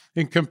shit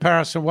in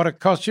comparison to what it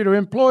costs you to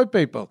employ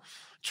people.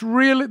 It's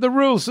really, the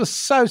rules are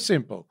so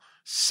simple,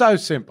 so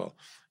simple.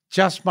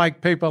 Just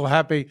make people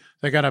happy.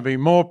 They're going to be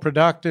more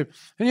productive.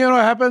 And you know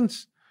what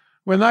happens?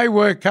 When they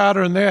work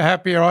harder and they're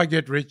happier, I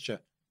get richer.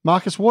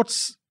 Marcus,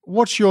 what's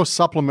your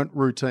supplement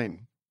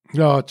routine?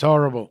 Oh, it's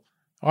horrible.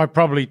 I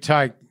probably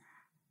take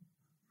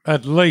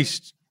at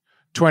least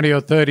 20 or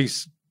 30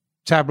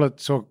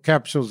 tablets or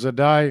capsules a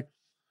day.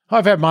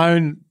 I've had my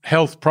own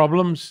health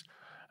problems.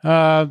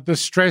 The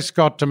stress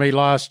got to me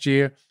last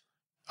year.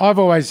 I've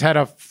always had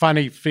a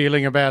funny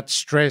feeling about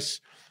stress.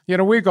 You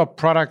know, we've got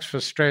products for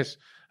stress,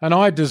 and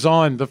I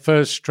designed the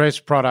first stress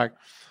product.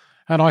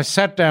 And I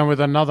sat down with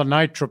another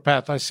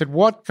naturopath. I said,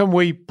 what can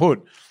we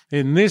put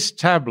in this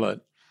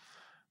tablet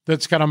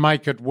that's going to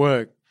make it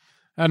work?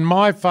 And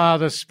my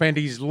father spent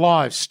his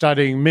life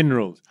studying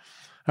minerals.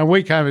 And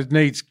we came, it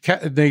needs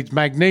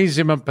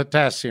magnesium and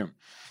potassium.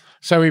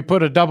 So we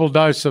put a double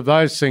dose of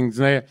those things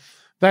there.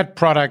 That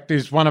product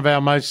is one of our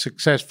most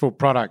successful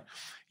products.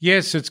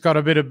 Yes, it's got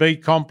a bit of B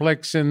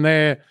complex in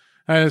there,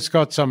 and it's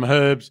got some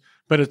herbs,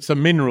 but it's the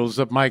minerals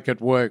that make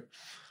it work.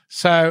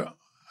 So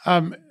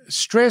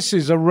stress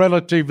is a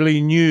relatively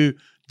new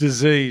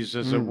disease,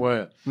 as it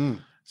were.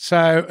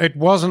 So it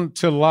wasn't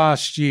till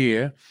last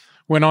year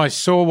when I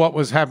saw what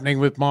was happening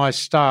with my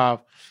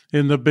staff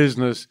in the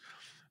business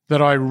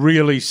that I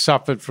really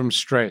suffered from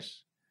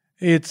stress.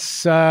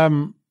 It's,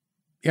 it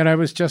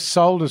was just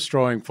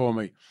soul-destroying for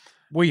me.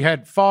 We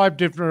had 5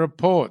 different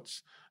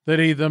reports that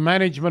either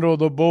management or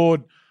the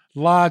board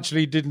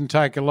largely didn't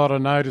take a lot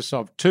of notice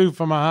of. 2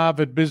 from a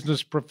Harvard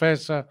business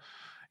professor.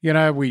 You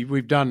know,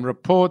 we've done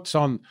reports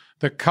on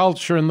the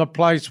culture in the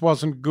place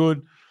wasn't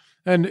good.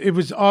 And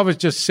I was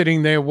just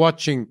sitting there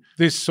watching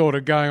this sort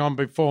of going on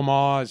before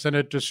my eyes, and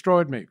it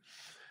destroyed me.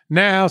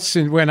 Now,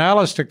 since when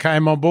Alistair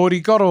came on board, he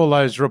got all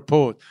those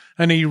reports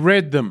and he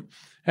read them,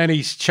 and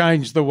he's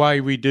changed the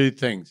way we do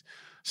things.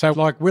 So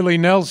like Willie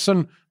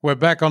Nelson, we're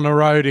back on the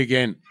road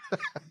again.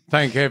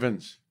 Thank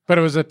heavens. But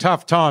it was a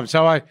tough time.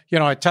 So I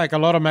take a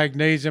lot of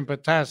magnesium,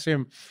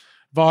 potassium,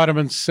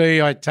 vitamin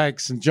C. I take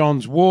St.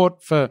 John's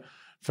wort for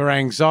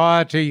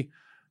anxiety.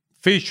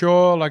 Fish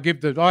oil,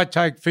 I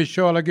take fish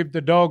oil, I give the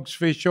dogs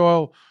fish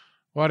oil,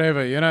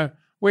 whatever, you know.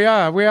 We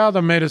are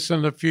the medicine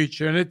of the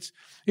future, and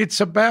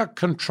it's about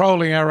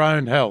controlling our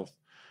own health.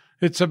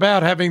 It's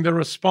about having the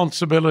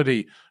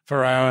responsibility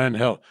for our own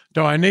health.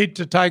 Do I need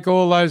to take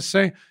all those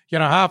things? You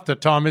know, half the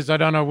time is I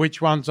don't know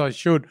which ones I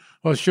should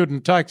or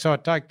shouldn't take, so I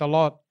take the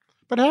lot.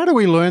 But how do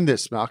we learn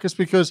this, Marcus?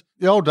 Because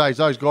the old days,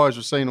 those guys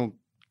were seen on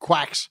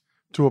quacks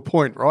to a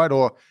point, right?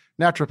 Or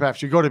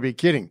naturopaths, you've got to be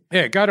kidding.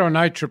 Yeah, go to a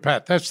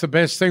naturopath. That's the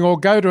best thing. Or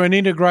go to an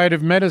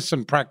integrative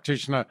medicine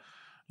practitioner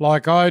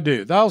like I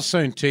do. They'll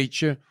soon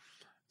teach you.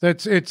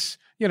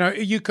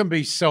 You can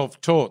be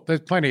self-taught.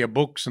 There's plenty of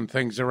books and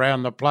things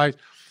around the place.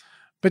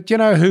 But you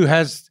know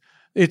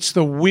it's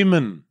the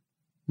women,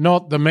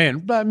 not the men.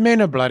 But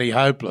men are bloody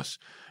hopeless.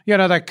 You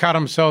know, they cut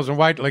themselves and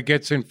wait till it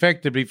gets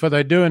infected before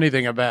they do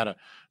anything about it.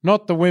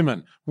 Not the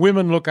women.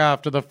 Women look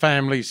after the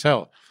family's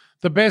health.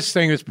 The best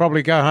thing is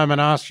probably go home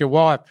and ask your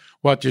wife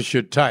what you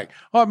should take.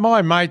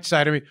 My mate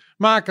say to me,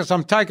 Marcus,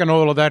 I'm taking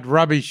all of that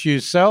rubbish you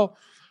sell.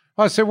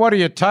 I said, what do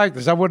you take?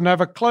 I wouldn't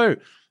have a clue.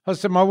 I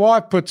said, my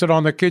wife puts it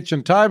on the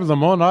kitchen table in the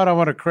morning. I don't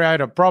want to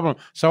create a problem,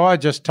 so I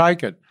just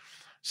take it.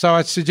 So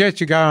I suggest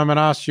you go home and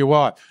ask your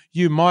wife.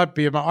 You might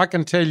be, I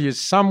can tell you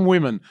some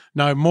women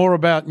know more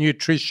about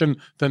nutrition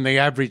than the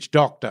average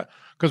doctor.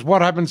 Because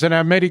what happens in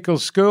our medical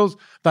schools,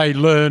 they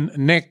learn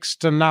next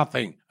to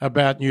nothing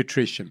about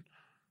nutrition.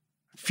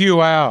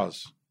 Few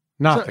hours,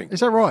 nothing.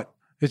 Is that right?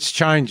 It's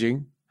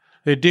changing.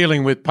 They're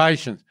dealing with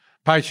patients.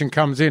 Patient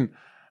comes in,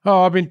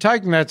 I've been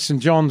taking that St.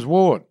 John's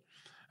wort.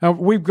 Now,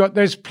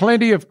 there's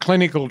plenty of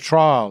clinical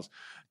trials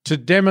to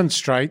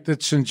demonstrate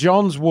that St.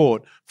 John's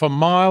wort for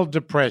mild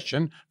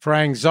depression, for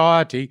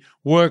anxiety,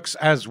 works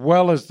as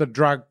well as the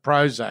drug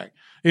Prozac,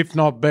 if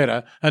not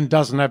better, and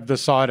doesn't have the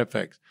side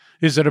effects.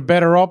 Is it a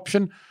better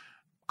option?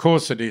 Of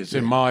course it is,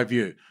 in my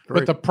view.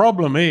 But the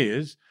problem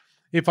is,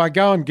 if I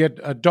go and get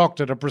a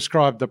doctor to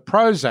prescribe the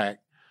Prozac,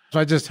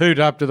 I just hoot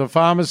up to the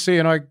pharmacy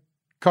and it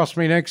costs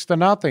me next to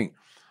nothing.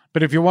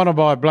 But if you want to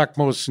buy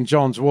Blackmore St.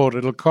 John's wort,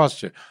 it'll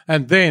cost you.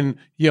 And then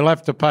you'll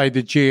have to pay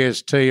the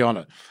GST on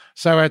it.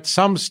 So at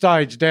some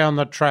stage down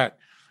the track,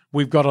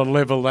 we've got to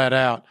level that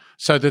out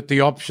so that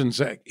the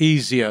options are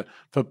easier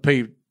for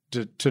people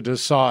to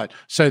decide,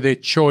 so their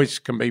choice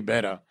can be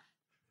better.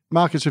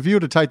 Marcus, if you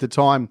were to take the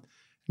time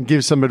and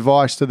give some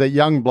advice to that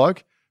young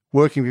bloke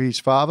working with his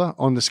father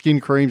on the skin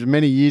creams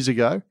many years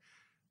ago,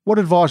 what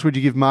advice would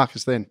you give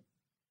Marcus then?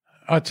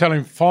 I tell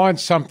him, find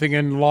something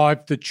in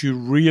life that you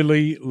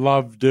really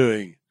love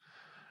doing.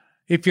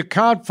 If you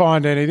can't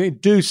find anything,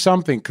 do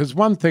something, because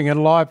one thing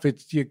in life,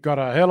 you've got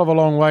a hell of a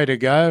long way to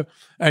go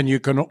and you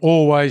can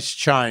always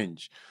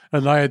change.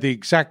 And they are the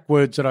exact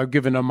words that I've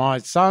given to my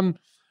son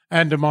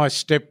and to my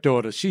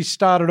stepdaughter. She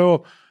started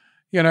off,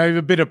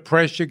 a bit of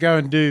pressure, go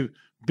and do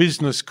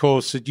business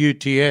course at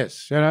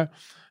UTS,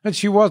 and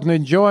she wasn't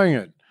enjoying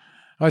it.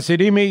 I said,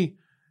 Imi,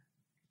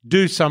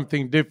 do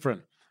something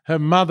different. Her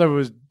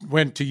mother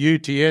went to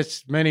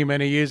UTS many,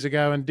 many years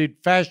ago and did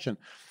fashion.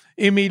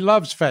 Imi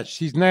loves fashion.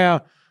 She's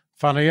now,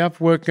 funny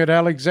enough, working at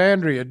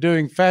Alexandria,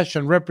 doing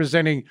fashion,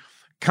 representing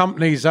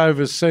companies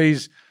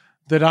overseas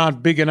that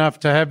aren't big enough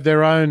to have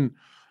their own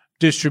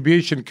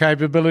distribution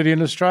capability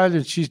in Australia.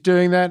 And she's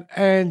doing that,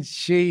 and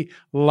she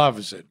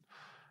loves it.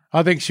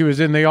 I think she was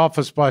in the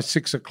office by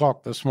 6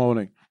 o'clock this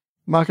morning.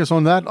 Marcus,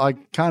 on that, I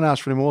can't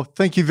ask for any more.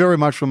 Thank you very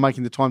much for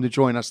making the time to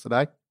join us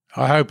today.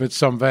 I hope it's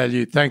some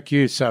value. Thank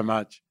you so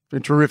much.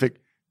 Been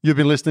terrific. You've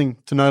been listening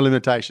to No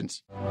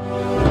Limitations.